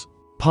centuries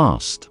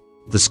past.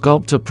 The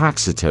sculptor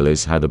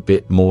Praxiteles had a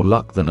bit more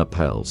luck than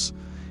Apelles.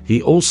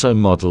 He also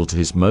modeled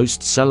his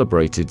most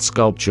celebrated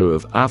sculpture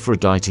of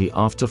Aphrodite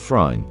after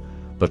Phryne,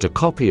 but a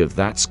copy of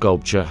that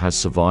sculpture has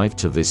survived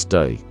to this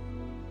day.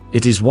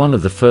 It is one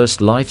of the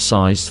first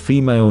life-sized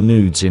female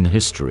nudes in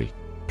history.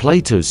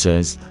 Plato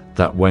says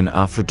that when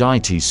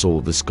Aphrodite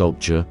saw the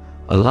sculpture,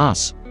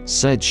 "Alas,"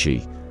 said she,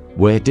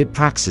 "where did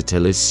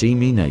Praxiteles see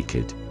me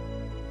naked?"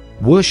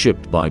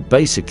 Worshipped by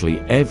basically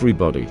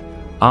everybody,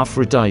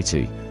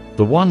 Aphrodite,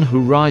 the one who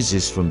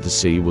rises from the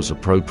sea, was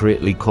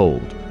appropriately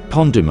called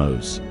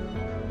Pondimos.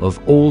 Of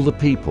all the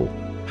people,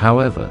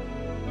 however,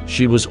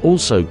 She was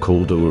also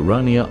called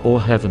Urania or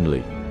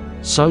heavenly.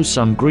 So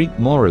some Greek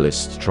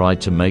moralists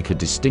tried to make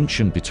a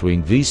distinction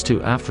between these two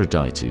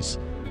Aphrodites,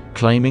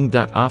 claiming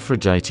that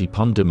Aphrodite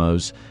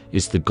Pandemos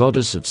is the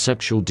goddess of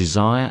sexual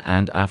desire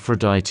and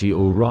Aphrodite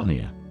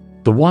Urania,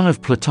 the one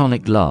of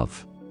platonic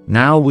love.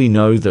 Now we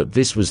know that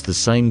this was the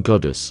same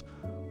goddess,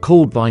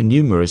 called by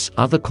numerous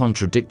other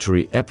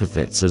contradictory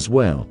epithets as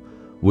well,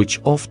 which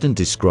often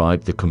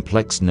describe the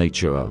complex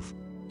nature of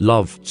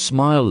love,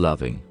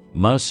 smile-loving,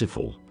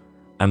 merciful,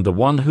 and the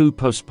one who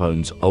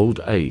postpones old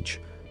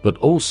age, but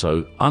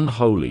also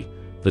unholy,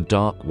 the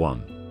dark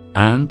one,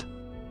 and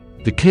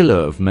the killer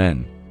of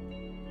men.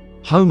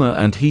 Homer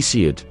and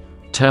Hesiod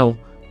tell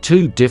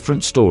two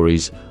different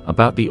stories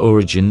about the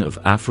origin of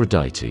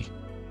Aphrodite.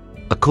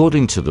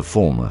 According to the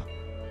former,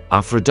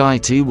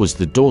 Aphrodite was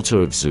the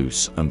daughter of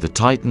Zeus and the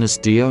Titaness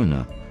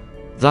Diona,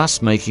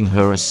 thus making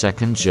her a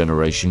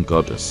second-generation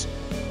goddess,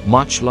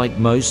 much like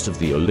most of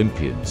the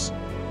Olympians.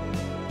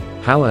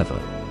 However,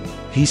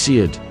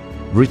 Hesiod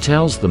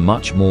retells the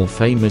much more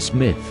famous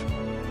myth.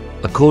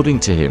 According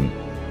to him,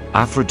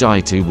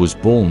 Aphrodite was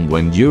born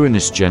when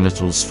Uranus'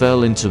 genitals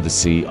fell into the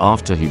sea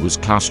after he was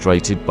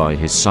castrated by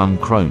his son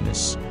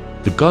Cronus.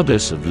 The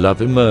goddess of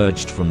love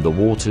emerged from the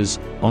waters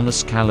on a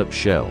scallop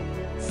shell,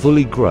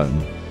 fully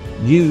grown,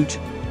 nude,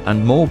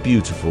 and more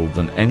beautiful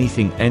than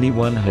anything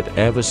anyone had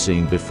ever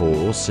seen before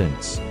or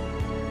since.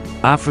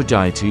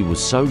 Aphrodite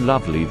was so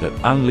lovely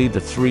that only the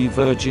three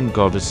virgin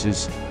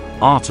goddesses,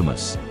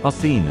 Artemis,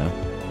 Athena,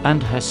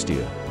 and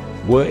Hestia,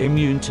 were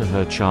immune to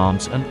her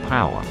charms and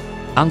power.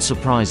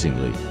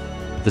 Unsurprisingly,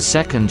 the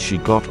second she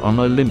got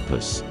on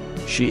Olympus,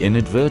 she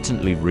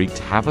inadvertently wreaked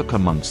havoc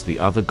amongst the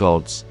other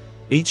gods,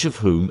 each of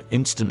whom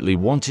instantly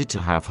wanted to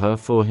have her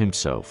for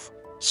himself.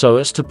 So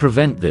as to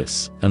prevent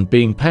this, and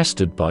being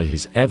pestered by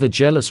his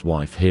ever-jealous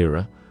wife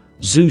Hera,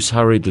 Zeus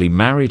hurriedly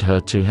married her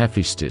to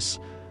Hephaestus,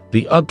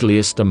 the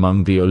ugliest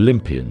among the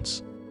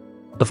Olympians.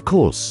 Of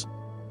course,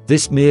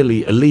 this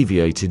merely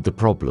alleviated the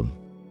problem,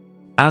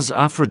 as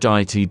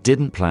Aphrodite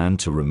didn't plan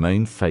to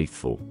remain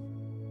faithful.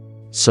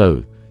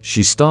 So,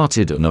 she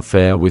started an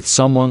affair with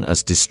someone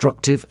as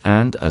destructive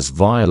and as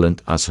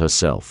violent as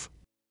herself,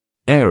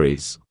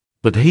 Ares.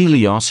 But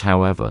Helios,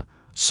 however,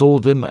 saw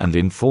them and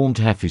informed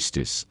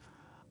Hephaestus,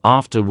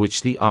 after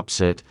which the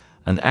upset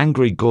and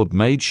angry god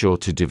made sure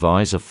to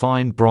devise a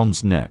fine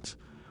bronze net,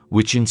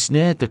 which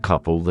ensnared the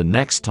couple the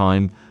next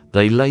time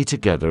they lay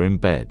together in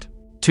bed.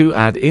 To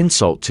add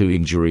insult to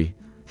injury,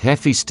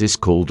 Hephaestus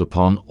called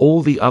upon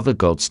all the other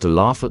gods to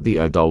laugh at the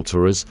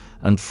adulterers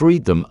and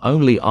freed them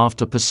only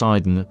after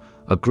Poseidon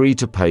agreed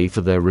to pay for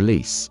their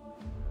release.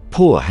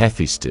 Poor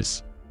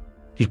Hephaestus!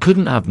 He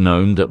couldn't have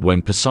known that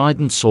when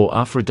Poseidon saw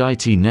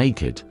Aphrodite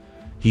naked,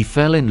 he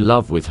fell in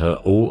love with her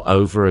all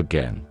over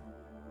again.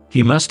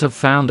 He must have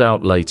found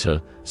out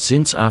later,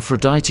 since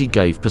Aphrodite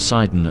gave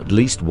Poseidon at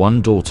least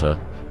one daughter,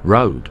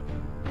 Rhode.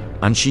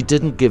 And she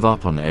didn't give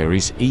up on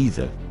Ares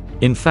either.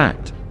 In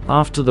fact,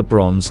 after the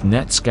bronze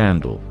net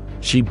scandal,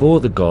 she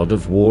bore the god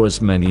of war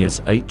as many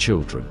as 8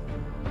 children: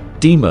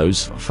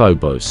 Deimos,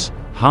 Phobos,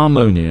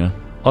 Harmonia,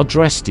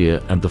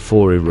 Odrestia, and the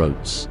 4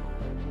 Erotes,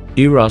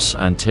 Eros,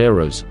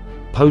 Anteros,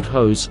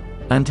 Pothos,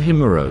 and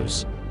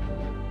Himeros.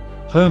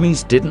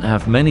 Hermes didn't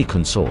have many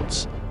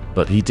consorts,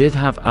 but he did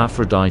have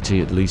Aphrodite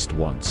at least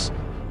once,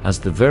 as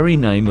the very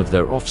name of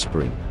their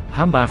offspring,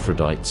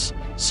 Hermaphrodites,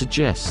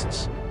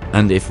 suggests.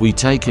 And if we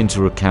take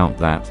into account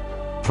that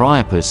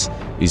Priapus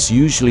is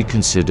usually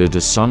considered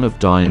a son of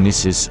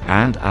Dionysus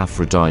and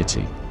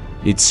Aphrodite,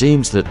 it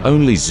seems that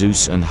only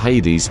Zeus and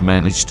Hades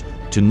managed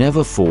to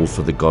never fall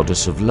for the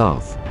goddess of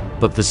love.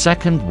 But the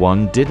second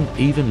one didn't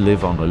even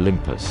live on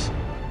Olympus,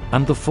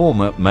 and the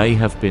former may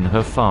have been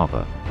her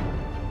father.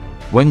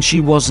 When she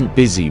wasn't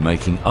busy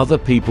making other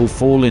people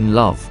fall in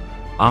love,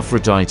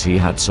 Aphrodite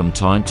had some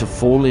time to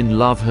fall in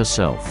love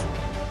herself.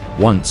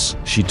 Once,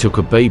 she took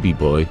a baby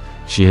boy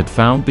she had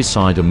found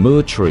beside a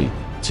myrrh tree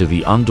to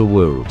the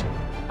underworld,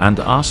 and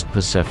asked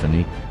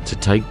Persephone to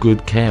take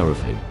good care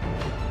of him.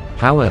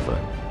 However,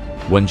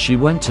 when she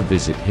went to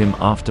visit him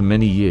after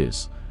many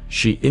years,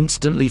 she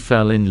instantly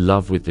fell in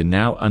love with the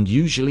now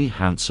unusually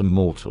handsome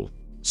mortal.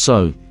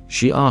 So,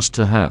 she asked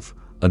to have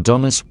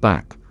Adonis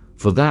back,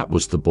 for that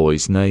was the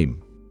boy's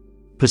name.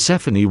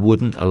 Persephone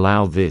wouldn't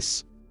allow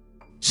this.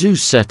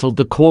 Zeus settled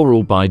the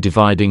quarrel by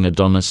dividing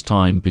Adonis'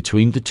 time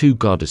between the two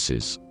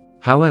goddesses.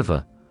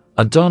 However,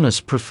 Adonis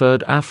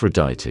preferred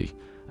Aphrodite,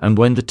 and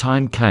when the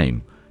time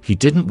came, he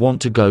didn't want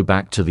to go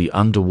back to the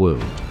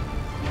underworld.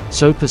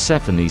 So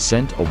Persephone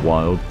sent a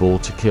wild boar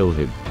to kill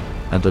him,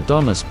 and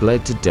Adonis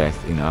bled to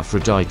death in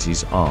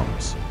Aphrodite's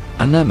arms.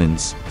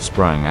 Anemones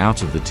sprang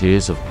out of the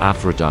tears of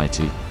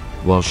Aphrodite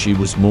while she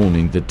was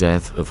mourning the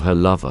death of her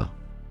lover.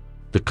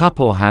 The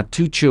couple had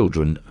 2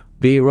 children,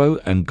 Bero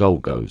and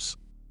Golgos.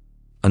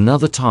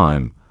 Another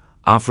time,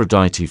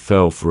 Aphrodite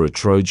fell for a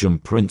Trojan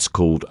prince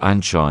called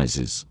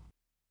Anchises.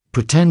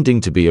 Pretending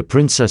to be a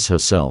princess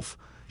herself,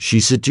 she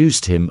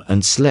seduced him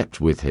and slept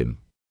with him.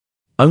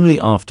 Only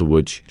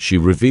afterwards she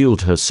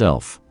revealed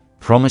herself,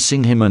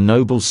 promising him a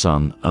noble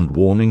son and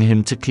warning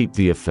him to keep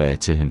the affair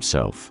to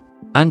himself.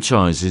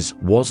 Anchises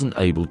wasn't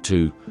able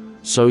to,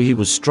 so he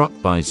was struck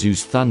by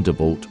Zeus'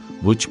 thunderbolt,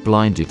 which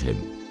blinded him.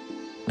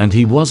 And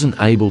he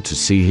wasn't able to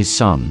see his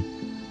son,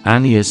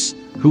 Aeneas,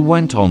 who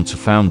went on to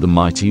found the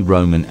mighty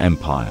Roman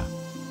Empire.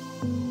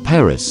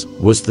 Paris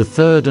was the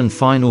third and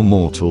final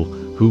mortal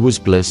who was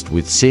blessed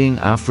with seeing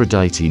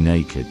Aphrodite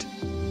naked.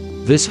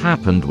 This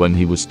happened when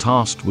he was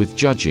tasked with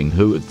judging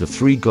who of the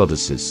three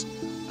goddesses,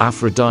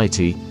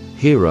 Aphrodite,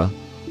 Hera,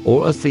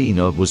 or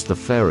Athena, was the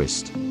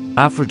fairest.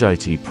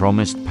 Aphrodite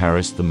promised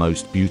Paris the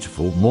most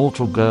beautiful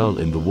mortal girl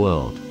in the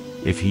world,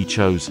 if he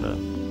chose her.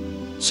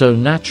 So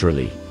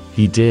naturally,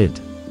 he did.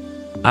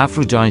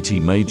 Aphrodite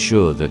made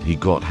sure that he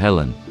got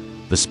Helen,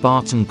 the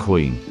Spartan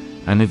queen,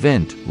 an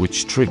event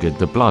which triggered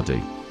the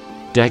bloody,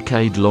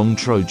 decade-long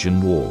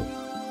Trojan War.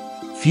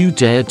 Few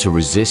dared to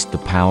resist the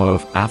power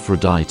of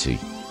Aphrodite,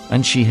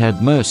 and she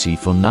had mercy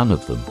for none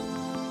of them.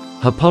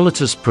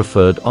 Hippolytus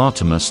preferred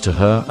Artemis to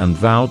her and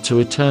vowed to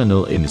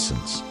eternal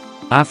innocence.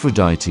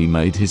 Aphrodite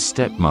made his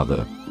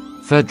stepmother,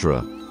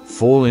 Phaedra,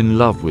 fall in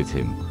love with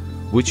him,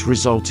 which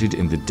resulted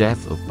in the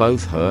death of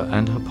both her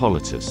and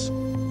Hippolytus.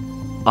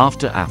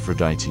 After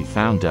Aphrodite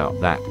found out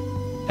that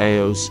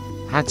Eos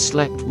had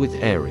slept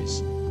with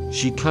Ares,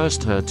 she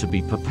cursed her to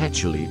be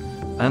perpetually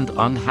and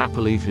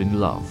unhappily in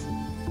love.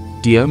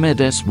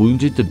 Diomedes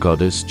wounded the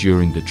goddess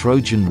during the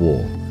Trojan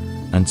War,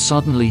 and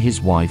suddenly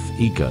his wife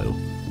Ego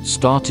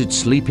started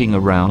sleeping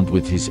around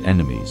with his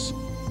enemies.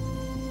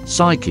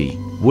 Psyche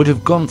would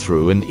have gone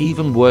through an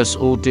even worse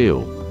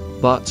ordeal,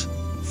 but,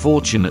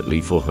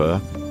 fortunately for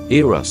her,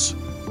 Eros,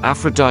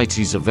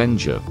 Aphrodite's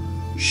avenger,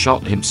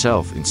 shot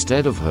himself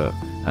instead of her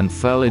and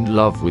fell in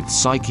love with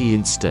Psyche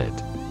instead.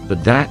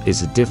 But that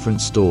is a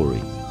different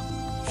story.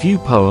 Few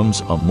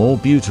poems are more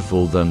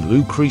beautiful than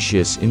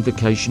Lucretius'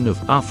 invocation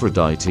of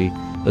Aphrodite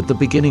at the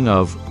beginning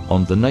of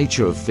On the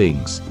Nature of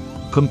Things.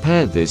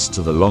 Compare this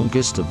to the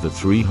longest of the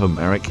three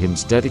Homeric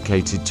hymns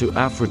dedicated to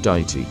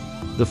Aphrodite,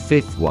 the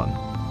fifth one.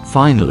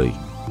 Finally,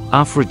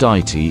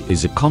 Aphrodite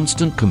is a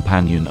constant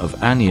companion of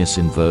Aeneas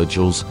in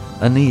Virgil's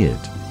Aeneid.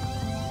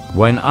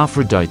 When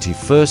Aphrodite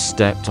first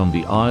stepped on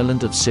the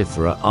island of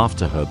Cythera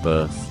after her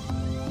birth,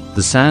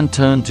 the sand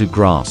turned to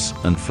grass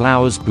and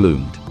flowers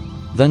bloomed.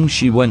 Then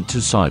she went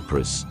to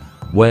Cyprus,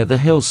 where the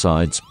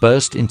hillsides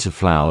burst into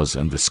flowers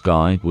and the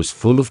sky was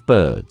full of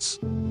birds.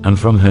 And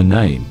from her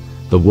name,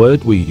 the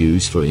word we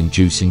use for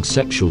inducing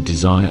sexual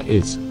desire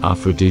is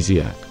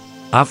aphrodisiac.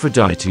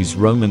 Aphrodite's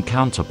Roman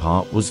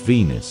counterpart was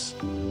Venus.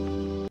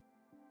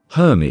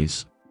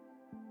 Hermes.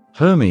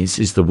 Hermes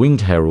is the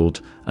winged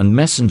herald and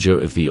messenger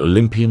of the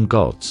Olympian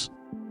gods.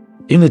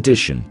 In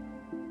addition,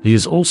 he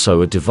is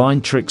also a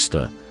divine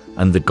trickster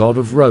and the god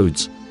of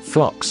roads,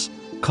 flocks,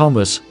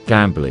 commerce,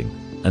 gambling,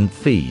 and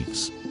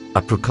thieves.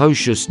 A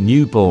precocious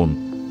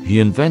newborn, he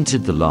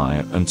invented the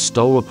lyre and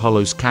stole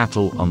Apollo's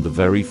cattle on the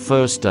very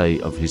first day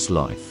of his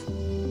life.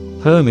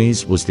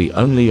 Hermes was the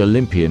only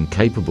Olympian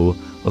capable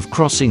of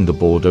crossing the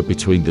border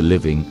between the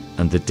living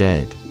and the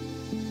dead.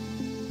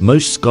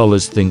 Most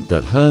scholars think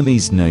that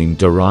Hermes' name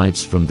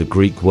derives from the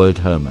Greek word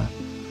herma,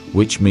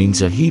 which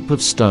means a heap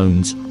of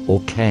stones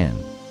or cairn.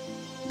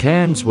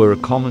 Cairns were a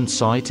common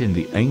sight in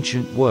the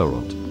ancient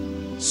world,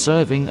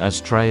 serving as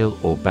trail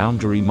or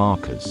boundary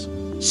markers.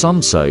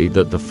 Some say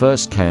that the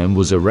first cairn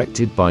was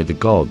erected by the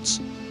gods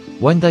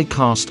when they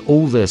cast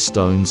all their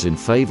stones in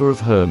favor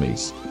of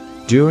Hermes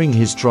during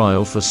his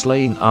trial for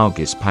slaying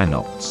Argus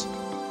Panoptes.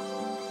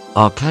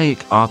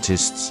 Archaic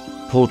artists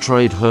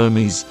portrayed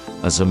Hermes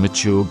as a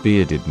mature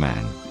bearded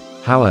man.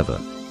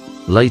 However,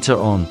 later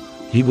on,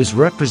 he was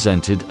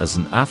represented as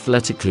an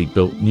athletically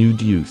built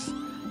nude youth,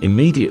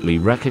 immediately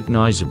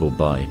recognizable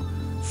by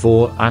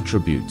four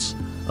attributes: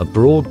 a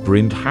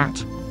broad-brimmed hat,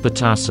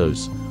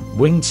 batassos,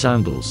 winged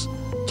sandals,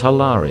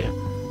 talaria,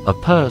 a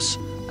purse,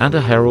 and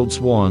a herald's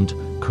wand,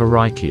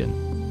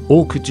 Corycion,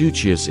 or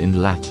caduceus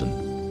in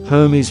Latin.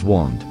 Hermes'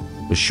 wand,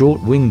 a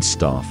short winged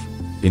staff,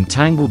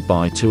 entangled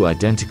by two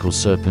identical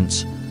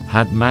serpents,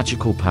 had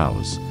magical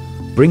powers,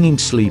 bringing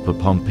sleep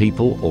upon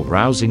people or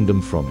rousing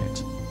them from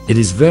it. It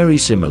is very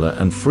similar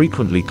and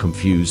frequently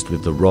confused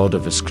with the rod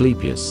of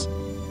Asclepius,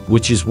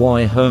 which is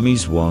why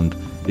Hermes' wand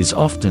is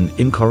often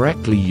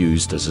incorrectly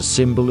used as a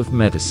symbol of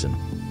medicine.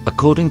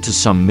 According to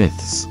some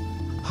myths,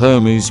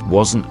 Hermes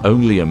wasn't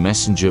only a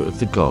messenger of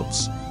the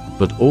gods,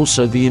 but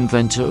also the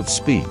inventor of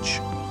speech.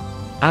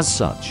 As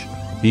such,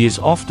 he is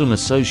often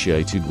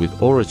associated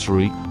with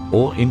oratory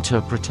or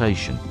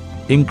interpretation.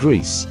 In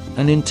Greece,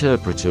 an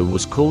interpreter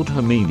was called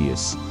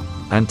Hermenius,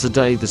 and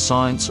today the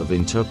science of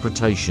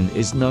interpretation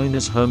is known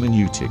as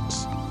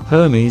hermeneutics.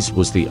 Hermes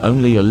was the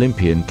only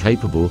Olympian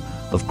capable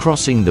of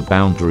crossing the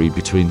boundary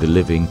between the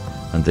living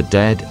and the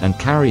dead and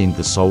carrying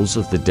the souls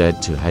of the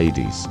dead to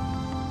Hades.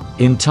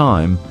 In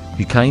time,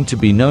 he came to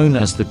be known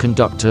as the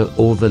conductor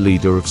or the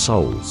leader of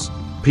souls.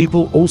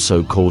 People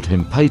also called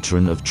him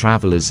patron of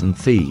travelers and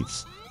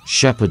thieves,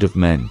 shepherd of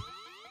men,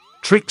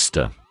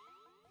 trickster,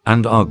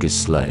 and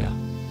Argus slayer.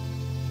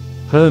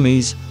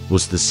 Hermes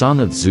was the son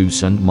of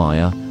Zeus and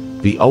Maia,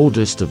 the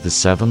oldest of the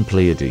 7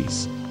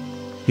 Pleiades.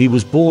 He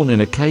was born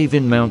in a cave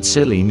in Mount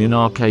Selene in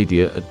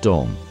Arcadia at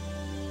dawn.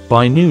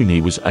 By noon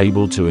he was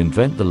able to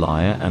invent the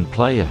lyre and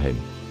play a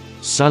hymn,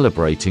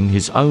 celebrating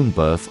his own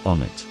birth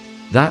on it.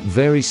 That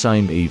very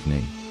same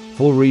evening,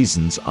 for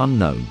reasons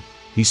unknown,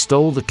 he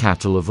stole the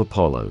cattle of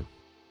Apollo.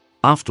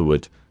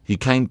 Afterward, he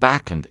came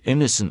back and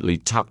innocently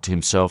tucked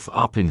himself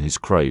up in his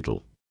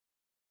cradle.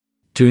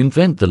 To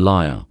invent the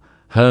lyre,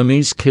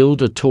 Hermes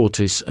killed a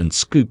tortoise and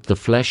scooped the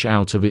flesh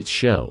out of its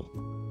shell.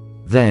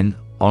 Then,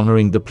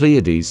 honoring the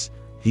Pleiades,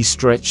 he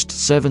stretched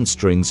 7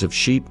 strings of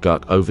sheep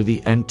gut over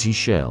the empty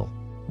shell.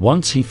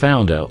 Once he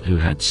found out who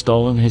had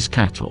stolen his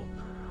cattle,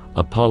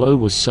 Apollo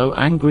was so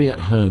angry at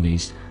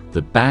Hermes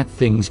that bad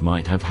things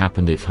might have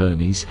happened if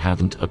Hermes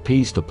hadn't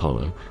appeased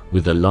Apollo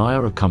with a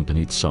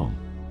lyre-accompanied song.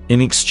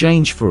 In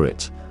exchange for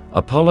it,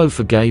 Apollo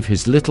forgave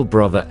his little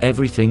brother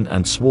everything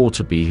and swore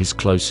to be his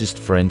closest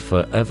friend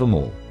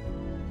forevermore.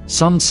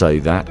 Some say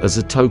that as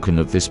a token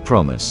of this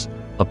promise,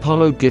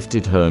 Apollo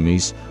gifted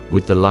Hermes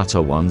with the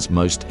latter one's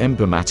most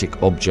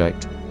emblematic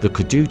object, the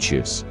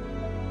caduceus.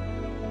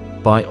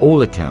 By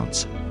all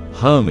accounts,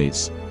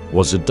 Hermes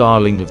was a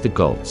darling of the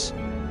gods.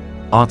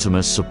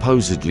 Artemis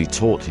supposedly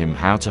taught him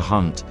how to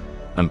hunt,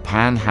 and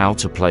Pan how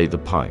to play the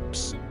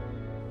pipes.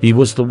 He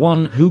was the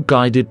one who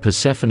guided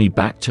Persephone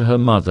back to her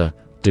mother,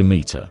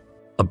 Demeter.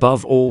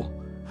 Above all,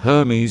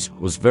 Hermes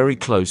was very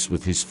close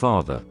with his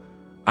father,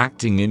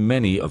 acting in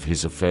many of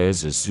his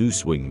affairs as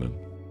Zeus' wingman.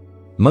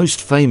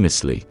 Most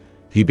famously,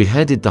 he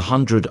beheaded the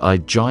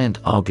 100-eyed giant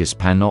Argus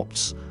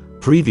Panoptes,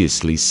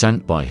 previously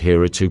sent by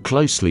Hera to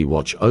closely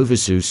watch over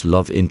Zeus'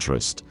 love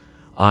interest,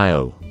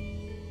 Io.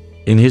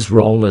 In his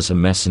role as a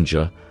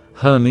messenger,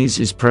 Hermes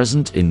is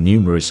present in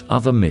numerous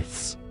other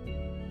myths.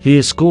 He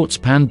escorts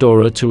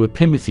Pandora to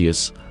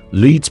Epimetheus,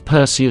 leads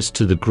Perseus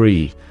to the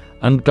Gree,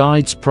 and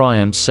guides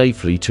Priam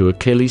safely to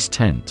Achilles'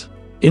 tent.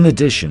 In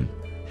addition,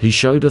 he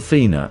showed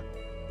Athena,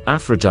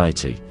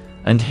 Aphrodite,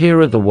 and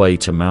Hera the way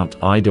to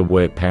Mount Ida,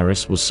 where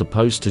Paris was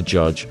supposed to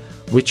judge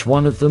which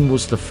one of them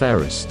was the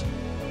fairest.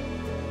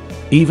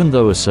 Even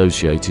though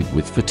associated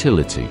with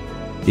fertility,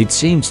 it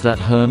seems that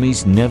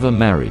Hermes never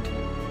married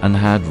and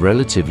had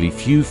relatively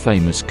few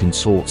famous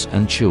consorts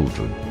and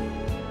children.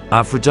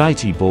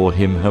 Aphrodite bore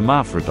him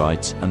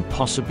hermaphrodites and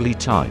possibly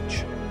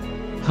Tyche,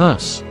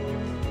 Herse,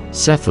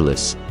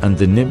 Cephalus, and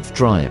the nymph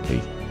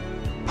Dryope.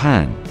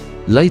 Pan.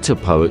 Later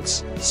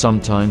poets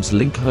sometimes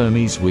link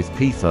Hermes with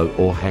Pytho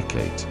or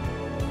Hecate.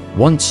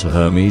 Once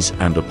Hermes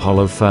and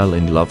Apollo fell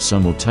in love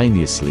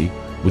simultaneously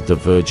with the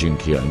virgin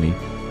Chione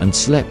and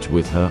slept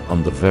with her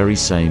on the very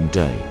same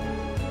day.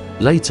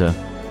 Later,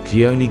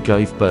 Chione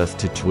gave birth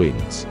to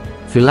twins.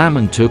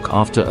 Philemon took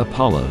after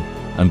Apollo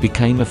and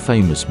became a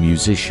famous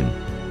musician.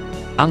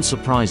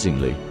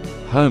 Unsurprisingly,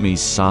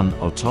 Hermes' son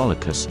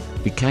Autolycus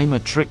became a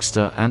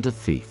trickster and a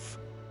thief.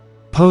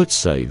 Poets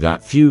say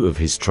that few of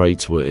his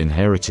traits were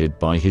inherited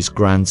by his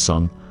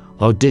grandson,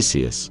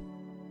 Odysseus.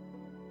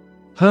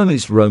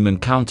 Hermes' Roman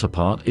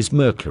counterpart is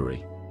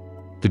Mercury,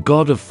 the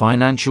god of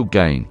financial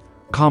gain,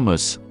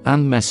 commerce,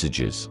 and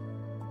messages.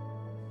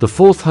 The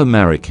 4th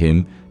Homeric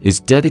hymn is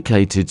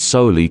dedicated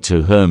solely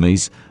to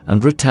Hermes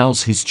and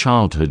retells his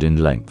childhood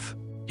in length.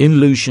 In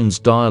Lucian's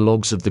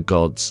Dialogues of the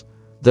Gods,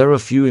 there are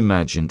few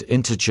imagined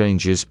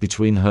interchanges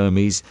between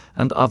Hermes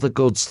and other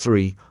gods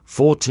 3,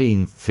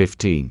 14,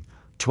 15,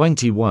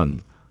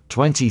 21,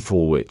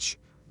 24 which,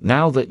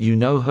 now that you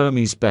know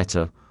Hermes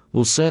better,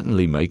 will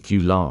certainly make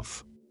you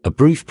laugh. A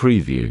brief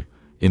preview.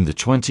 In the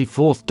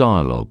 24th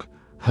dialogue,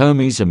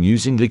 Hermes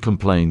amusingly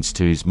complains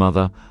to his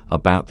mother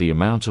about the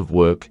amount of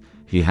work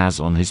he has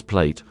on his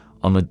plate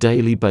on a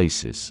daily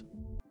basis.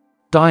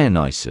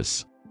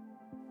 Dionysus.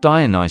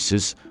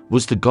 Dionysus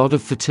was the god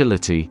of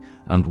fertility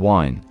and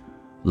wine,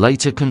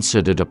 later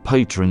considered a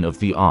patron of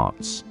the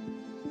arts.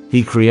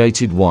 He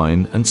created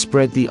wine and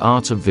spread the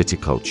art of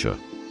viticulture.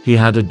 He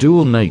had a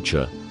dual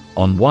nature.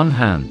 On one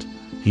hand,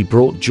 he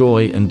brought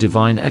joy and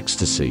divine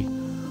ecstasy,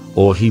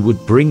 or he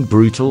would bring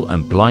brutal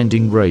and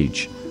blinding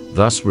rage,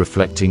 thus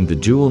reflecting the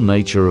dual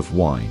nature of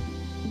wine.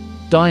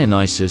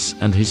 Dionysus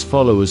and his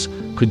followers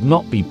could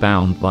not be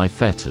bound by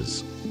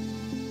fetters.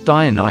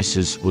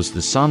 Dionysus was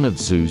the son of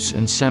Zeus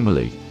and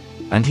Semele,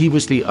 and he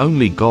was the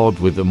only god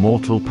with a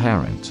mortal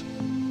parent.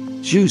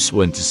 Zeus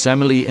went to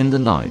Semele in the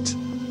night,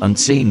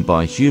 unseen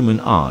by human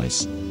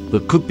eyes,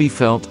 but could be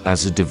felt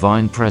as a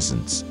divine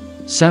presence.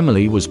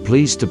 Semele was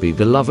pleased to be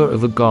the lover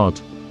of a god,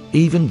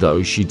 even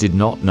though she did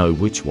not know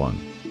which one.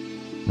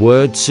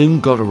 Word soon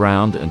got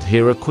around and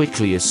Hera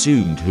quickly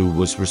assumed who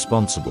was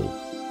responsible.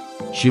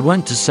 She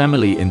went to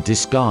Semele in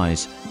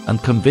disguise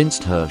and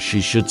convinced her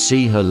she should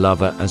see her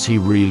lover as he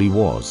really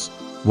was.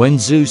 When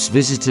Zeus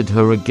visited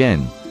her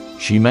again,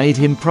 she made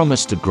him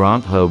promise to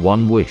grant her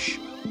one wish.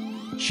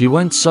 She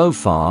went so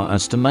far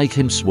as to make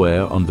him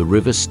swear on the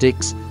river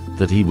Styx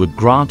that he would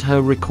grant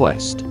her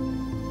request.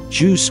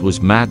 Zeus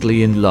was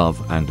madly in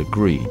love and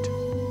agreed.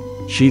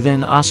 She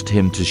then asked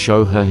him to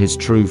show her his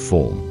true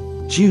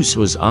form. Zeus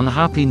was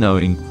unhappy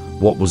knowing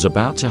what was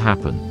about to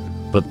happen,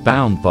 but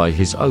bound by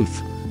his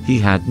oath, he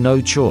had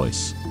no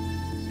choice.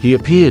 He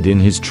appeared in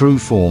his true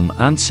form,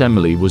 and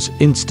Semele was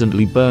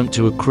instantly burnt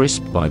to a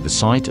crisp by the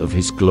sight of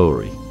his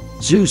glory.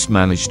 Zeus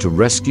managed to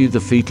rescue the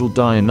fetal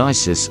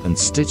Dionysus and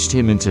stitched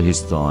him into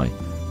his thigh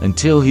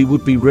until he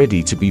would be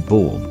ready to be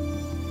born.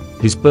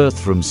 His birth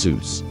from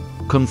Zeus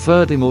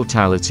conferred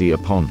immortality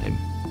upon him.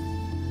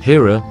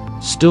 Hera,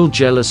 still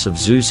jealous of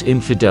Zeus'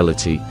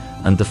 infidelity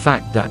and the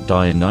fact that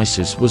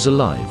Dionysus was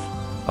alive,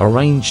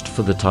 arranged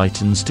for the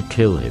Titans to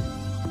kill him.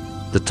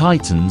 The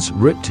Titans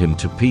ripped him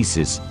to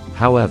pieces.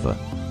 However,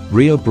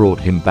 Rhea brought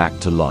him back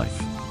to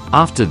life.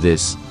 After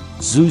this,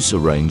 Zeus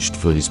arranged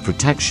for his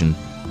protection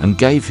and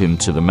gave him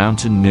to the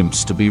mountain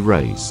nymphs to be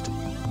raised.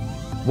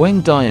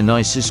 When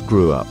Dionysus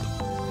grew up,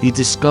 he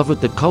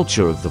discovered the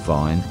culture of the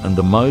vine and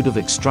the mode of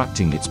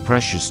extracting its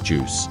precious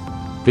juice,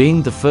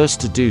 being the first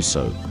to do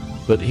so,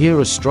 but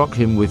Hera struck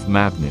him with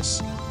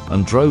madness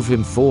and drove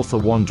him forth a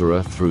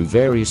wanderer through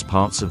various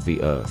parts of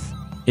the earth.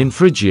 In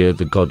Phrygia,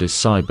 the goddess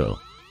Cybele,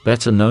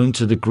 better known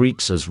to the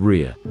Greeks as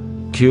Rhea,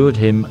 cured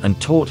him and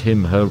taught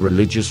him her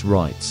religious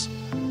rites,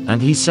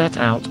 and he set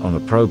out on a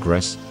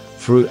progress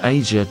through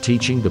Asia,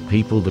 teaching the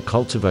people the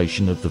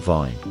cultivation of the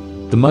vine.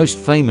 The most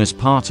famous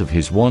part of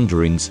his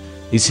wanderings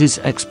is his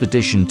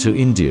expedition to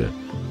India,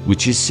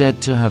 which is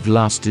said to have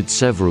lasted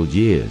several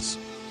years.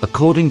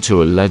 According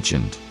to a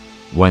legend,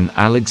 when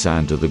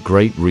Alexander the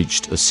Great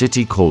reached a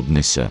city called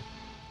Nysa,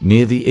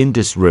 near the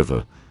Indus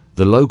River,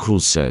 the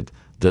locals said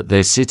that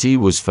their city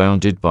was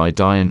founded by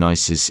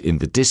Dionysus in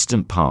the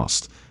distant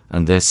past,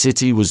 and their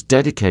city was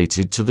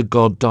dedicated to the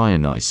god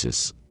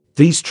Dionysus.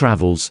 These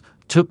travels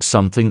took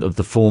something of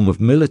the form of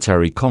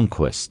military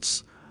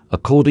conquests.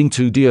 According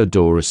to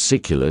Diodorus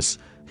Siculus,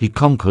 he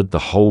conquered the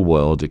whole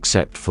world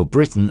except for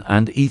Britain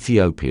and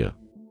Ethiopia.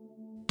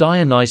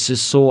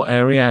 Dionysus saw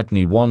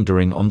Ariadne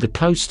wandering on the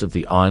coast of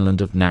the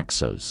island of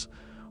Naxos,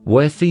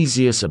 where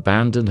Theseus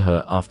abandoned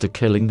her after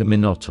killing the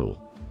Minotaur.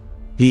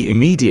 He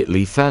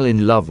immediately fell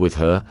in love with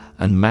her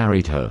and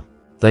married her.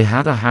 They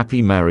had a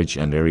happy marriage,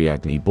 and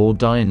Ariadne bore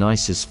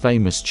Dionysus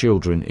famous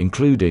children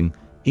including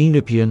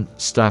Olympian,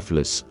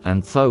 Staphylos,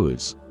 and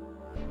Thoas.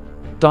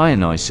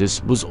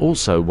 Dionysus was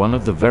also one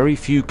of the very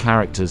few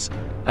characters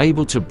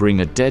able to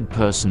bring a dead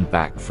person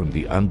back from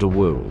the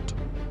underworld.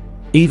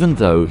 Even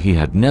though he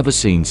had never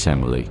seen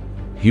Semele,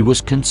 he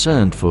was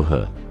concerned for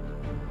her.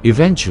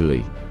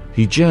 Eventually,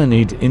 he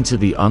journeyed into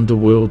the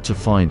underworld to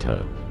find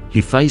her.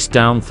 He faced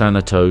down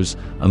Thanatos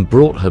and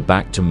brought her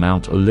back to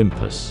Mount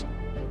Olympus.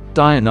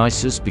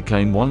 Dionysus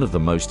became one of the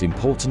most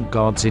important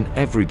gods in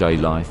everyday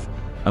life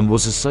and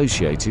was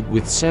associated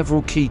with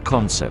several key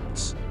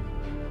concepts.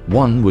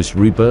 One was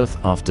rebirth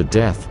after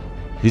death,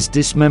 his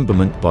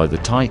dismemberment by the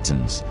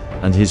Titans,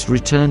 and his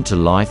return to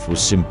life was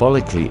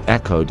symbolically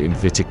echoed in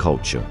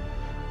viticulture,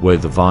 where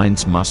the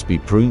vines must be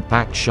pruned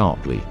back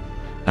sharply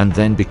and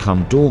then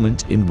become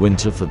dormant in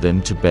winter for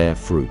them to bear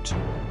fruit.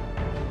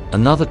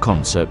 Another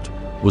concept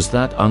was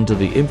that under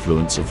the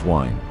influence of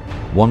wine,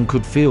 one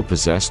could feel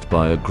possessed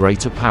by a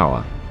greater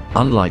power.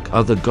 Unlike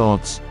other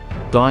gods,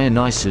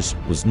 Dionysus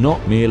was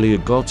not merely a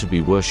god to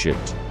be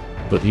worshipped,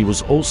 but he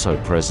was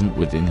also present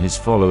within his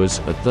followers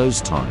at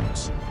those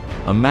times.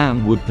 A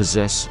man would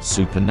possess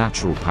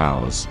supernatural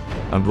powers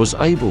and was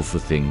able for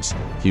things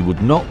he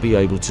would not be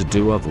able to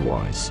do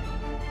otherwise.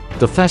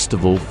 The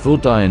festival for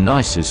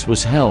Dionysus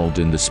was held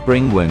in the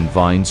spring when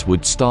vines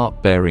would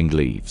start bearing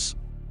leaves.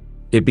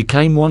 It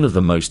became one of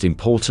the most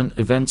important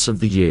events of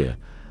the year,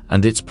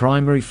 and its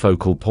primary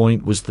focal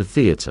point was the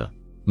theatre.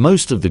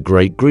 Most of the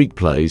great Greek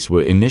plays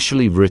were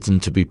initially written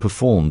to be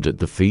performed at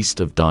the feast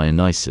of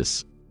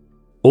Dionysus.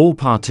 All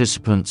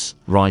participants,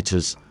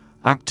 writers,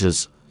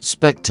 actors,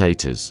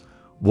 spectators,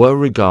 were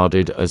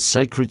regarded as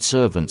sacred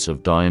servants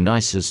of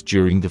Dionysus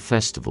during the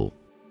festival.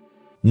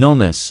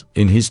 Nonnes,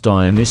 in his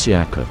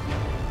Dionysiaca,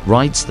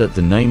 writes that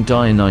the name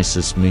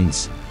Dionysus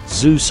means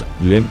Zeus'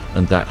 limb,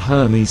 and that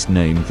Hermes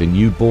named the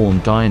newborn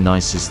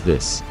Dionysus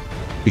this,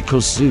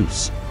 because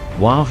Zeus,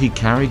 while he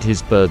carried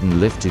his burden,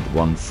 lifted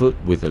one foot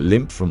with a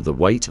limp from the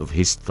weight of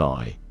his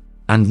thigh.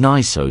 And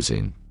Nisos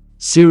in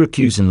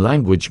Syracusan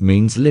language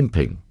means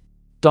limping.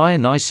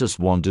 Dionysus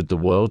wandered the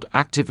world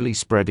actively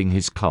spreading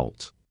his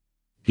cult.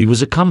 He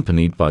was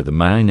accompanied by the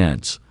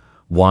Maenads,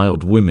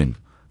 wild women,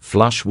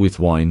 flush with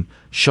wine,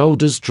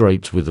 shoulders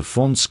draped with a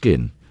fawn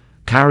skin,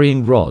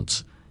 carrying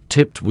rods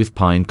tipped with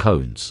pine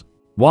cones.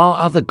 While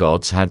other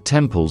gods had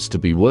temples to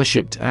be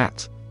worshipped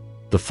at,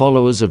 the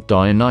followers of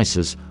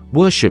Dionysus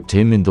worshipped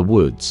him in the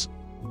woods.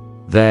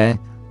 There,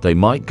 they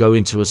might go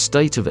into a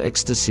state of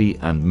ecstasy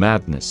and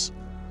madness,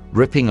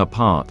 ripping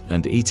apart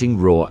and eating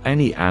raw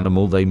any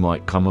animal they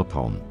might come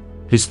upon.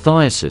 His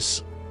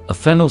thyasis, a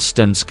fennel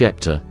stem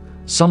scepter,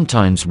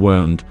 sometimes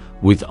wound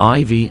with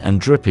ivy and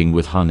dripping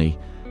with honey,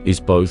 is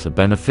both a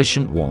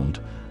beneficent wand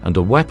and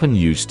a weapon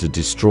used to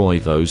destroy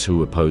those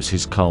who oppose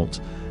his cult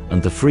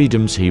and the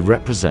freedoms he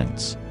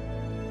represents.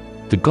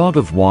 The god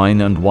of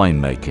wine and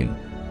winemaking,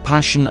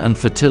 passion and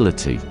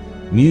fertility,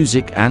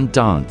 music and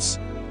dance,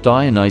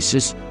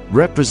 Dionysus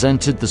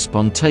represented the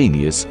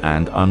spontaneous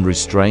and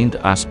unrestrained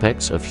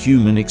aspects of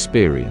human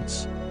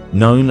experience.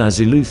 Known as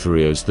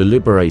Eleutherios the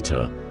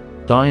Liberator,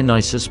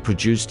 Dionysus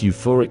produced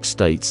euphoric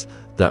states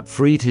that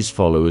freed his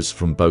followers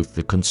from both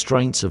the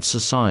constraints of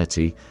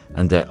society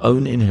and their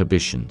own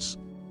inhibitions.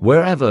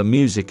 Wherever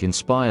music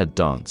inspired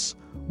dance,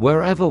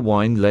 wherever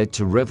wine led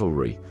to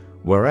revelry,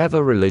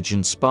 wherever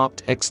religion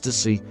sparked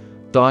ecstasy,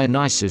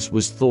 Dionysus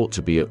was thought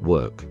to be at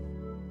work.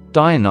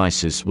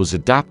 Dionysus was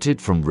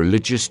adapted from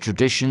religious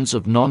traditions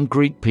of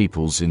non-Greek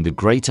peoples in the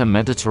greater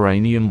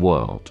Mediterranean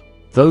world.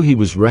 Though he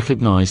was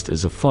recognized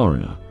as a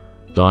foreigner,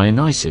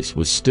 Dionysus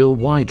was still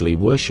widely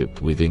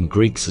worshipped within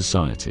Greek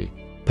society.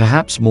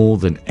 Perhaps more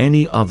than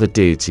any other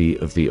deity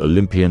of the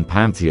Olympian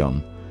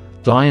pantheon,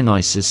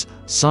 Dionysus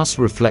thus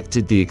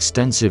reflected the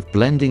extensive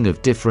blending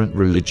of different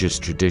religious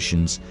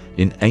traditions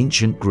in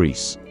ancient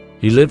Greece.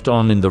 He lived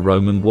on in the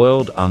Roman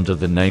world under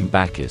the name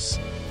Bacchus,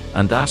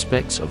 and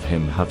aspects of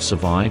him have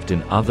survived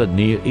in other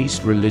Near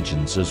East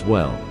religions as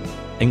well,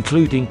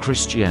 including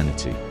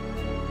Christianity.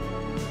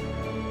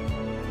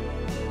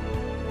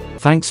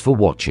 Thanks for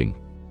watching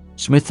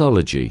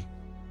mythology.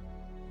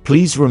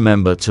 Please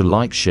remember to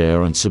like,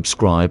 share and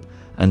subscribe,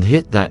 and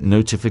hit that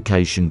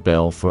notification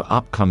bell for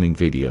upcoming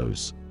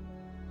videos.